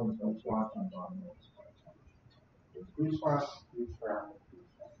 Top one's no swatch on bottom one's swatch. It's bootstrap, bootstrap,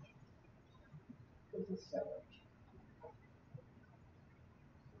 bootstrap. is a seller.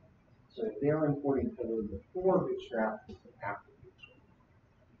 So if they're importing code before Bootstrap, it's after Bootstrap.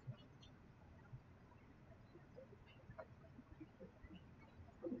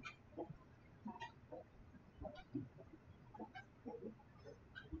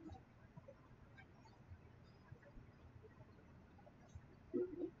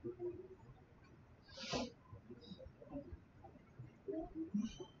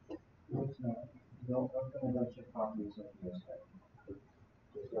 Don't open a bunch of copies of this thing.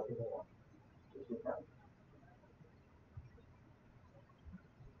 Just open the one. Just look at it.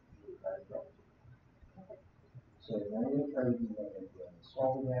 So now you're going to try to do that again.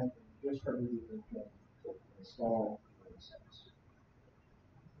 Install that. Just try to do it again. Install the SASS.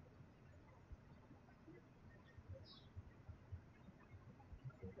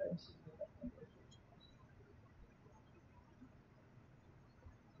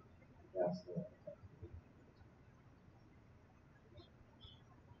 That's the one.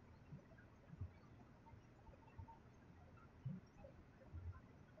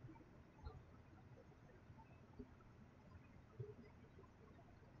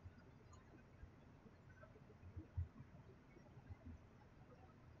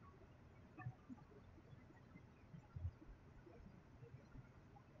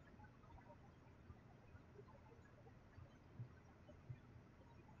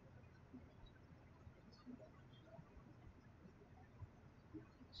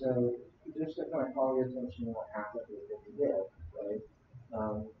 So just to kind of call your attention to what happened with what we did, right?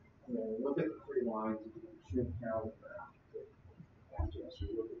 Look at the 3 lines. You should count it around. So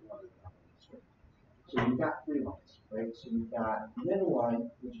you look at one of them. So you've got 3 lines, right? So you've got the middle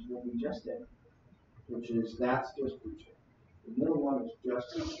line, which is what we just did, which is that's just Bootstrap. The middle one is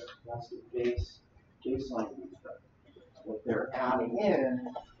just Bootstrap. That's the baseline Bootstrap. What they're adding in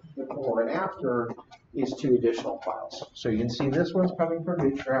before and after is 2 additional files. So you can see this one's coming from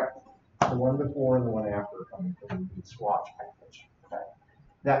Bootstrap, the one before and the one after coming from the Boot Swatch package. Okay.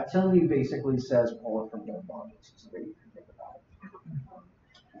 That utility basically says pull it from both modules. Is the way you can think about it.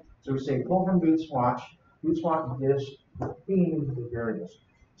 So we say pull from Boot Swatch. Boot Swatch gives the theme the variables.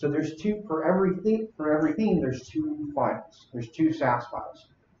 So there's 2 for every theme. There's 2 files. There's 2 SASS files.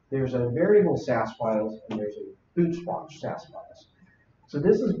 There's a variable SASS files and there's a Boot Swatch SASS files. So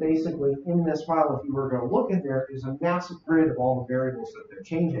this is basically, in this file, if you were going to look in there, is a massive grid of all the variables that they're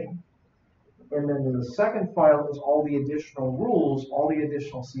changing. And then in the second file is all the additional rules, all the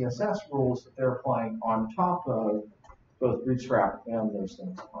additional CSS rules that they're applying on top of both Bootstrap and those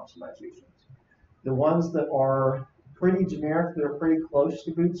things, customizations. The ones that are pretty generic, that are pretty close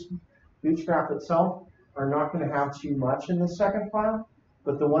to Bootstrap itself, are not going to have too much in the second file.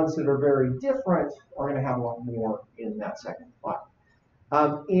 But the ones that are very different are going to have a lot more in that second file.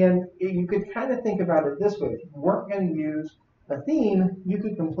 And you could kind of think about it this way. If you weren't going to use a theme, you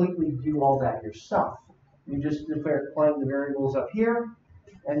could completely do all that yourself. You just define the variables up here,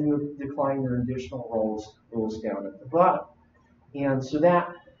 and you define your additional rules down at the bottom. And so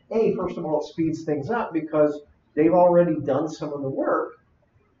that, first of all, it speeds things up because they've already done some of the work.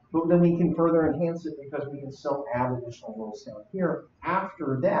 But then we can further enhance it because we can still add additional rules down here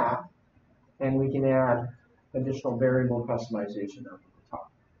after that, and we can add additional variable customization up at the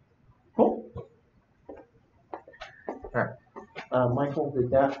top. Cool. All right. Michael, did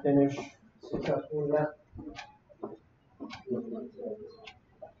that finish successfully yet?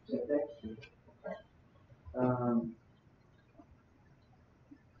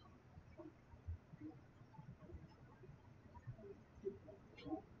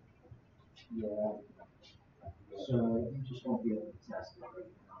 Yeah. So you just won't be able to test it right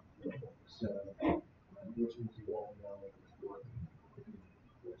now. So which ones you won't know if it's working.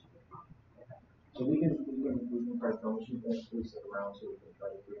 So we can try to troubleshoot this, please stick around so we can try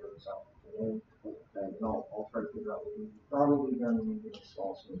to figure this out today. And I'll try to figure out what we probably going to need to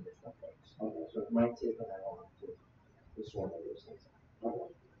install some additional things. Okay. So it might take an hour to sort all those things out. Okay.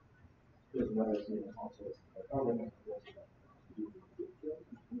 There's another thing also.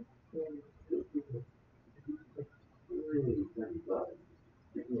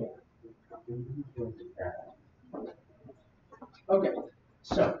 Okay,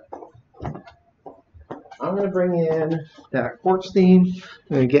 so I'm going to bring in that quartz theme.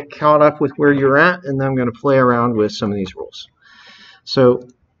 I'm going to get caught up with where you're at, and then I'm going to play around with some of these rules. So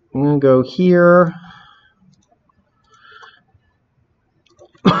I'm going to go here.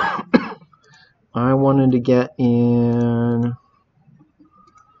 I wanted to get in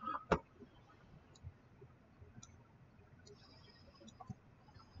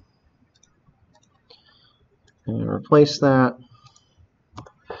and replace that.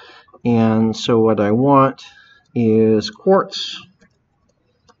 And And so what I want is quartz.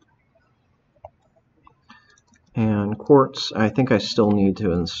 And quartz, I think I still need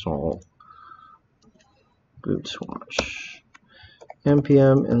to install boot swatch.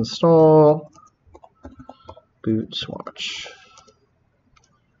 npm install boot swatch.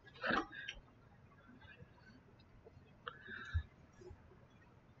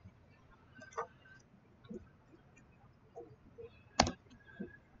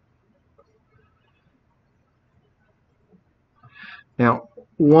 Now,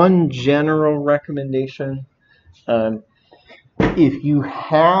 one general recommendation, if you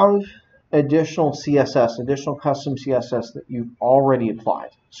have additional CSS, additional custom CSS that you've already applied,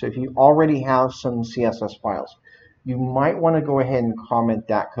 so if you already have some CSS files, you might want to go ahead and comment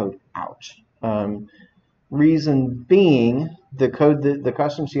that code out. Reason being, the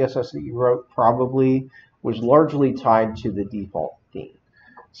custom CSS that you wrote probably was largely tied to the default theme.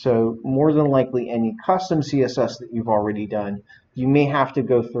 So more than likely, any custom CSS that you've already done, you may have to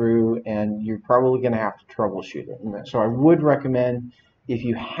go through and you're probably going to have to troubleshoot it. And so I would recommend, if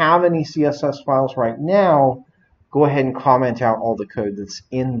you have any CSS files right now, go ahead and comment out all the code that's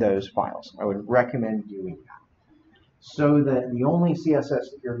in those files. I would recommend doing that, so that the only CSS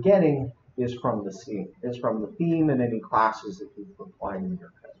that you're getting is from the theme and any classes that you've applied in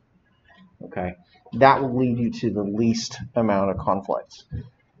your code. Okay, that will lead you to the least amount of conflicts.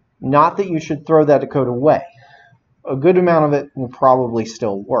 Not that you should throw that code away. A good amount of it will probably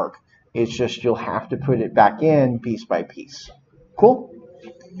still work. It's just you'll have to put it back in piece by piece. Cool?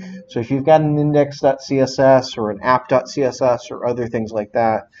 So if you've got an index.css or an app.css or other things like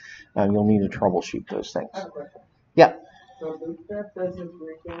that, you'll need to troubleshoot those things. Yeah? So Bootstrap does this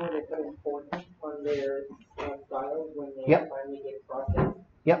weird thing where they put important on their styles when they finally get processed.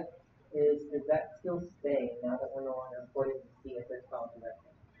 Yep. Is that still staying now that we're no longer importing the CSS file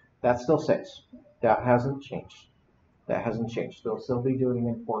directly? That still stays. That hasn't changed. That hasn't changed. They'll still be doing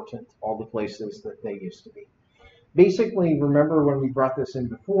important all the places that they used to be. Basically, remember when we brought this in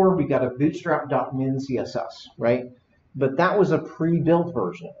before, we got a bootstrap.min CSS, right? But that was a pre-built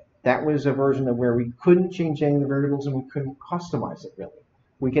version of it. That was a version of where we couldn't change any of the variables and we couldn't customize it really.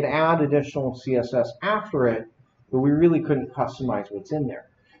 We could add additional CSS after it, but we really couldn't customize what's in there.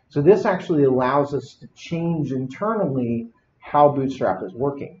 So this actually allows us to change internally how Bootstrap is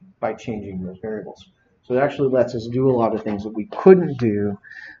working by changing those variables. So it actually lets us do a lot of things that we couldn't do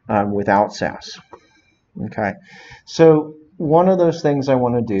without SASS. Okay, so one of those things I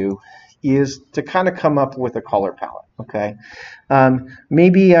want to do is to kind of come up with a color palette. Okay,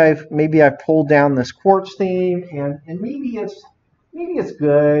 maybe I've pulled down this quartz theme and maybe it's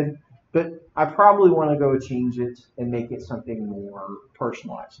good, but I probably want to go change it and make it something more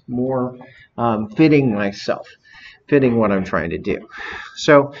personalized, more fitting myself, fitting what I'm trying to do.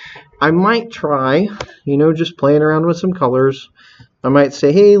 So I might try, just playing around with some colors. I might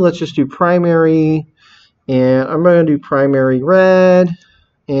say, hey, let's just do primary, and I'm going to do primary red,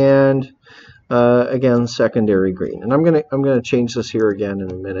 and again, secondary green. And I'm gonna change this here again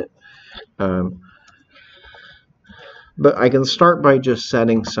in a minute. But I can start by just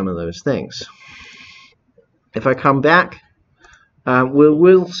setting some of those things. If I come back,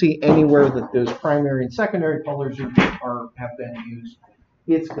 we'll see anywhere that those primary and secondary colors have been used,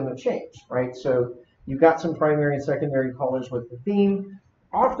 it's going to change, right? So you've got some primary and secondary colors with the theme.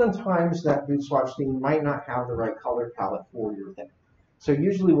 Oftentimes that boot swatch theme might not have the right color palette for your thing. So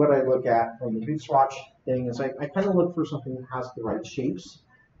usually what I look at from the boot swatch thing is I kind of look for something that has the right shapes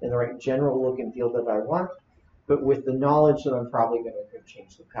and the right general look and feel that I want, but with the knowledge that I'm probably going to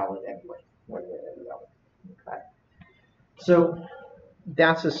change the palette anyway, one way or the other. Okay. So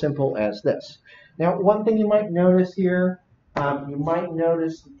that's as simple as this. Now, one thing you might notice here, you might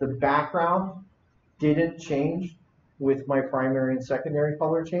notice that the background didn't change with my primary and secondary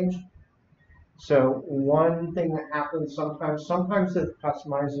color change. So one thing that happens sometimes the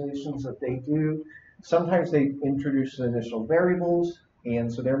customizations that they do, sometimes they introduce additional variables,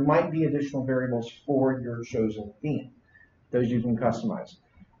 and so there might be additional variables for your chosen theme. Those you can customize.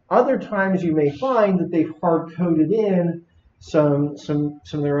 Other times you may find that they've hard-coded in some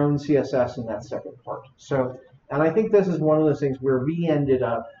of their own CSS in that second part. So, and I think this is one of those things where we ended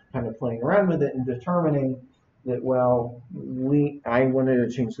up kind of playing around with it and determining that, well, I wanted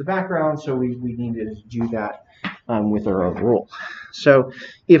to change the background, so we needed to do that with our own rule. So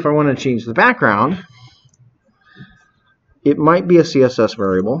if I want to change the background, it might be a CSS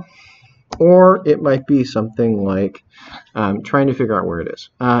variable, or it might be something like trying to figure out where it is.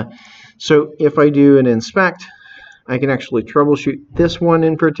 So if I do an inspect, I can actually troubleshoot this one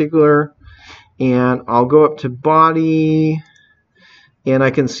in particular, and I'll go up to body, And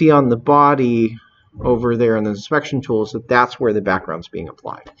I can see on the body over there in the inspection tools that that's where the background's being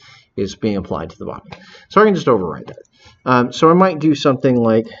applied, is being applied to the body. So I can just override that. So I might do something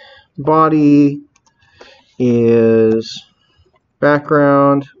like body is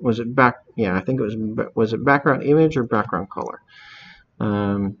background, was it back? Yeah, I think it was it background image or background color?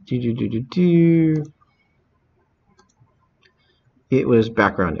 It was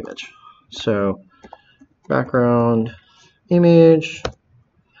background image. So background image,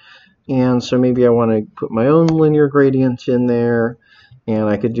 and so maybe I want to put my own linear gradient in there, and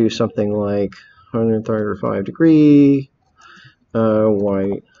I could do something like 135 degree,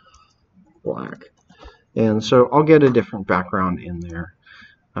 white, black. And so I'll get a different background in there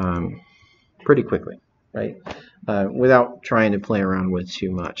pretty quickly, right? Without trying to play around with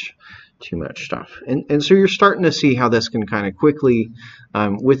too much stuff. And so you're starting to see how this can kind of quickly,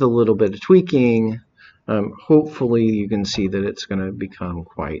 with a little bit of tweaking, hopefully you can see that it's going to become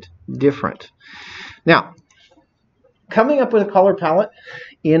quite different. Now, coming up with a color palette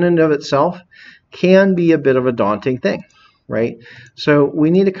in and of itself can be a bit of a daunting thing, right? So we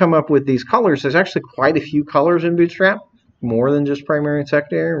need to come up with these colors. There's actually quite a few colors in Bootstrap, more than just primary and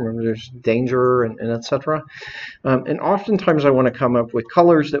secondary. Remember, there's danger and etc. And oftentimes I want to come up with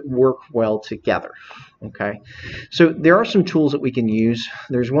colors that work well together. Okay, so there are some tools that we can use.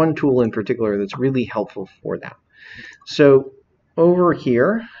 There's one tool in particular that's really helpful for that. So over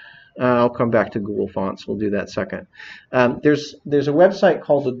here, I'll come back to Google Fonts. We'll do that second. There's a website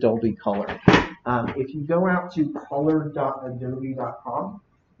called Adobe Color. If you go out to color.adobe.com,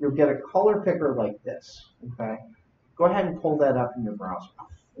 you'll get a color picker like this. Okay, go ahead and pull that up in your browser.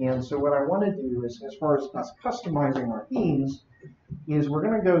 And so what I want to do is, as far as us customizing our themes, is we're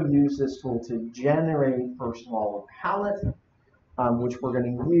going to go use this tool to generate, first of all, a palette, which we're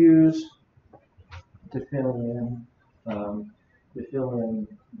going to use to fill in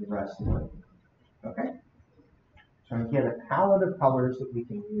the rest of it. Okay? So I get a palette of colors that we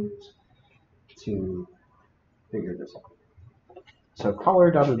can use to figure this out. So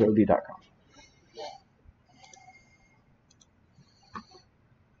color.adobe.com.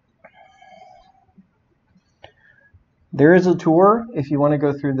 There is a tour if you want to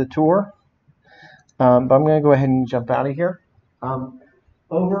go through the tour, but I'm going to go ahead and jump out of here.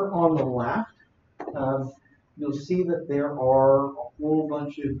 Over on the left, you'll see that there are a whole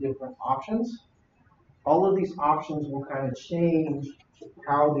bunch of different options. All of these options will kind of change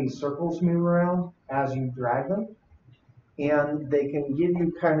how these circles move around as you drag them, and they can give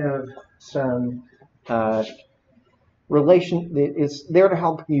you kind of some it's there to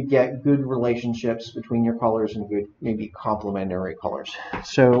help you get good relationships between your colors and good, maybe complementary colors.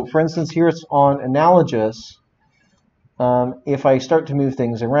 So for instance, here it's on analogous. If I start to move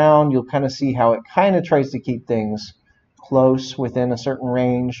things around, you'll kind of see how it kind of tries to keep things close within a certain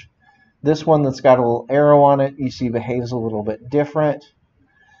range. This one that's got a little arrow on it, you see behaves a little bit different.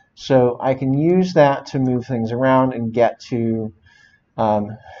 So I can use that to move things around and get to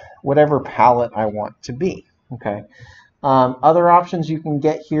whatever palette I want to be. Okay. Other options you can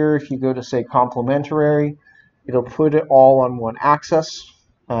get here, if you go to, say, complementary, it'll put it all on one axis.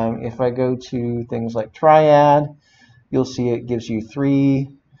 If I go to things like triad, you'll see it gives you three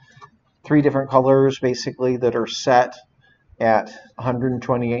different colors, basically, that are set at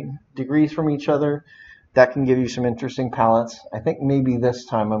 128 degrees from each other. That can give you some interesting palettes. I think maybe this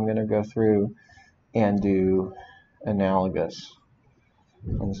time I'm going to go through and do analogous.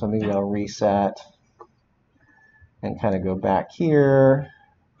 And so maybe I'll reset and kind of go back here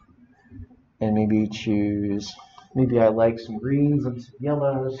and maybe choose, maybe I like some greens and some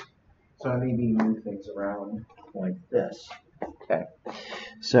yellows, so I maybe move things around like this. Okay,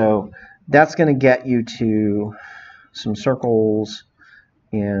 so that's going to get you to some circles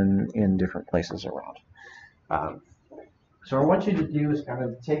in different places around. So what I want you to do is kind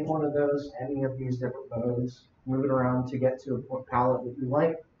of take one of those, any of these different modes, move it around to get to a palette that you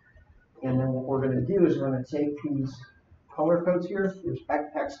like. And then what we're going to do is we're going to take these color codes here. There's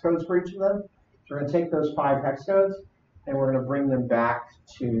hex codes for each of them. So we're going to take those 5 hex codes and we're going to bring them back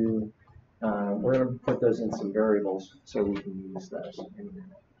to, we're going to put those in some variables so we can use those in a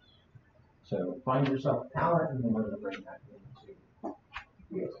minute. So find yourself a palette and then we're going to bring that into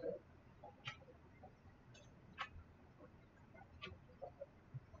VS Code.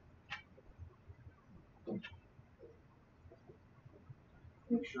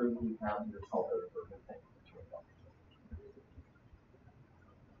 Make sure you have your color for the thing that you're talking about.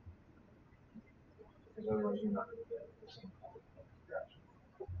 Because otherwise you're not going to get the same color.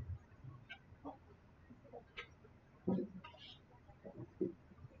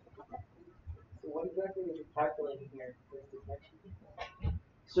 So what exactly is you calculating here?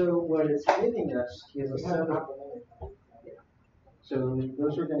 So what it's giving us is a set of, so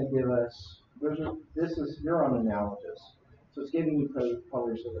those are going to give us, this is, you're on analogous. So it's giving you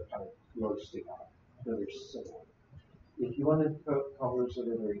colors that are kind of close together, that are similar. If you wanted to put colors that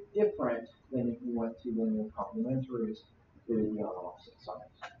are very different than if you went to linear complementaries, they would be on opposite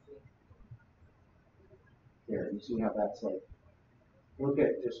sides. There, you see how that's like, look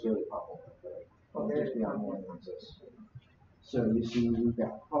at just really complementary. It'll just be on one axis. So you see we've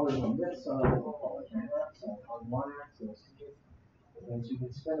got colors on this side, colors on that side, on one axis. And so you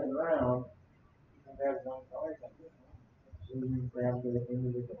can spin it around and grab one color. So you grab the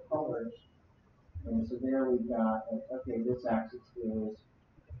individual colors. And so there we've got, okay, this axis is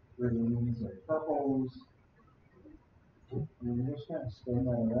greens and purples. And you just kind of spin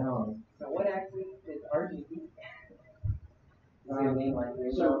that around. So what axis is RGB?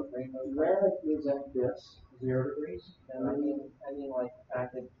 So red is at this 0 degrees. And I mean like the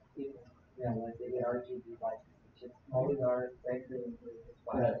fact that people, like they get RGB like just always are red, green, blue.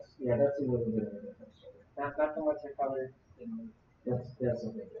 Yeah, that's a little bit of a difference. Not so much the color. That's a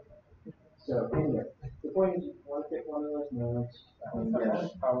big difference. So anyway, the point is you want to pick one of those nodes and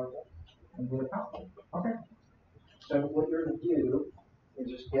get powerful and do it powerful. Okay. So what you're going to do is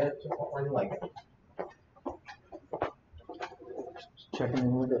just get to what one you like. Checking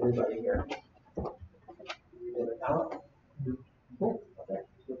in with everybody here. You did a palette? Cool. Okay.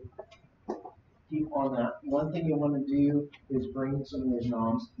 Keep on that. One thing you want to do is bring some of those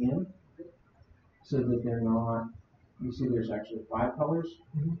knobs in so that they're not, you see there's actually 5 colors.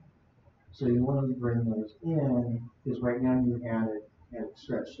 So you want to bring those in because right now you had it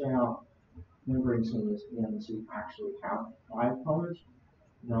stretched out. You want to bring some of this in so you actually have 5 colors,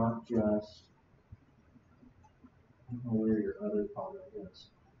 not just where your other color is.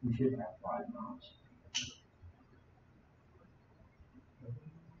 You should have 5 knobs.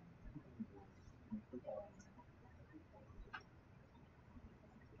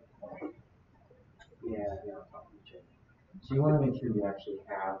 Yeah, they're on top of each other. So you want to make sure you actually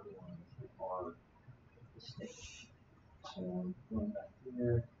have the ones that are distinct. So going back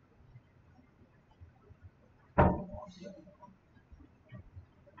here.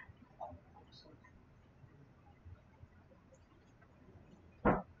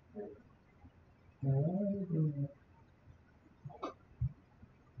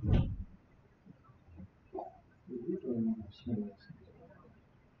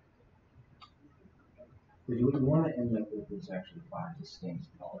 Because what you want to end up with is actually 5 distinct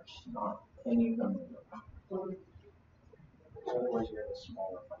colors, not any of them. Otherwise, you have a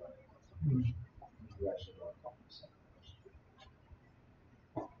smaller color. You actually want to focus on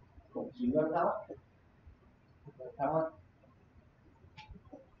colors. Cool. So you got a palette? You got a palette?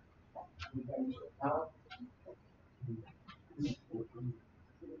 You got a palette?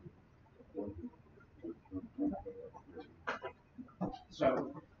 So,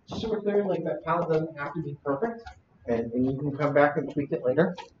 just so we're clear, like that palette doesn't have to be perfect, and you can come back and tweak it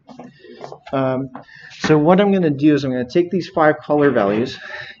later. So what I'm going to do is I'm going to take these 5 color values,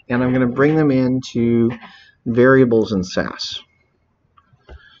 and I'm going to bring them into variables in SASS.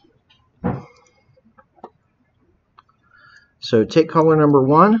 So take color number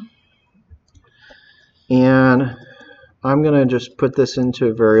 1, and I'm going to just put this into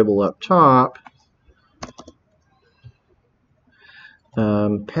a variable up top.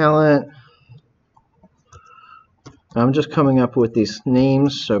 Palette. I'm just coming up with these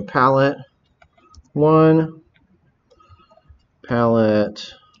names. So palette 1,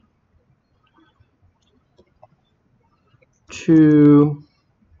 palette 2,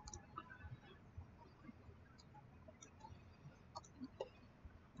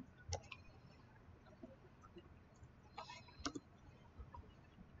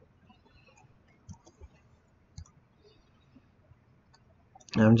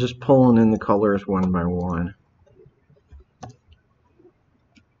 I'm just pulling in the colors one by one.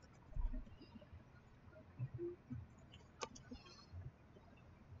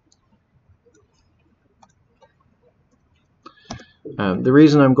 The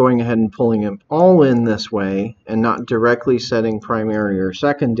reason I'm going ahead and pulling them all in this way and not directly setting primary or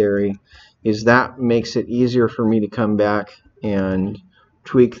secondary is that makes it easier for me to come back and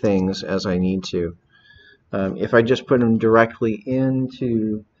tweak things as I need to. If I just put them directly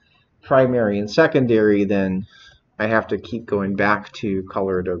into primary and secondary, then I have to keep going back to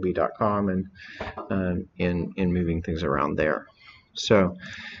coloradobe.com and moving things around there. So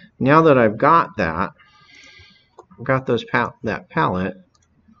now that I've got that, I've got that palette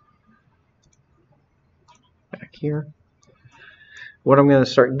back here. What I'm going to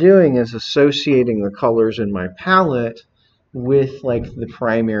start doing is associating the colors in my palette with like the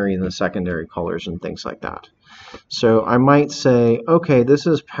primary and the secondary colors and things like that. So I might say, okay, this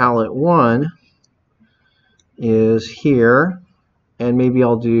is palette 1 is here, and maybe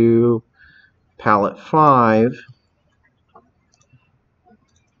I'll do palette 5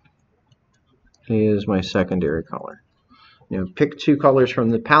 is my secondary color. You know, pick 2 colors from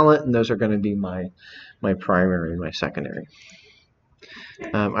the palette, and those are going to be my primary and my secondary.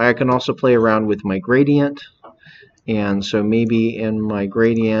 I can also play around with my gradient, and so maybe in my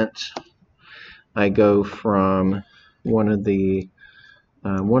gradient I go from one of the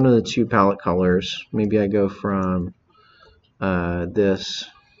 2 palette colors. Maybe I go from this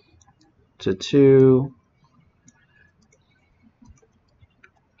to 2,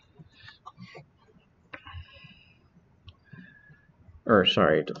 or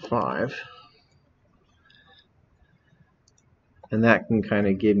sorry, to 5, and that can kind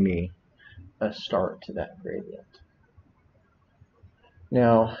of give me a start to that gradient.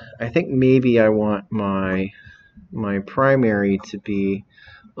 Now, I think maybe I want my primary to be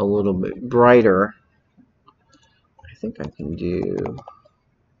a little bit brighter. I think I can do,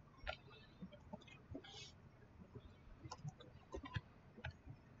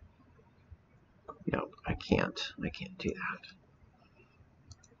 no, I can't do that.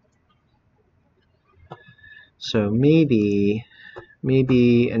 So maybe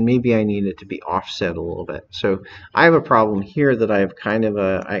I need it to be offset a little bit. So I have a problem here that I have kind of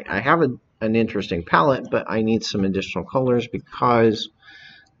I have an interesting palette, but I need some additional colors because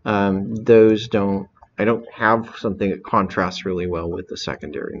those I don't have something that contrasts really well with the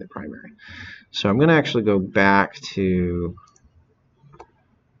secondary and the primary. So I'm going to actually go back to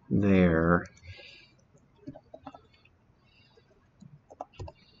there.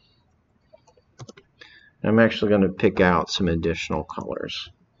 I'm actually going to pick out some additional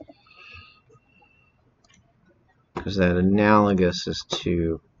colors because that analogous is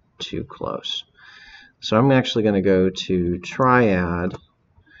too close. So I'm actually going to go to Triad,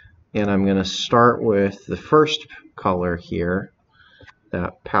 and I'm going to start with the first color here,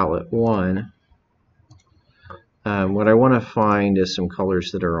 that palette 1. What I want to find is some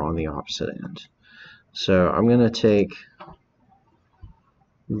colors that are on the opposite end. So I'm going to take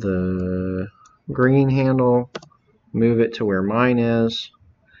the green handle, move it to where mine is,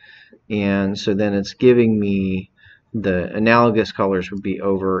 and so then it's giving me the analogous colors would be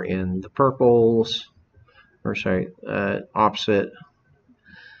over in the purples, or sorry, opposite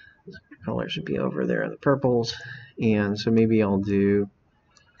colors would be over there in the purples, and so maybe I'll do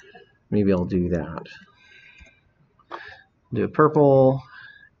that. Do a purple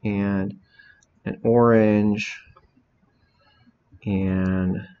and an orange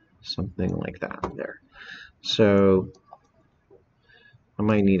and something like that there. So I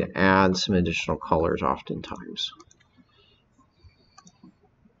might need to add some additional colors oftentimes.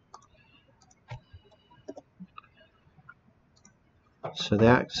 So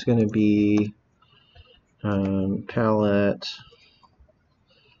that's going to be palette,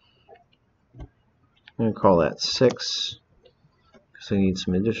 I'm going to call that 6 because I need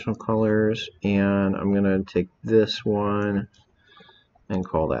some additional colors, and I'm going to take this one and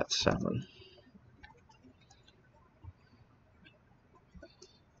call that 7.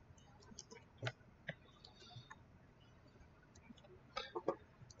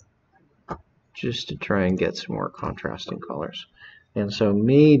 Just to try and get some more contrasting colors. And so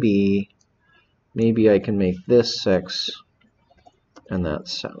maybe I can make this 6 and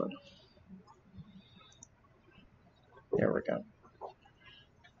that's 7. There we go.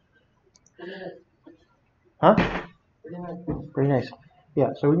 Huh? Pretty nice.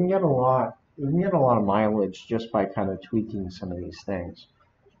 Yeah, so we can get a lot of mileage just by kind of tweaking some of these things.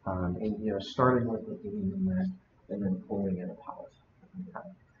 And you know, starting with the and then pulling in a palette. Okay.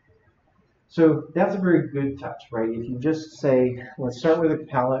 So that's a very good touch, right? If you just say, let's start with a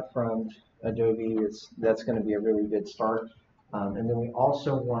palette from Adobe, that's going to be a really good start. And then we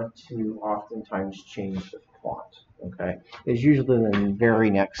also want to oftentimes change the font, okay? It's usually the very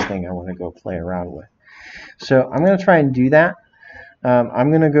next thing I want to go play around with. So I'm going to try and do that. I'm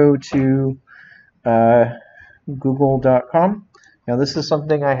going to go to google.com. Now this is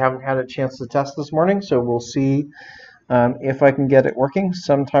something I haven't had a chance to test this morning, so we'll see if I can get it working.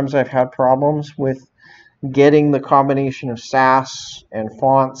 Sometimes I've had problems with getting the combination of SASS and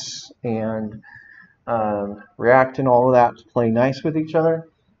fonts and React and all of that to play nice with each other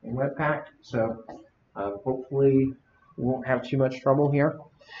in Webpack. So hopefully we won't have too much trouble here.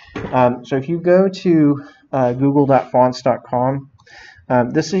 So if you go to google.fonts.com,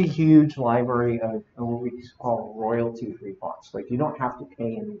 this is a huge library of what we call royalty-free fonts. Like, you don't have to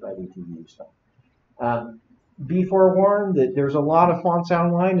pay anybody to use them. be forewarned that there's a lot of fonts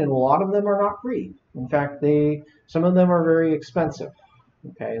online, and a lot of them are not free. In fact, some of them are very expensive.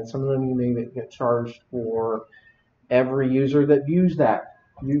 Okay, and some of them you may get charged for every user that views that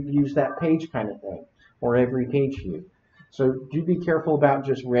page kind of thing, or every page view. So do be careful about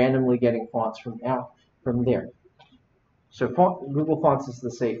just randomly getting fonts from there. So Google Fonts is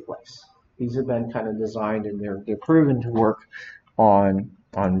the safe place. These have been kind of designed, and they're proven to work on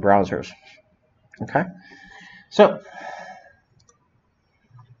browsers. Okay, so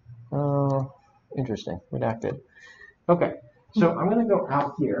interesting, redacted. Okay, so I'm going to go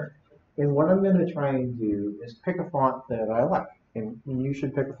out here, and what I'm going to try and do is pick a font that I like, and you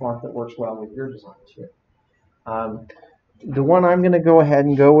should pick a font that works well with your design too. The one I'm going to go ahead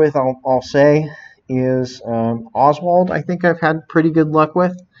and go with, I'll say, is Oswald. I think I've had pretty good luck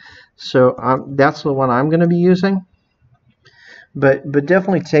with, so that's the one I'm going to be using. But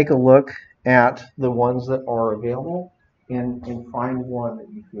definitely take a look at the ones that are available and find one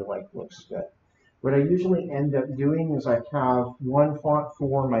that you feel like looks good. What I usually end up doing is I have one font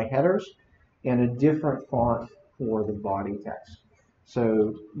for my headers and a different font for the body text.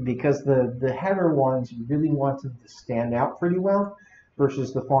 So because the header ones, you really want them to stand out pretty well,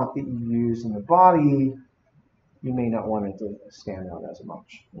 versus the font that you use in the body, you may not want it to stand out as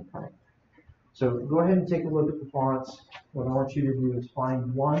much. Okay. So go ahead and take a look at the fonts. What I want you to do is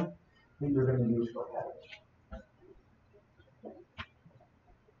find one that you're going to use for headers.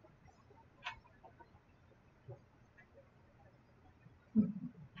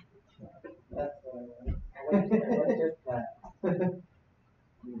 That's what I like just that.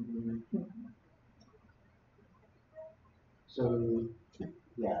 So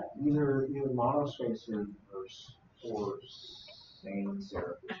yeah, either monospace or sans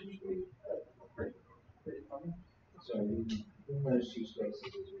serif is usually pretty common. So in those two spaces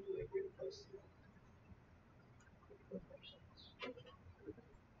is usually a good place to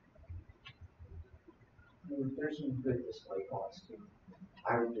there's some good display fonts too.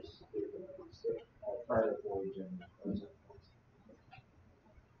 I would just do prior to foliage and those.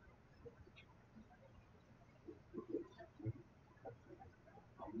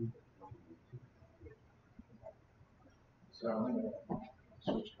 So I'm going to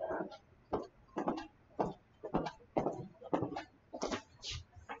switch back.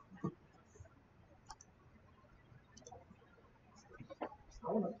 I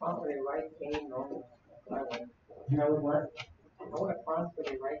want a font where they write A normal. You know what? I want a font where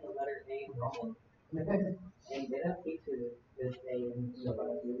they write the letter A normal. And they don't teach you this A in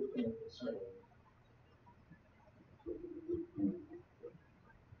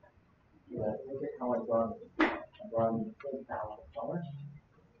Look at how I run the full palette of colors.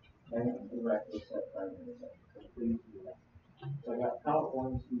 And directly set primary set. So please do that. So I got palette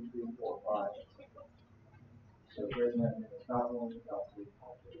 1, 2, 3, 4, 5. So here's my palette 1, palette 2,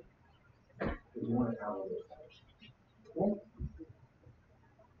 palette 3. Because you want to have all those colors. Cool.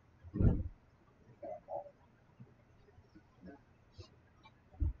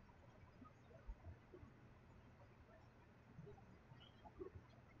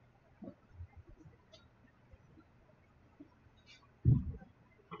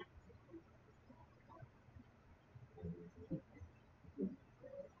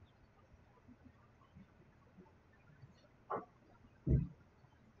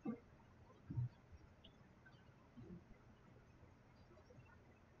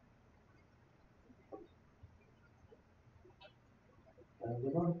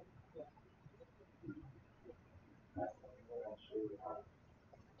 Good one.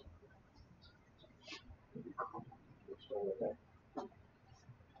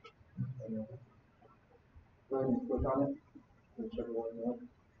 Go ahead and click on it, whichever one you want,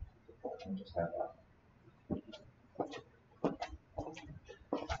 and just have that.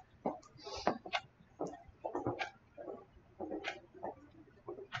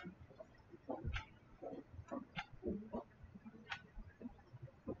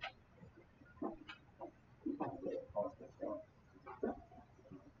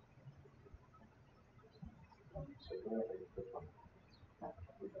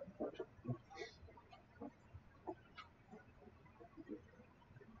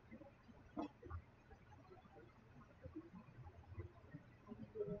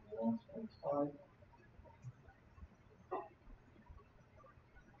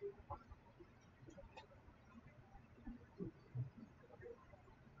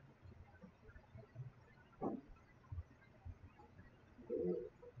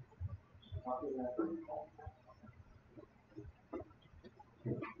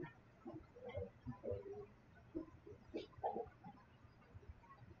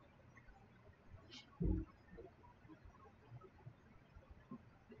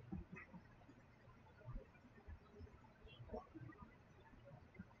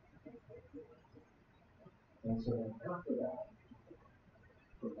 And so then after that,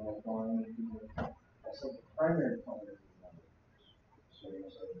 we're going to find I said the primary color is number. So you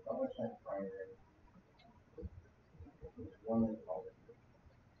say the color type primary is one of the colors.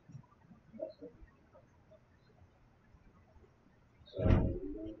 That's it. So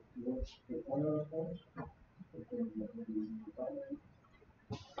let's pick one of those colors.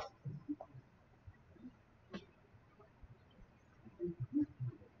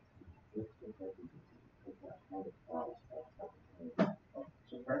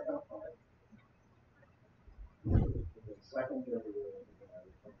 So right now, the secondary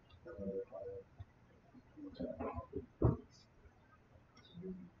another color.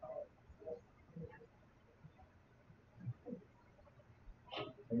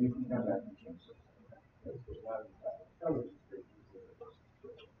 And you can come back and change it.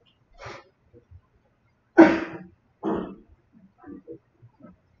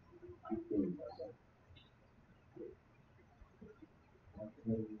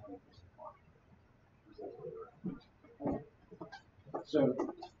 So,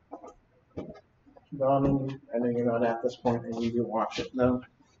 Don, I know you're not at this point and you do watch it though.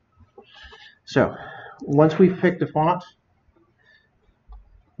 So, once we've picked a font,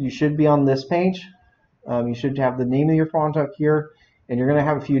 you should be on this page. You should have the name of your font up here, and you're going to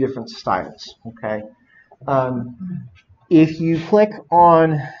have a few different styles. Okay. If you click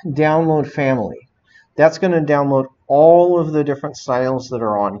on Download Family, that's going to download all of the different styles that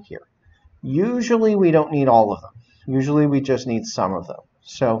are on here. Usually we don't need all of them. Usually we just need some of them.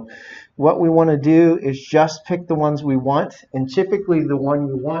 So what we want to do is just pick the ones we want, and typically the one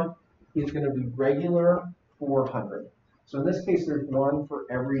you want is going to be regular 400. So in this case, there's one for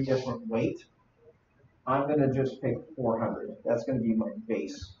every different weight. I'm going to just pick 400. That's going to be my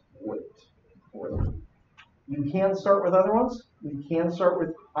base weight for them. You can start with other ones. You can start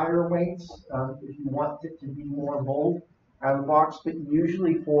with higher weights if you want it to be more bold out of the box, but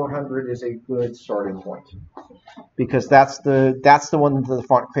usually 400 is a good starting point because that's the one that the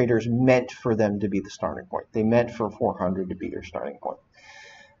font creators meant for them to be the starting point. They meant for 400 to be your starting point.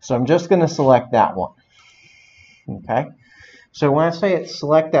 So I'm just going to select that one. Okay. So when I say it,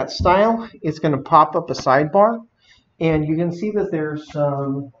 select that style, it's going to pop up a sidebar, and you can see that there's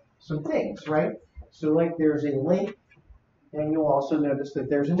some things, right? So like there's a link, and you'll also notice that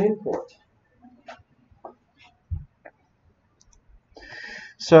there's an import.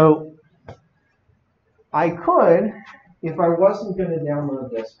 So I could, if I wasn't going to download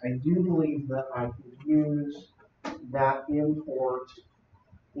this, I do believe that I could use that import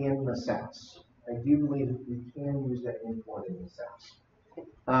in the SASS. I do believe that we can use that import in the SASS.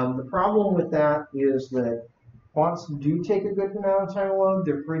 The problem with that is that fonts do take a good amount of time to load.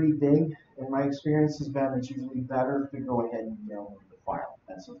 They're pretty big, and my experience has been it's usually better to go ahead and download the file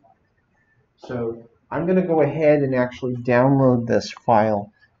as a file. So I'm going to go ahead and actually download this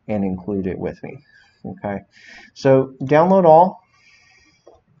file and include it with me. Okay, so download all.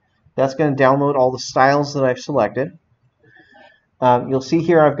 That's going to download all the styles that I've selected. You'll see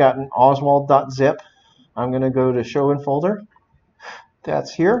here I've got an oswald.zip. I'm going to go to show in folder.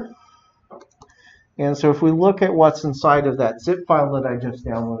 That's here. And so if we look at what's inside of that zip file that I just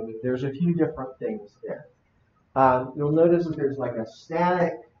downloaded, there's a few different things there. You'll notice that there's like a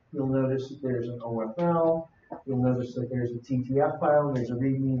static. You'll notice that there's an OFL. You'll notice that there's a TTF file and there's a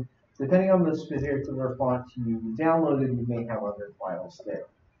README. Depending on the particular font you downloaded, you may have other files there.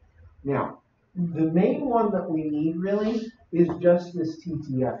 Now, the main one that we need really is just this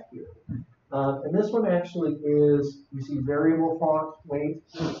TTF here. And this one actually is, you see variable font weight.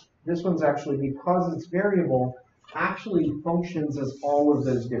 This one's actually, because it's variable, actually functions as all of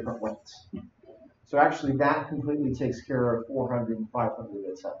those different weights. So actually that completely takes care of 400 and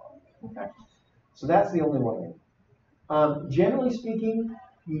 500, etc. Okay. So that's the only one. Generally speaking,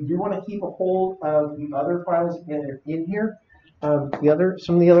 you do want to keep a hold of the other files in here.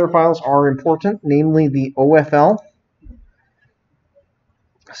 Some of the other files are important, namely the OFL.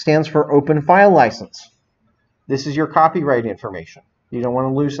 Stands for Open File License. This is your copyright information. You don't want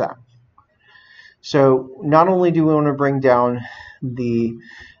to lose that. So not only do we want to bring down the,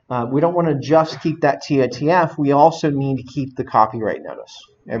 we don't want to just keep that TITF, we also need to keep the copyright notice.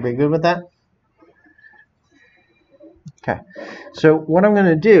 Everybody good with that? Okay. So what I'm going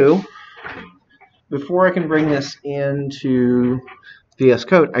to do, before I can bring this into VS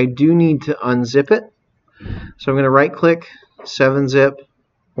Code, I do need to unzip it. So I'm going to right click 7-zip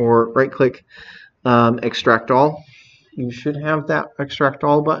or right click extract all. You should have that extract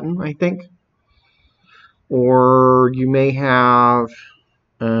all button, I think. Or you may have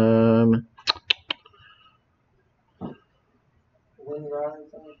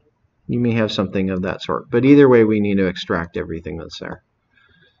You may have something of that sort. But either way, we need to extract everything that's there.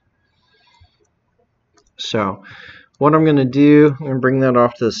 So what I'm going to do, I'm going to bring that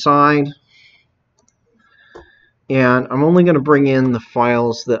off to the side. And I'm only going to bring in the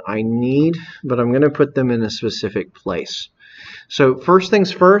files that I need, but I'm going to put them in a specific place. So first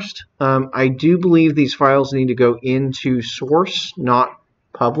things first, I do believe these files need to go into source, not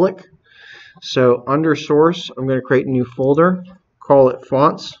public. So under source, I'm going to create a new folder, call it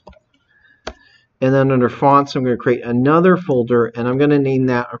fonts. And then under fonts, I'm going to create another folder, and I'm going to name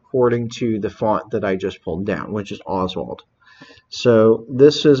that according to the font that I just pulled down, which is Oswald. So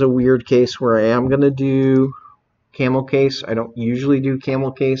this is a weird case where I am going to do camel case. I don't usually do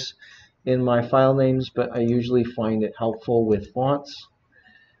camel case in my file names, but I usually find it helpful with fonts.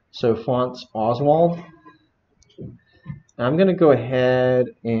 So fonts Oswald. I'm going to go ahead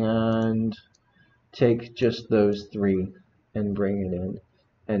and take just those three and bring it in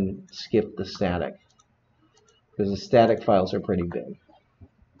and skip the static, because the static files are pretty big.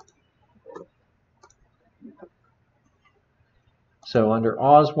 So under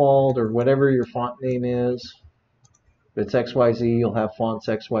Oswald or whatever your font name is, if it's XYZ, you'll have fonts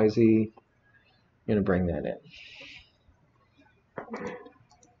XYZ. I'm going to bring that in.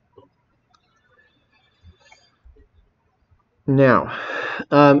 Now,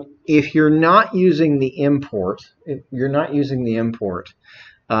 if you're not using the import,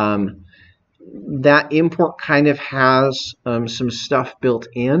 that import kind of has some stuff built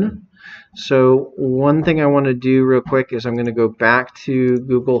in. So one thing I want to do real quick is I'm going to go back to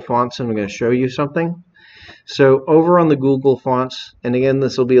Google Fonts and I'm going to show you something. So over on the Google Fonts, and again,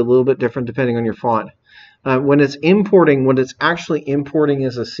 this will be a little bit different depending on your font. When it's importing, what it's actually importing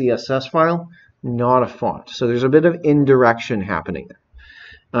is a CSS file, not a font. So there's a bit of indirection happening there.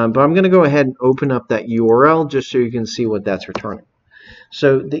 But I'm going to go ahead and open up that URL just so you can see what that's returning.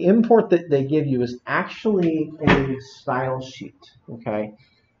 So the import that they give you is actually a style sheet. Okay.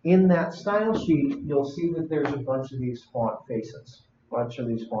 In that style sheet, you'll see that there's a bunch of these font faces, a bunch of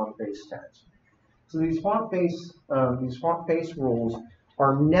these font face tags. So these font face rules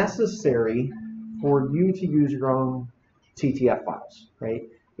are necessary for you to use your own TTF files, right?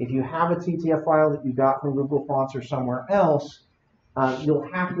 If you have a TTF file that you got from Google Fonts or somewhere else, you'll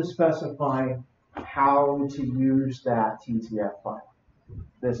have to specify how to use that TTF file.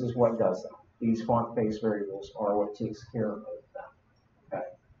 This is what does that. These font face variables are what takes care of that. Okay.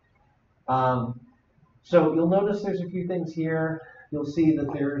 So you'll notice there's a few things here. You'll see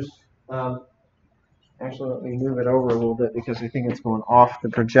that there's actually, let me move it over a little bit because I think it's going off the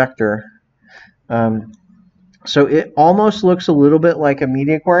projector. So it almost looks a little bit like a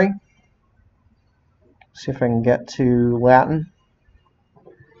media query. See if I can get to Latin.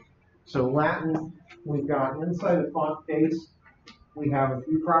 So Latin, we've got inside of font face, we have a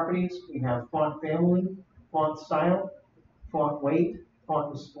few properties. We have font family, font style, font weight,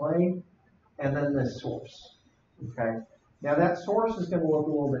 font display, and then the source. Okay. Now that source is going to look a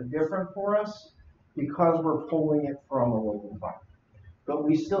little bit different for us because we're pulling it from a local file. But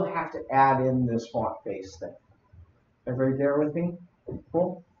we still have to add in this font face thing. Everybody there with me?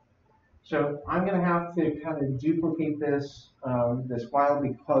 Cool. So I'm going to have to kind of duplicate this file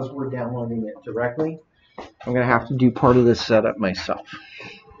because we're downloading it directly. I'm going to have to do part of this setup myself.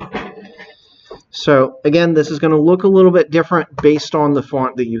 So again, this is going to look a little bit different based on the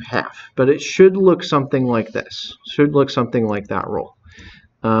font that you have, but it should look something like this. Should look something like that rule.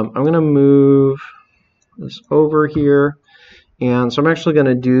 I'm going to move this over here, and so I'm actually going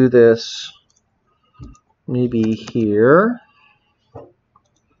to do this maybe here.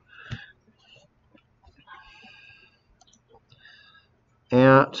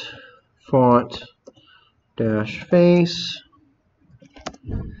 At font dash face.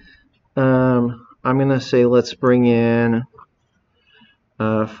 I'm going to say let's bring in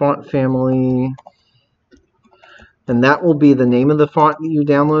font family, and that will be the name of the font that you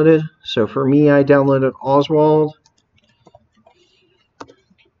downloaded. So for me, I downloaded Oswald.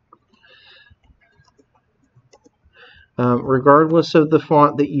 Regardless of the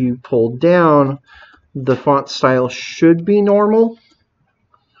font that you pulled down, the font style should be normal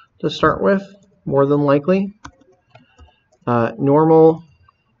to start with, more than likely. Normal,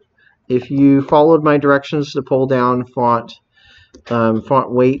 if you followed my directions to pull down font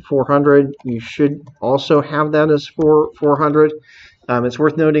weight 400, you should also have that as 400. It's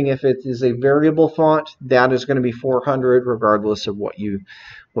worth noting if it is a variable font, that is going to be 400 regardless of what you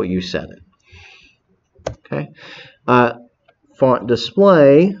set it. Okay. Font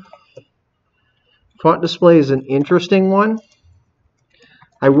display. Font display is an interesting one.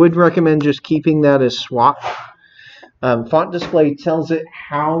 I would recommend just keeping that as swap. Font display tells it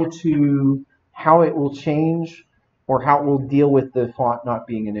how it will change or how it will deal with the font not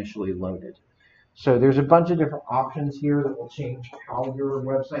being initially loaded. So there's a bunch of different options here that will change how your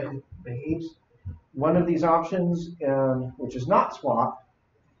website behaves. One of these options, which is not swap,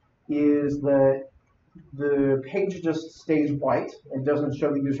 is that the page just stays white and doesn't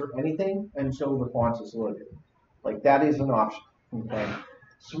show the user anything until the font is loaded. Like that is an option. Okay.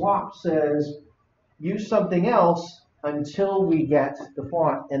 Swap says use something else until we get the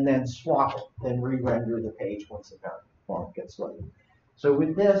font and then swap it and re-render the page once the font gets loaded. So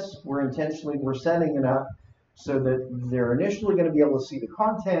with this, we're setting it up so that they're initially going to be able to see the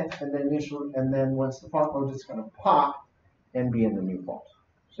content, and then once the font loads, it's going to pop and be in the new font.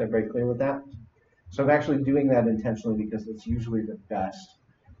 Is everybody clear with that? So I'm actually doing that intentionally because it's usually the best.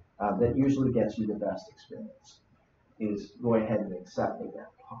 That usually gets you the best experience. Is go ahead and accept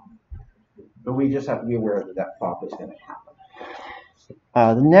that pop. But we just have to be aware that that pop is going to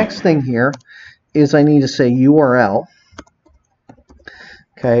happen. The next thing here is I need to say URL.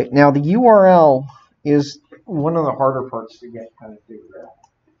 Okay, now the URL is one of the harder parts to get kind of figured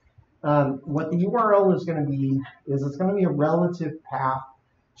out. What the URL is going to be is it's going to be a relative path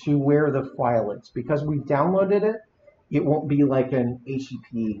to where the file is. Because we downloaded it, it won't be like an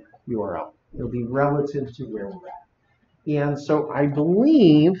HTTP URL. It'll be relative to where we're at. And so I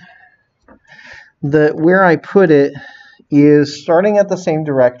believe that where I put it is starting at the same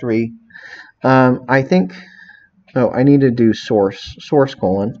directory. I think, I need to do source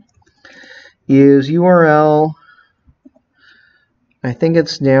colon, is URL, I think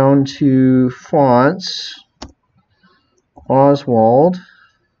it's down to fonts, Oswald,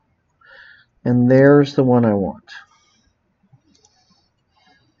 and there's the one I want.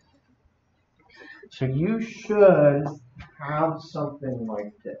 So you should have something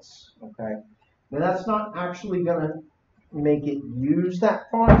like this, okay? Now that's not actually going to make it use that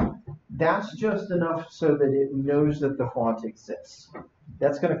font. That's just enough so that it knows that the font exists.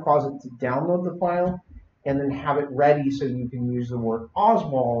 That's going to cause it to download the file and then have it ready so you can use the word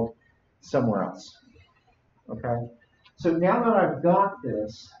Oswald somewhere else. Okay? So now that I've got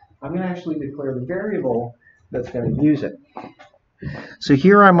this, I'm going to actually declare the variable that's going to use it. So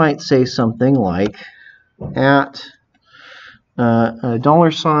here I might say something like at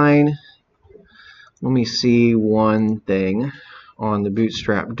 $. Let me see one thing on the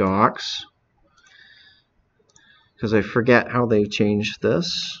Bootstrap docs, because I forget how they changed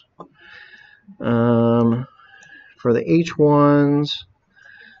this. For the H1s,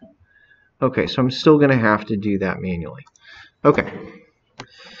 okay, so I'm still going to have to do that manually. Okay,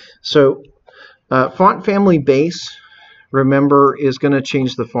 so font family base, remember, is going to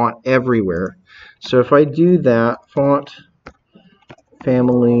change the font everywhere. So if I do that, font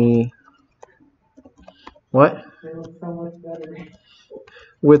family, what? So much better.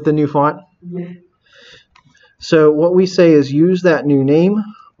 With the new font? Yeah. So what we say is use that new name,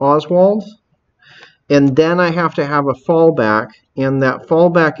 Oswald, and then I have to have a fallback, and that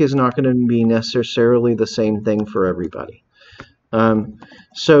fallback is not going to be necessarily the same thing for everybody.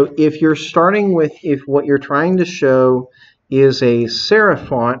 So if you're starting with, if what you're trying to show is a serif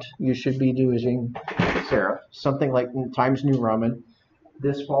font, you should be using serif, something like Times New Roman.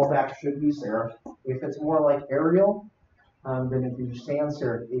 This fallback should be serif. If it's more like Arial, then it'd be sans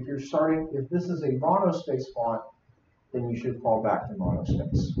serif. If this is a monospace font, then you should fall back to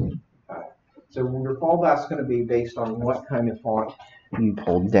monospace. Okay. So your fallback's going to be based on what kind of font you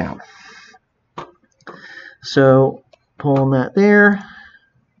pulled down. So pulling that there,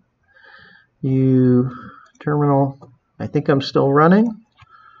 terminal, I think I'm still running.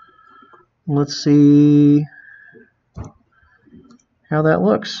 Let's see how that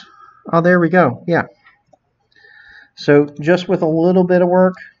looks. Oh, there we go. Yeah. So just with a little bit of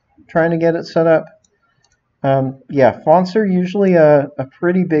work, trying to get it set up. Yeah, fonts are usually a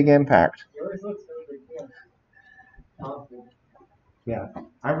pretty big impact. Yours looks really good. Awesome. Yeah,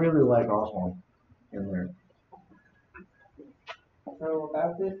 I really like Oswald in there. So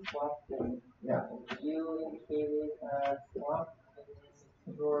about this swap thing, Yeah. you indicated swap,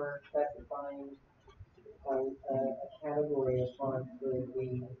 and you're specifying a category of fonts that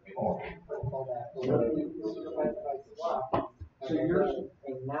we call that. So if you specify swap, So yours,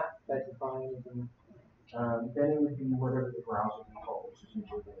 and not specifying them. then it would be whatever the browser default, which is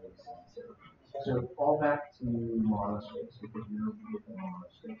usually the sans serif. So fall back to monospace because you're using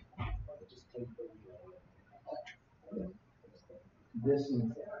monospace. Just take the this is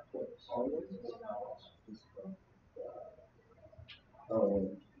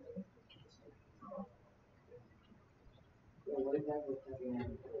oh. What is that?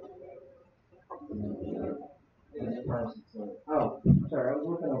 Oh, sorry, I was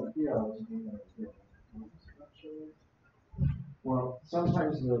looking over here, I was looking over here. Well,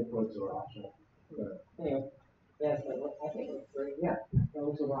 sometimes the quotes are optional. But anyway, yes, I think it's great. Yeah, that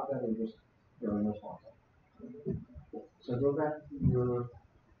looks a lot better than just throwing those ones. So go back to your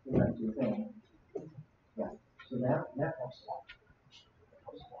thing. Yeah, so that helps a lot.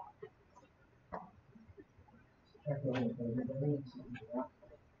 Check the link, everybody, and see what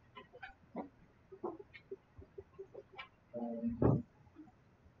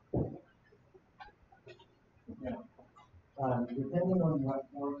yeah. Depending on what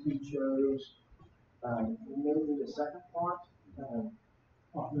font you chose, you may need a second font.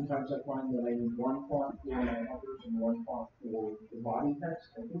 Oftentimes I find that I need one font for my headers and one font for the body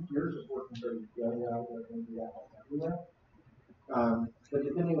text. I think yours is working very good out there, maybe that helps everywhere. But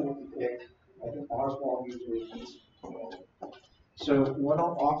depending on what you pick, I think Oswald usually is. So what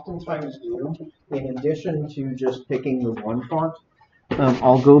I'll oftentimes do, in addition to just picking the one font,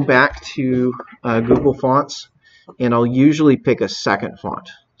 I'll go back to Google Fonts, and I'll usually pick a second font.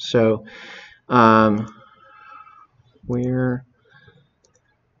 So where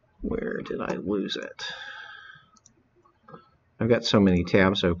did I lose it? I've got so many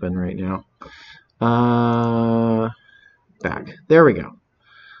tabs open right now. Back. There we go.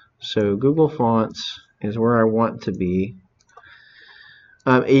 So Google Fonts is where I want to be.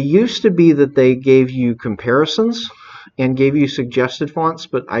 It used to be that they gave you comparisons and gave you suggested fonts,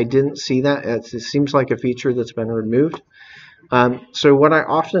 but I didn't see that. It seems like a feature that's been removed. So what I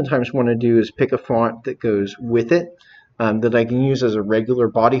oftentimes want to do is pick a font that goes with it that I can use as a regular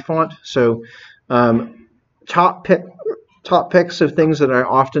body font. So top picks of things that I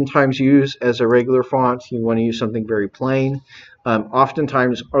oftentimes use as a regular font, you want to use something very plain.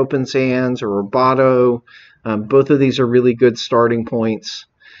 Oftentimes Open Sans or Roboto, both of these are really good starting points.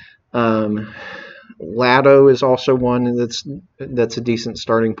 Lado is also one that's a decent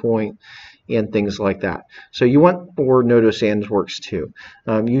starting point, and things like that. So you want, or Noto Sans works too.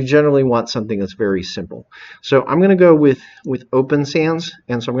 You generally want something that's very simple. So I'm going to go with Open Sans,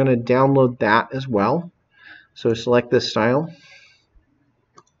 and so I'm going to download that as well. So select this style,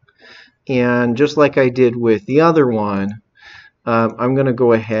 and just like I did with the other one, I'm going to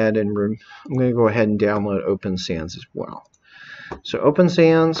go ahead and download Open Sans as well. So Open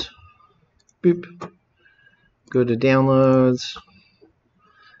Sans, boop, go to Downloads,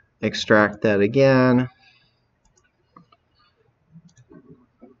 extract that again.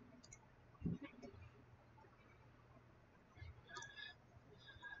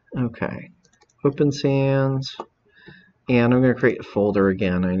 Okay, Open Sans, and I'm going to create a folder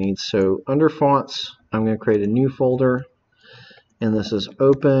again. So under fonts, I'm going to create a new folder, and this is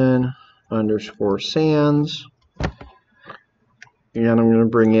Open _Sans, and I'm going to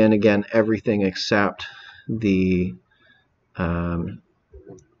bring in again everything except the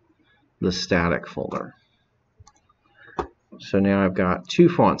static folder. So now I've got two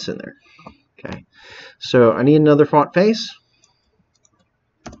fonts in there. Okay, so I need another font face.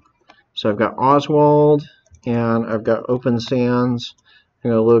 So I've got Oswald and I've got Open Sans. I'm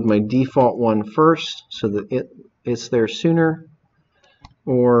going to load my default one first so that it's there sooner,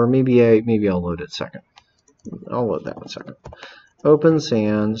 or maybe I'll load it second. I'll load that one second. Open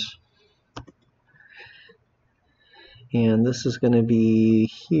Sans, and this is going to be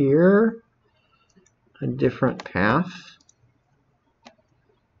here, a different path.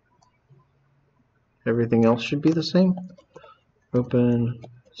 Everything else should be the same. Open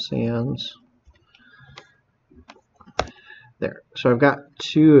Sans. There. So I've got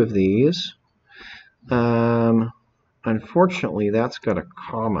two of these. Unfortunately, that's got a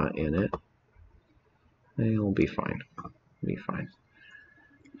comma in it. It'll be fine. It'll be fine.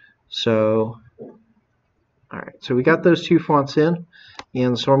 So, all right. So we got those two fonts in,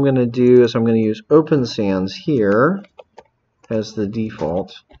 and so what I'm going to do is I'm going to use Open Sans here as the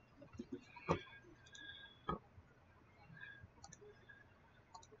default.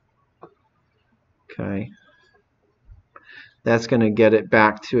 Okay. That's going to get it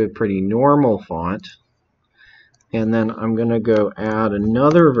back to a pretty normal font. And then I'm going to go add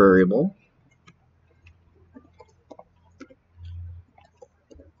another variable.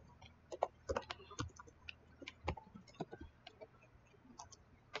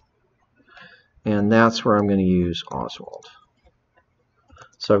 And that's where I'm going to use Oswald.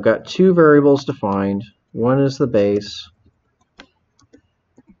 So I've got two variables defined. One is the base.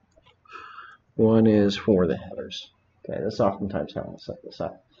 One is for the headers. Okay, that's oftentimes how I'll set this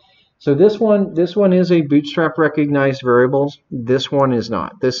up. So this one is a Bootstrap recognized variable. This one is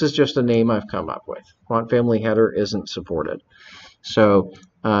not. This is just a name I've come up with. Font family header isn't supported. So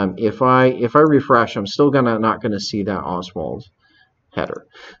if I refresh, I'm still not gonna see that Oswald header.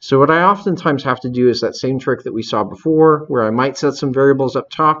 So what I oftentimes have to do is that same trick that we saw before, where I might set some variables up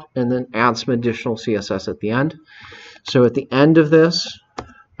top and then add some additional CSS at the end. So at the end of this,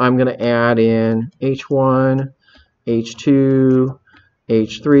 I'm going to add in H1, H2,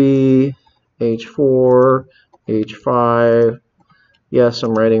 H3, H4, H5. Yes,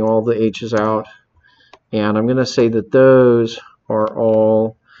 I'm writing all the H's out. And I'm going to say that those are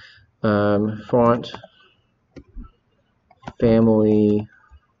all font family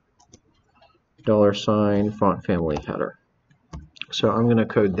 $ font family header. So I'm going to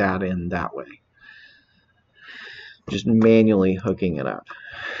code that in that way, just manually hooking it up.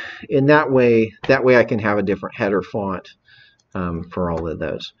 In that way I can have a different header font for all of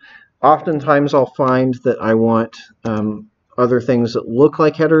those. Oftentimes I'll find that I want other things that look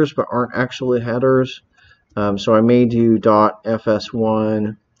like headers but aren't actually headers. So I may do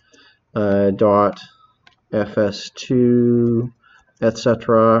 .fs1, .fs2,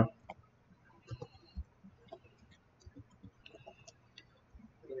 etc.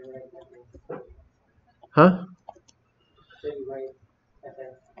 Huh?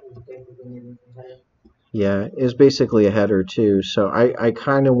 Yeah, it's basically a header too. So I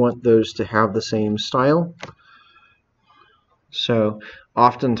kind of want those to have the same style. So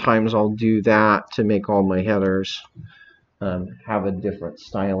oftentimes I'll do that to make all my headers have a different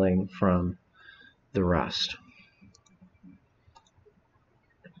styling from the rest.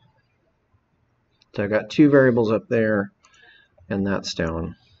 So I've got two variables up there, and that's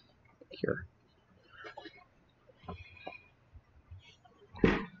down here.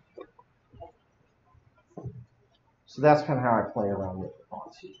 So that's kind of how I play around with the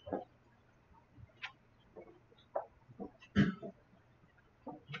fonts usually.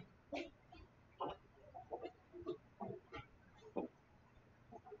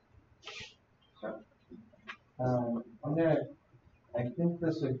 I think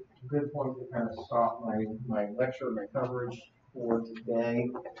this is a good point to kind of stop my lecture, my coverage for today.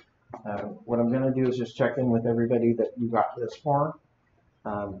 What I'm going to do is just check in with everybody that you got this far,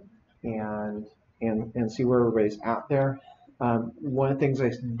 and see where everybody's at there. One of the things I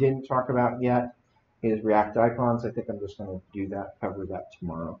didn't talk about yet is React icons. I think I'm just going to do that, cover that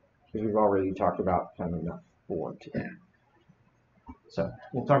tomorrow, because we've already talked about kind of enough for today. So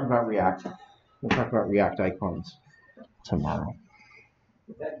we'll talk about React. We'll talk about React icons tomorrow.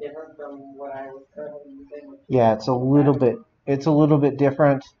 Is that different from what I was currently using? Yeah, it's a little bit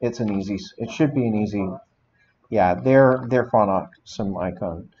different. It should be an easy. Yeah, their font some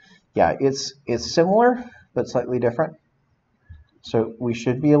icon. Yeah, it's similar but slightly different. So we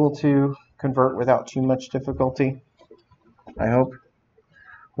should be able to convert without too much difficulty, I hope.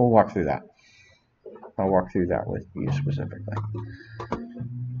 We'll walk through that. I'll walk through that with you specifically.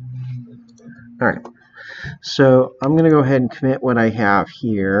 All right. So I'm going to go ahead and commit what I have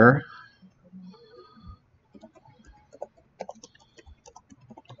here.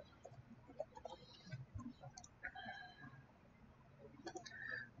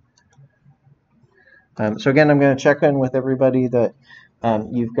 So again, I'm going to check in with everybody that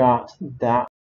you've got that